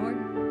the Lord.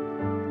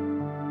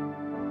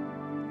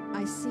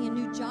 I see a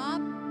new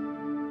job.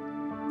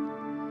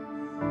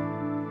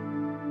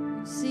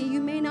 See, you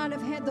may not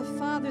have had the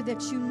Father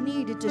that you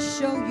needed to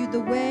show you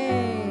the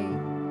way.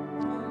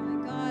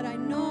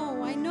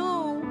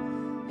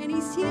 And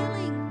he's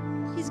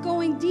healing. He's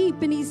going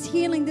deep and he's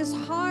healing this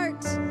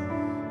heart.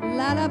 And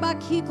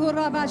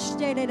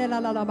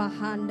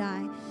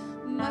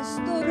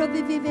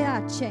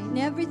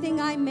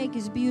everything I make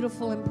is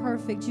beautiful and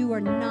perfect. You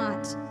are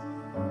not.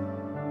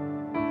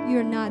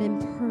 You're not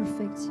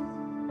imperfect.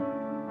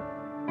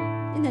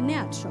 In the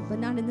natural, but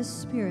not in the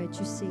spirit,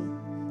 you see.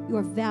 You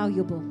are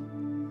valuable.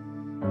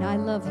 And I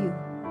love you.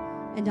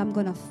 And I'm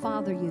going to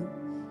father you.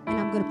 And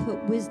I'm going to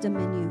put wisdom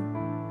in you.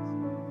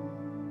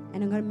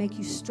 And I'm going to make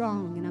you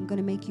strong, and I'm going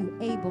to make you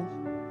able.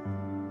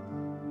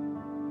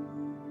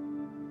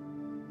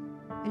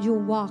 And you'll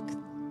walk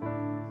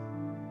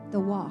the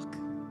walk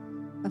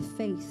of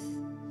faith,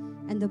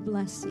 and the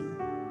blessing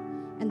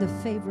and the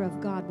favor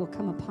of God will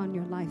come upon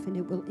your life, and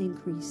it will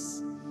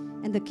increase.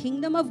 And the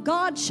kingdom of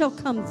God shall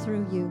come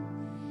through you,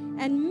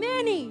 and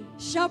many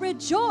shall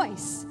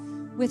rejoice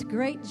with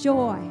great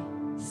joy,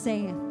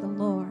 saith the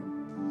Lord.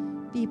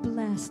 Be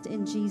blessed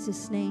in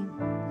Jesus' name.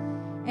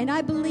 And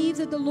I believe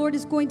that the Lord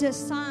is going to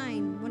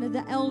assign one of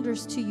the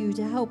elders to you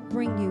to help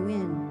bring you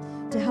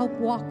in, to help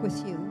walk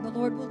with you. The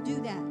Lord will do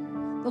that.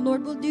 The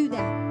Lord will do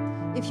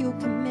that if you'll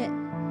commit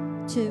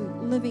to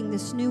living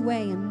this new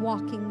way and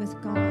walking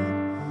with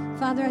God.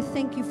 Father, I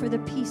thank you for the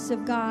peace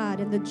of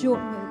God and the joy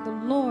of the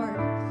Lord.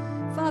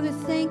 Father,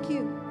 thank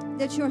you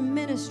that you're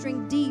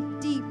ministering deep,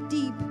 deep,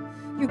 deep.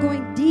 You're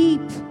going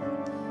deep.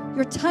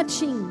 You're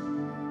touching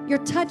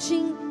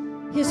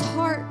his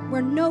heart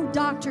where no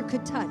doctor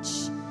could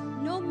touch.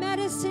 No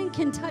medicine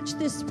can touch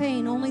this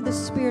pain, only the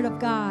Spirit of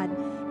God,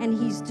 and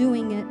he's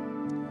doing it.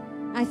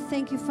 I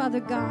thank you, Father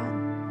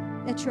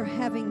God, that you're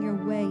having your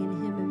way in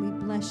him, and we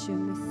bless you,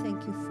 and we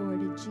thank you for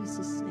it in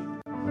Jesus'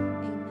 name.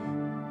 Amen.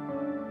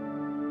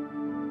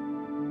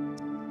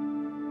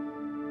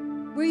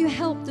 Were you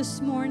helped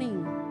this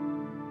morning?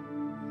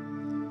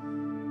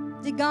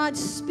 Did God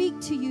speak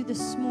to you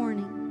this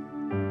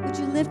morning? Would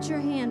you lift your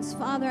hands?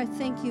 Father, I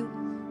thank you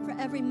for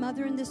every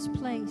mother in this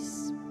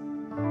place.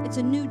 It's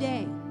a new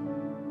day.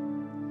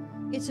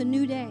 It's a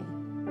new day.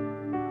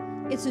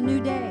 It's a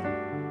new day.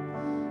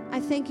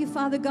 I thank you,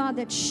 Father God,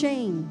 that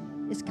shame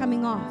is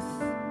coming off.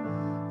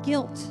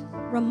 Guilt,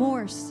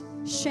 remorse,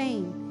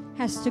 shame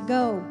has to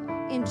go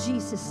in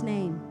Jesus'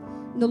 name.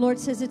 And the Lord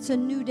says it's a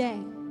new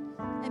day.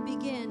 And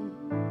begin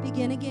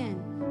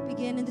again.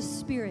 Begin in the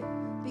Spirit.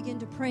 Begin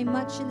to pray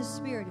much in the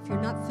Spirit. If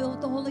you're not filled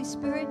with the Holy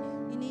Spirit,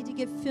 you need to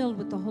get filled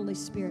with the Holy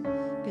Spirit.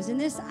 Because in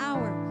this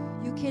hour,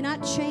 you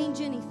cannot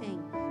change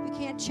anything. You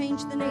can't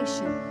change the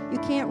nation. You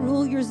can't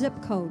rule your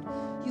zip code.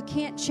 You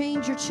can't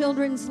change your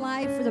children's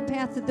life or the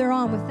path that they're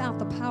on without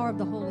the power of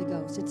the Holy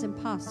Ghost. It's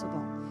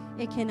impossible.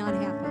 It cannot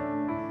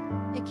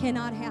happen. It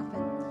cannot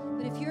happen.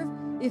 But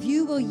if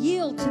you will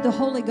yield to the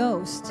Holy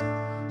Ghost,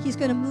 He's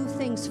going to move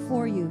things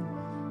for you.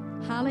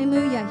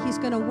 Hallelujah. He's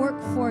going to work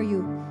for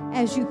you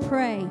as you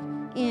pray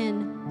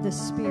in the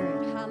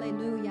Spirit.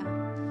 Hallelujah.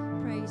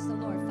 Praise the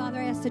Lord. Father,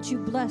 I ask that you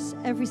bless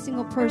every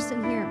single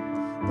person here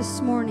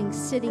this morning,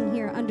 sitting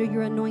here under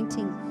your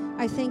anointing.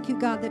 I thank you,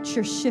 God, that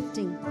you're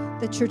shifting,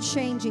 that you're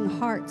changing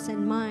hearts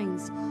and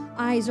minds.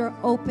 Eyes are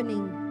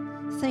opening.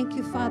 Thank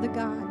you, Father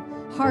God.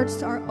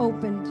 Hearts are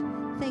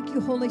opened. Thank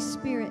you, Holy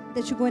Spirit,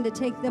 that you're going to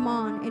take them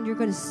on and you're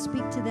going to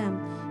speak to them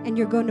and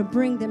you're going to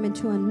bring them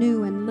into a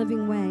new and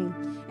living way.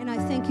 And I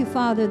thank you,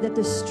 Father, that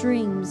the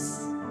streams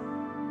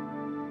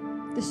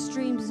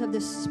of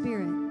the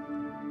Spirit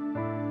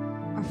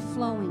are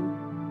flowing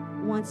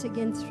once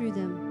again through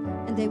them,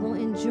 and they will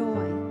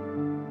enjoy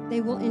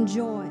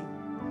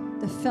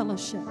the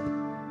fellowship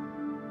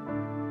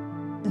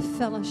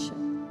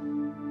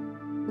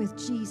with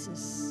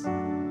Jesus,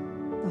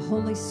 the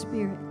Holy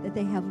Spirit that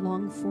they have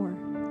longed for.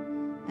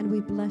 And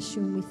we bless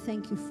you and we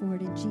thank you for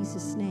it in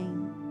Jesus'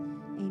 name.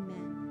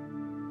 Amen.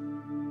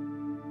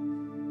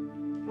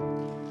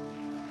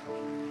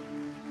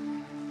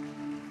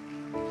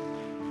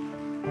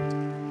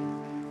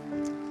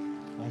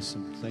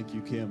 Awesome. Thank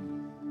you, Kim.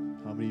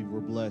 How many were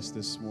blessed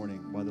this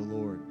morning by the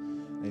Lord?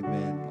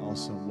 Amen.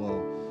 Awesome.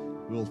 Well,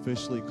 we'll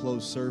officially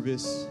close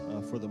service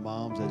for the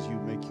moms as you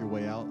make your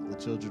way out. The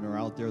children are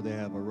out there. They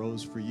have a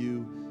rose for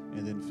you.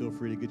 And then feel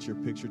free to get your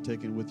picture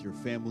taken with your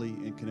family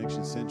in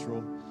Connection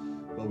Central.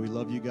 But we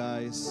love you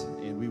guys,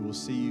 and we will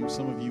see you.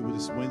 Some of you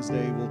this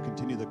Wednesday will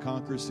continue the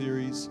Conquer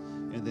series.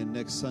 And then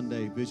next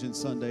Sunday, Vision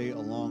Sunday,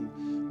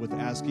 along with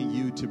asking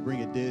you to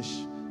bring a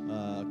dish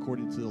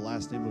according to the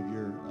last name of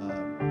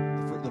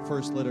the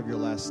first letter of your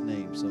last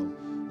name. So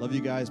love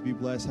you guys. Be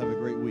blessed. Have a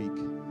great week.